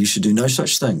of meat. No, you should do no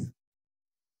such thing.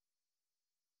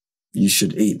 You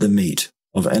should eat the meat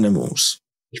of animals.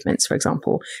 Beef mince, for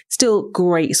example, still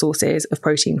great sources of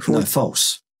protein for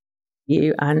false.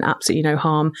 You and absolutely no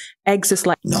harm. Eggs are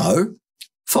slightly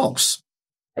false.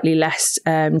 Slightly less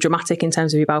dramatic in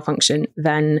terms of your bowel function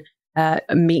than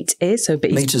meat is. So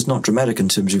meat is not dramatic in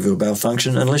terms of your bowel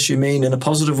function unless you mean in a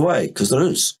positive way, because it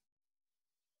is.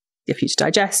 If you to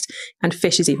digest, and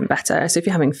fish is even better. So if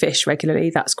you're having fish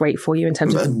regularly, that's great for you in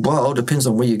terms of... Well, it depends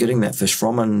on where you're getting that fish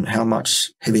from and how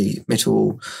much heavy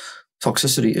metal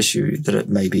toxicity issue that it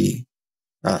may be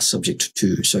subject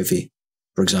to, Sophie,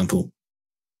 for example.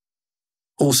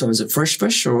 Also, is it fresh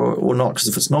fish or not? Because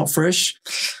if it's not fresh,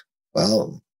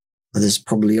 well, there's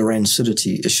probably a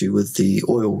rancidity issue with the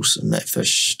oils in that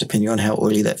fish, depending on how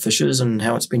oily that fish is and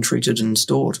how it's been treated and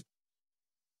stored.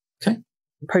 Okay.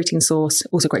 Protein source,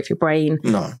 also great for your brain.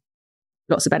 No.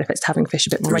 Lots of benefits to having fish a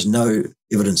bit more. There is no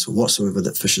evidence whatsoever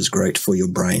that fish is great for your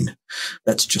brain.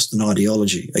 That's just an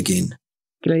ideology again.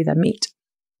 Particularly their meat.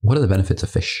 What are the benefits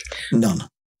of fish? None.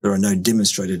 There are no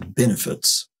demonstrated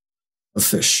benefits of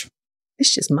fish.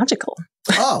 Fish is magical.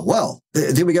 Well,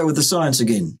 there we go with the science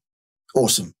again.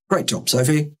 Awesome. Great job,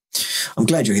 Sophie. I'm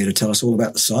glad you're here to tell us all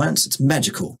about the science. It's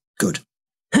magical. Good.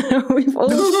 We've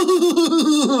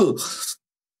all...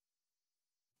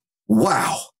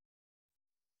 Wow.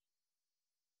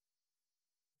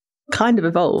 Kind of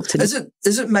evolved. Is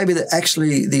it maybe that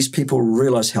actually these people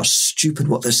realize how stupid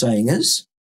what they're saying is?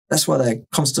 That's why they're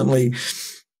constantly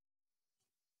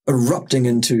erupting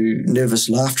into nervous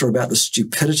laughter about the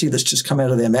stupidity that's just come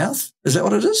out of their mouth. Is that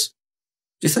what it is?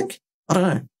 Do you think? I don't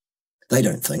know. They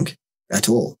don't think at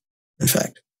all, in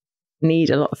fact. Need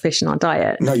a lot of fish in our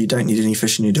diet. No, you don't need any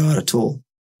fish in your diet at all.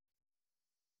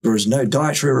 There is no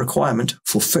dietary requirement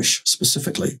for fish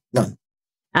specifically. None.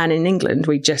 And in England,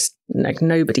 we just, like,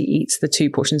 nobody eats the 2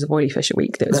 portions of oily fish a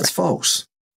week. That's false.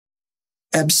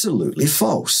 Absolutely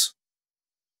false.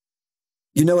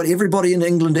 You know what everybody in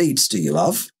England eats, do you,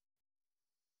 love?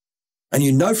 And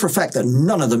you know for a fact that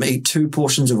none of them eat 2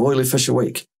 portions of oily fish a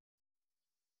week.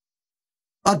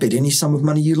 I'd bet any sum of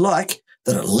money you like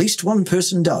that at least one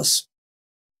person does,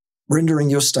 rendering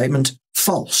your statement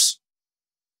false.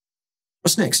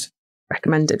 What's next?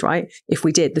 Recommended, right? If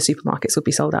we did, the supermarkets would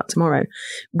be sold out tomorrow.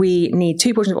 We need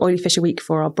 2 portions of oily fish a week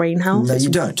for our brain health. No, you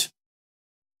don't.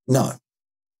 No.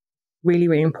 Really,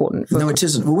 really important. No, it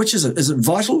isn't. Well, which is it? Is it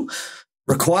vital,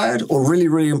 required, or really,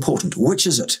 really important? Which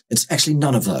is it? It's actually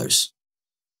none of those.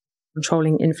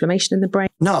 Controlling inflammation in the brain.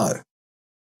 No.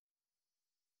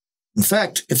 In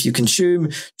fact, if you consume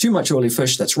too much oily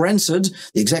fish that's rancid,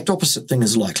 the exact opposite thing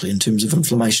is likely in terms of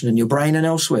inflammation in your brain and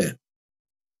elsewhere.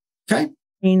 Okay?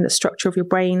 The structure of your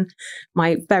brain.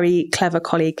 My very clever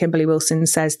colleague, Kimberly Wilson,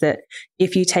 says that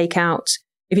if you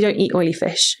don't eat oily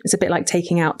fish, it's a bit like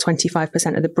taking out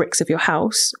 25% of the bricks of your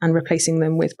house and replacing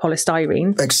them with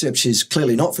polystyrene. Except she's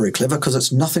clearly not very clever because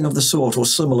it's nothing of the sort or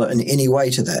similar in any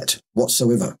way to that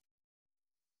whatsoever.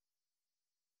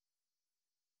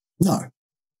 No.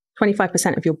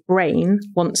 25% of your brain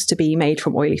wants to be made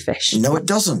from oily fish. No, it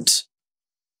doesn't.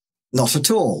 Not at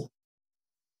all.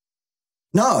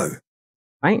 No.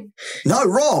 Right? No,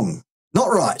 wrong. Not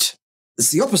right. It's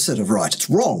the opposite of right. It's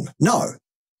wrong. No.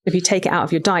 If you take it out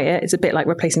of your diet, it's a bit like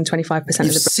replacing 25% of the...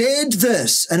 You said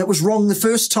this, and it was wrong the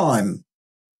first time.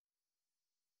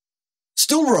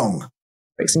 Still wrong.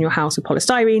 Bricks in your house with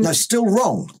polystyrene. No, still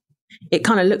wrong. It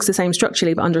kind of looks the same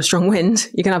structurally, but under a strong wind,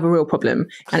 you can have a real problem.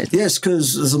 And yes,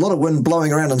 because there's a lot of wind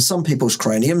blowing around in some people's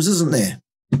craniums, isn't there?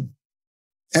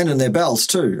 And in their bowels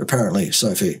too, apparently,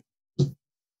 Sophie.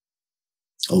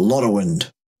 A lot of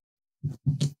wind.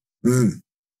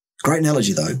 Great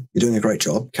analogy, though. You're doing a great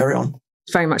job. Carry on.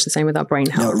 It's very much the same with our brain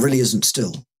health. No, it really isn't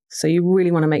still. So you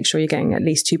really want to make sure you're getting at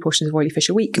least 2 portions of oily fish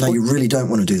a week. No, you really don't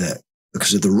want to do that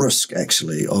because of the risk,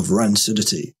 actually, of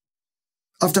rancidity.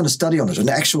 I've done a study on it, an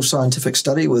actual scientific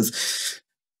study with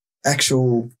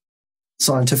actual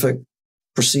scientific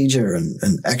procedure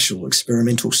and actual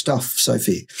experimental stuff,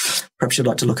 Sophie. Perhaps you'd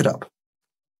like to look it up.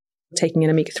 Taking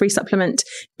an omega-3 supplement.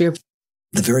 The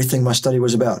very thing my study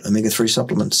was about, omega-3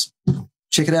 supplements.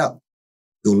 Check it out.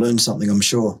 You'll learn something, I'm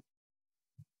sure.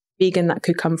 Vegan, that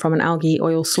could come from an algae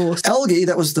oil source. Algae,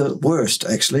 that was the worst,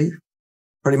 actually.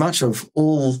 Pretty much of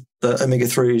all the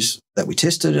omega-3s that we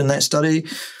tested in that study,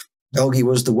 algae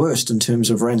was the worst in terms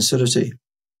of rancidity.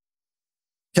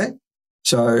 Okay?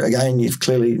 So, again, you've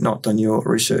clearly not done your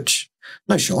research.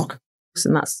 No shock.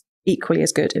 And that's equally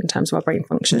as good in terms of our brain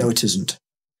function. No, it isn't.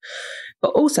 But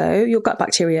also, your gut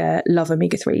bacteria love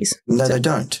omega-3s. No, they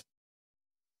don't.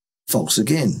 False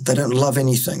again. They don't love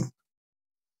anything.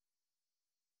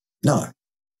 No.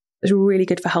 It's really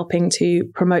good for helping to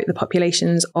promote the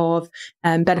populations of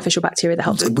beneficial bacteria that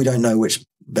help. We don't know which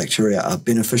bacteria are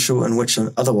beneficial and which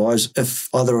are otherwise, if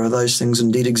either of those things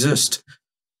indeed exist.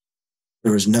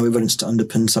 There is no evidence to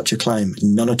underpin such a claim.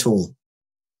 None at all.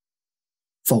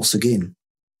 False again.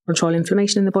 Control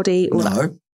inflammation in the body. All no.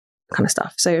 That kind of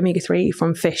stuff. So omega-3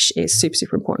 from fish is super,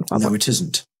 super important for our body. No, it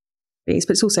isn't. But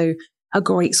it's also a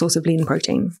great source of lean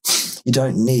protein. You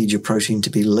don't need your protein to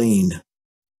be lean.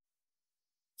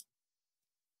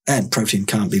 And protein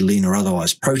can't be lean or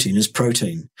otherwise. Protein is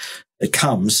protein. It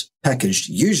comes packaged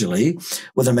usually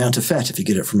with an amount of fat if you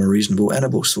get it from a reasonable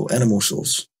animal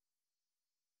source.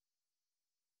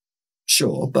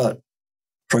 Sure, but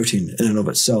protein in and of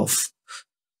itself,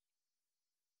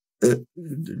 it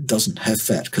doesn't have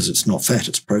fat because it's not fat,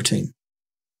 it's protein.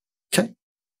 Okay?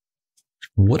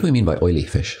 What do we mean by oily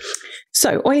fish?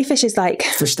 So oily fish is like...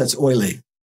 Fish that's oily.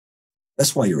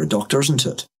 That's why you're a doctor, isn't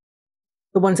it?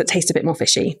 The ones that taste a bit more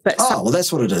fishy. But well,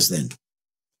 that's what it is then.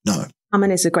 No.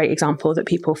 Salmon is a great example that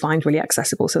people find really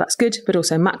accessible. So that's good. But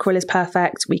also mackerel is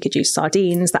perfect. We could use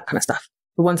sardines, that kind of stuff.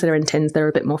 The ones that are in tins, they're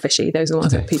a bit more fishy. Those are the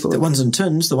ones that people... The ones in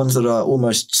tins, the ones that are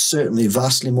almost certainly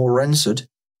vastly more rancid.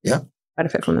 Yeah.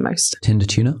 Benefit from the most. Tinned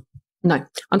tuna? No.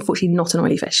 Unfortunately, not an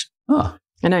oily fish. Oh.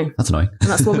 I know. That's annoying. And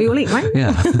that's what we all eat, right?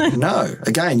 Yeah. No.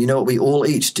 Again, you know what we all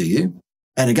eat, do you?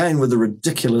 And again, with the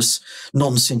ridiculous,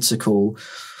 nonsensical,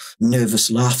 nervous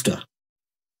laughter.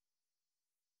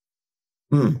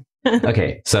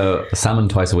 Okay, so salmon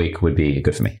twice a week would be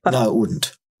good for me. No, it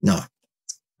wouldn't. No.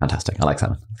 Fantastic. I like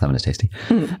salmon. Salmon is tasty.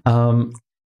 To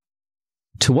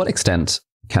what extent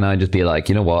can I just be like,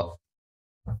 you know what?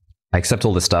 I accept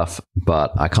all this stuff,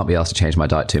 but I can't be asked to change my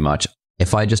diet too much.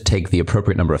 If I just take the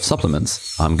appropriate number of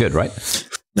supplements, I'm good, right?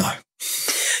 No.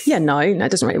 Yeah, no, it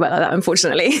doesn't really work like that,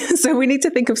 unfortunately. So we need to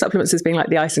think of supplements as being like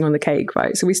the icing on the cake,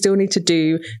 right? So we still need to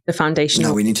do the foundational.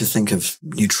 No, we need to think of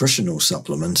nutritional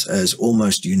supplements as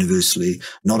almost universally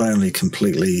not only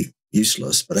completely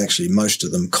useless, but actually most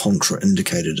of them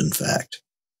contraindicated, in fact.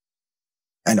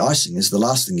 And icing is the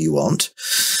last thing you want,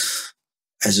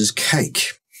 as is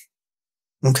cake.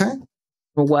 Okay?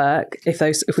 Will work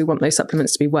if we want those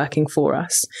supplements to be working for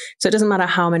us. So it doesn't matter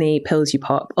how many pills you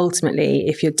pop. Ultimately,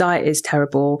 if your diet is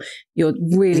terrible, you're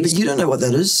really... But you don't know what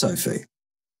that is, Sophie.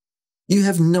 You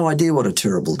have no idea what a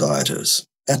terrible diet is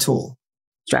at all.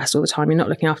 Stressed all the time. You're not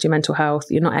looking after your mental health.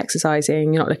 You're not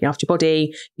exercising. You're not looking after your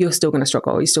body. You're still going to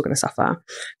struggle. You're still going to suffer.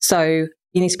 So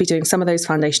you need to be doing some of those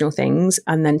foundational things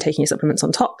and then taking your supplements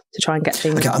on top to try and get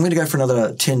things. Okay, I'm going to go for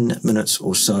another 10 minutes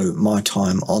or so, my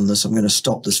time on this. I'm going to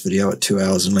stop this video at 2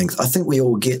 hours in length. I think we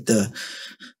all get the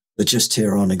gist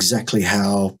here on exactly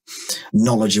how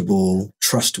knowledgeable,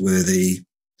 trustworthy,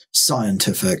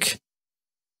 scientific,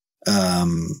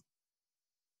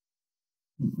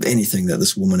 anything that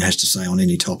this woman has to say on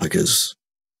any topic has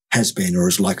been or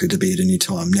is likely to be at any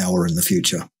time now or in the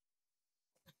future.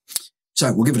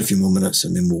 So we'll give it a few more minutes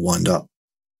and then we'll wind up.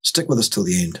 Stick with us till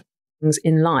the end.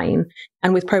 In line.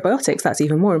 And with probiotics, that's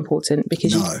even more important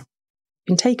because you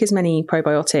can take as many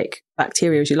probiotic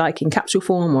bacteria as you like in capsule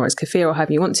form or as kefir or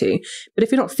however you want to. But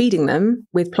if you're not feeding them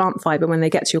with plant fiber when they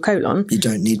get to your colon, you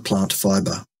don't need plant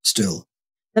fiber still.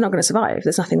 They're not going to survive.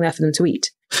 There's nothing there for them to eat.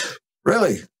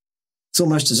 Really? It's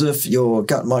almost as if your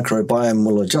gut microbiome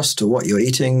will adjust to what you're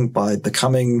eating by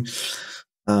becoming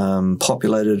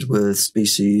populated with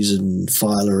species and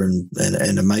phyla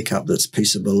and a makeup that's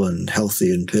peaceable and healthy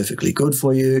and perfectly good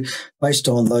for you based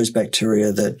on those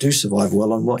bacteria that do survive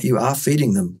well on what you are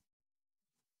feeding them.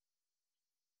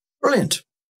 Brilliant.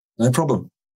 No problem.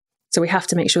 So we have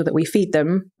to make sure that we feed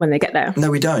them when they get there. No,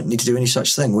 we don't need to do any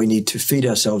such thing. We need to feed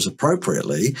ourselves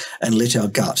appropriately and let our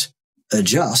gut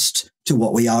adjust to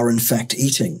what we are in fact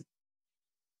eating.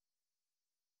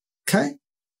 Okay?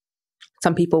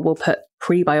 Some people will put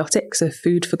prebiotics, so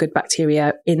food for good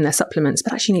bacteria, in their supplements,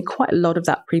 but actually need quite a lot of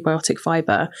that prebiotic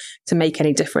fiber to make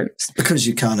any difference. Because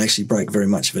you can't actually break very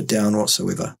much of it down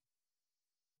whatsoever.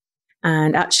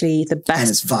 And actually the best... And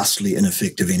it's vastly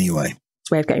ineffective anyway.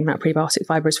 Way of getting that prebiotic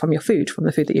fiber is from your food, from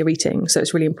the food that you're eating. So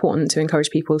it's really important to encourage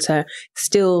people to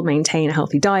still maintain a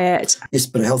healthy diet. Yes,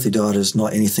 but a healthy diet is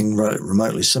not anything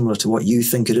remotely similar to what you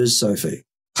think it is, Sophie.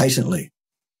 Patently.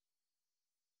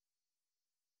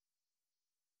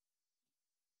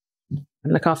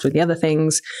 And look after the other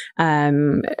things,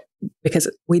 because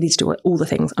we need to do all the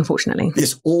things, unfortunately.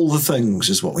 Yes, all the things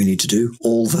is what we need to do.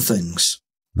 All the things.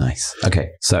 Nice.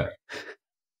 Okay, so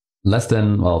less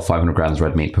than 500 grams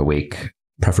red meat per week,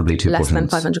 preferably two portions. Less than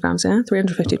 500 grams, yeah,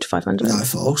 350 to 500. No,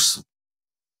 false.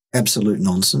 Absolute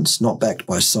nonsense. Not backed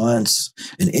by science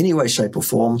in any way, shape, or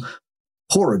form.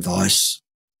 Poor advice.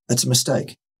 That's a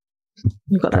mistake.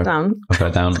 You've got that down. I've got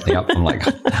it down. Yep. I'm like,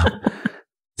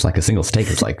 it's like a single steak.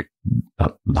 It's like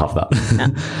half that.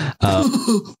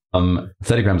 Yeah.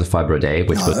 30 grams of fiber a day,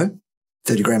 which no,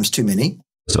 30 grams too many.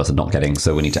 Most of us are not getting,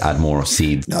 so we need to add more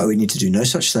seeds. No, we need to do no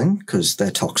such thing because they're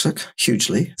toxic,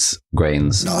 hugely.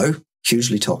 Grains. No,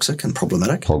 hugely toxic and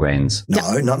problematic. Whole grains.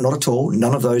 No, not at all.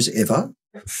 None of those ever.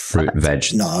 Fruit,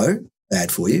 veg. No,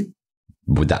 bad for you.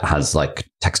 That has like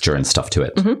texture and stuff to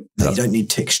it. Mm-hmm. No, you don't need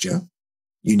texture.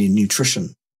 You need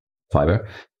nutrition. Fiber.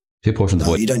 2 portions of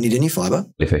oil. You don't need any fiber.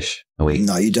 Fish a week.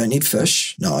 No, you don't need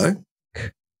fish. No.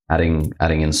 Adding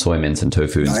in soy mince and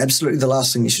tofu. No, absolutely the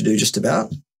last thing you should do just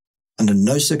about. Under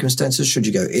no circumstances should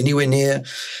you go anywhere near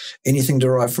anything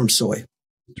derived from soy.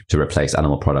 To replace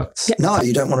animal products. Yep. No,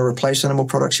 you don't want to replace animal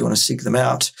products. You want to seek them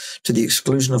out to the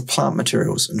exclusion of plant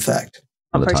materials, in fact.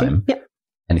 All the time. Yep.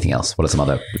 Anything else? What are some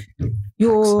other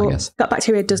Your gut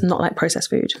bacteria does not like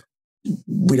processed food.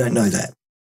 We don't know that.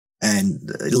 And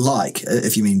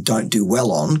if you mean don't do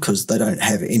well on, because they don't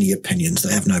have any opinions,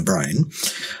 they have no brain,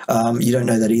 you don't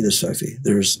know that either, Sophie.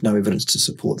 There is no evidence to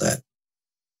support that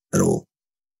at all.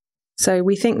 So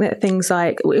we think that things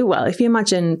like, well, if you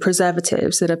imagine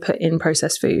preservatives that are put in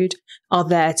processed food are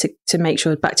there to make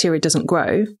sure bacteria doesn't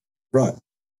grow. Right.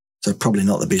 So probably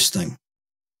not the best thing.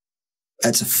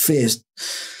 That's a fair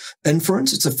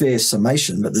inference. It's a fair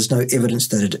summation, but there's no evidence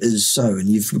that it is so. And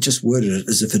you've just worded it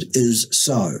as if it is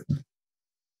so.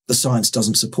 The science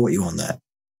doesn't support you on that.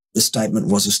 The statement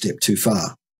was a step too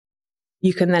far.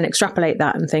 You can then extrapolate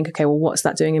that and think, okay, well, what's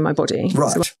that doing in my body?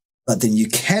 Right. So, but then you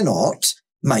cannot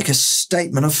make a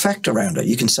statement of fact around it.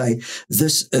 You can say,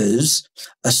 this is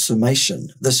a summation.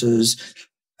 This is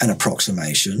an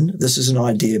approximation. This is an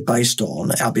idea based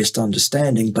on our best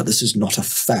understanding, but this is not a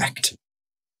fact.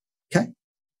 Okay?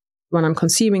 when I'm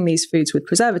consuming these foods with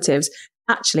preservatives,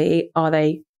 actually, are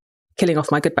they killing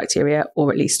off my good bacteria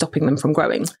or at least stopping them from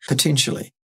growing?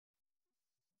 Potentially.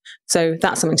 So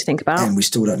that's something to think about. And we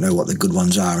still don't know what the good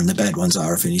ones are and the bad ones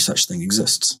are, if any such thing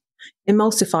exists.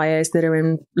 Emulsifiers that are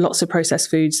in lots of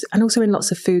processed foods and also in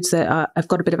lots of foods that have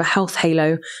got a bit of a health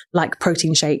halo, like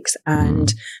protein shakes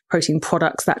and protein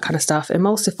products, that kind of stuff.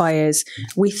 Emulsifiers,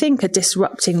 we think, are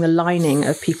disrupting the lining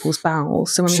of people's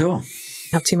bowels. So when we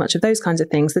have too much of those kinds of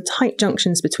things, the tight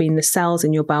junctions between the cells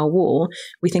in your bowel wall,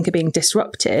 we think, are being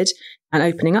disrupted and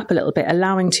opening up a little bit,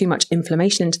 allowing too much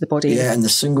inflammation into the body. Yeah, and the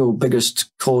single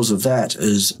biggest cause of that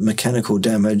is mechanical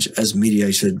damage as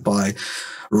mediated by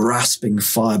rasping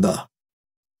fibre,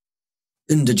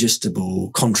 indigestible,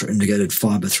 contraindicated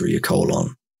fibre through your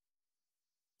colon.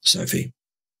 Sophie.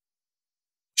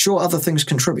 Sure, other things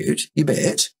contribute, you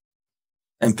bet,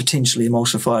 and potentially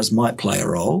emulsifiers might play a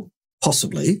role,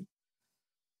 possibly,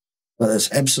 but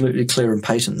it's absolutely clear and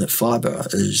patent that fibre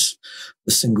is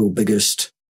the single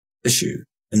biggest issue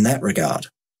in that regard.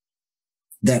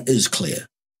 That is clear.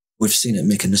 We've seen it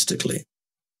mechanistically.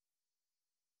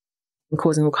 And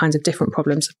causing all kinds of different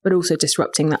problems, but also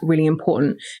disrupting that really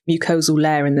important mucosal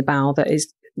layer in the bowel that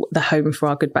is the home for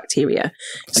our good bacteria.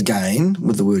 Again,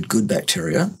 with the word good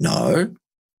bacteria, no.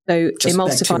 So just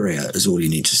bacteria is all you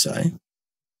need to say.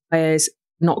 Is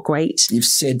not great. You've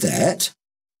said that.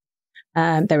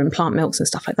 They're in plant milks and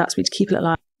stuff like that, so we need to keep it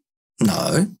alive.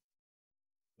 No.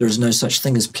 There is no such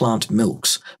thing as plant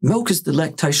milks. Milk is the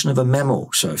lactation of a mammal,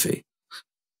 Sophie.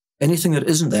 Anything that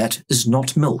isn't that is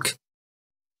not milk.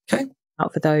 Okay?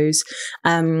 Out for those.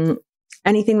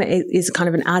 Anything that is kind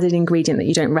of an added ingredient that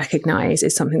you don't recognize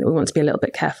is something that we want to be a little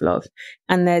bit careful of.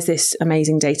 And there's this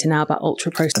amazing data now about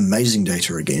ultra-processed. Amazing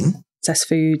data again. Processed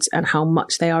foods and how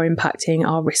much they are impacting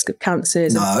our risk of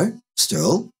cancers. No,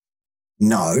 still.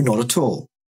 No, not at all.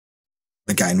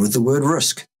 Again, with the word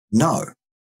risk. No.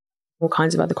 All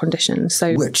kinds of other conditions.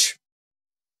 So which?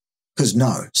 Because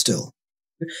no, still.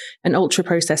 An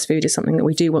ultra-processed food is something that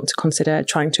we do want to consider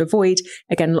trying to avoid.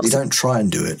 Again, you don't try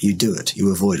and do it. You do it.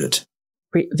 You avoid it.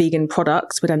 Vegan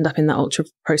products would end up in that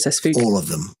ultra-processed food. All of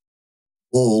them.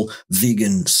 All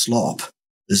vegan slop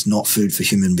is not food for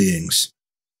human beings,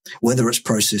 whether it's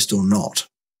processed or not.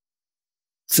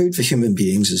 Food for human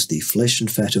beings is the flesh and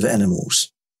fat of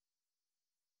animals.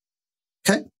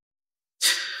 Okay?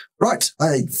 Right.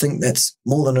 I think that's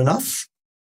more than enough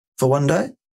for one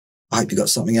day. I hope you got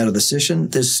something out of the session.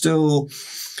 There's still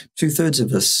 2/3 of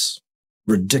this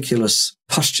ridiculous,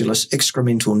 pustulous,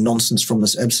 excremental nonsense from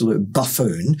this absolute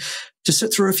buffoon to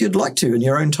sit through if you'd like to in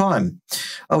your own time.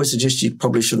 I would suggest you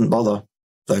probably shouldn't bother,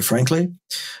 though, frankly.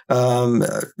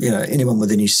 Anyone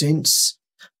with any sense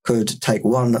could take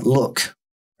one look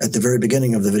at the very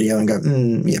beginning of the video and go,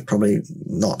 yeah, probably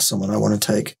not someone I want to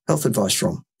take health advice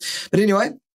from. But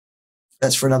anyway,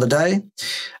 that's for another day.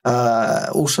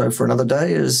 Also for another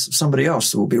day is somebody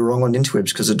else that will be wrong on interwebs,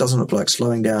 because it doesn't look like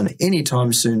slowing down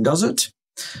anytime soon, does it?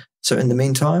 So in the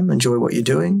meantime, enjoy what you're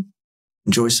doing.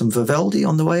 Enjoy some Vivaldi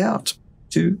on the way out.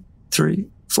 2, 3,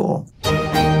 4.